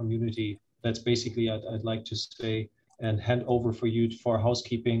of the community. That's basically I'd like to say, and hand over for you for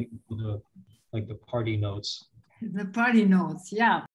housekeeping, the party notes. The party notes, yeah.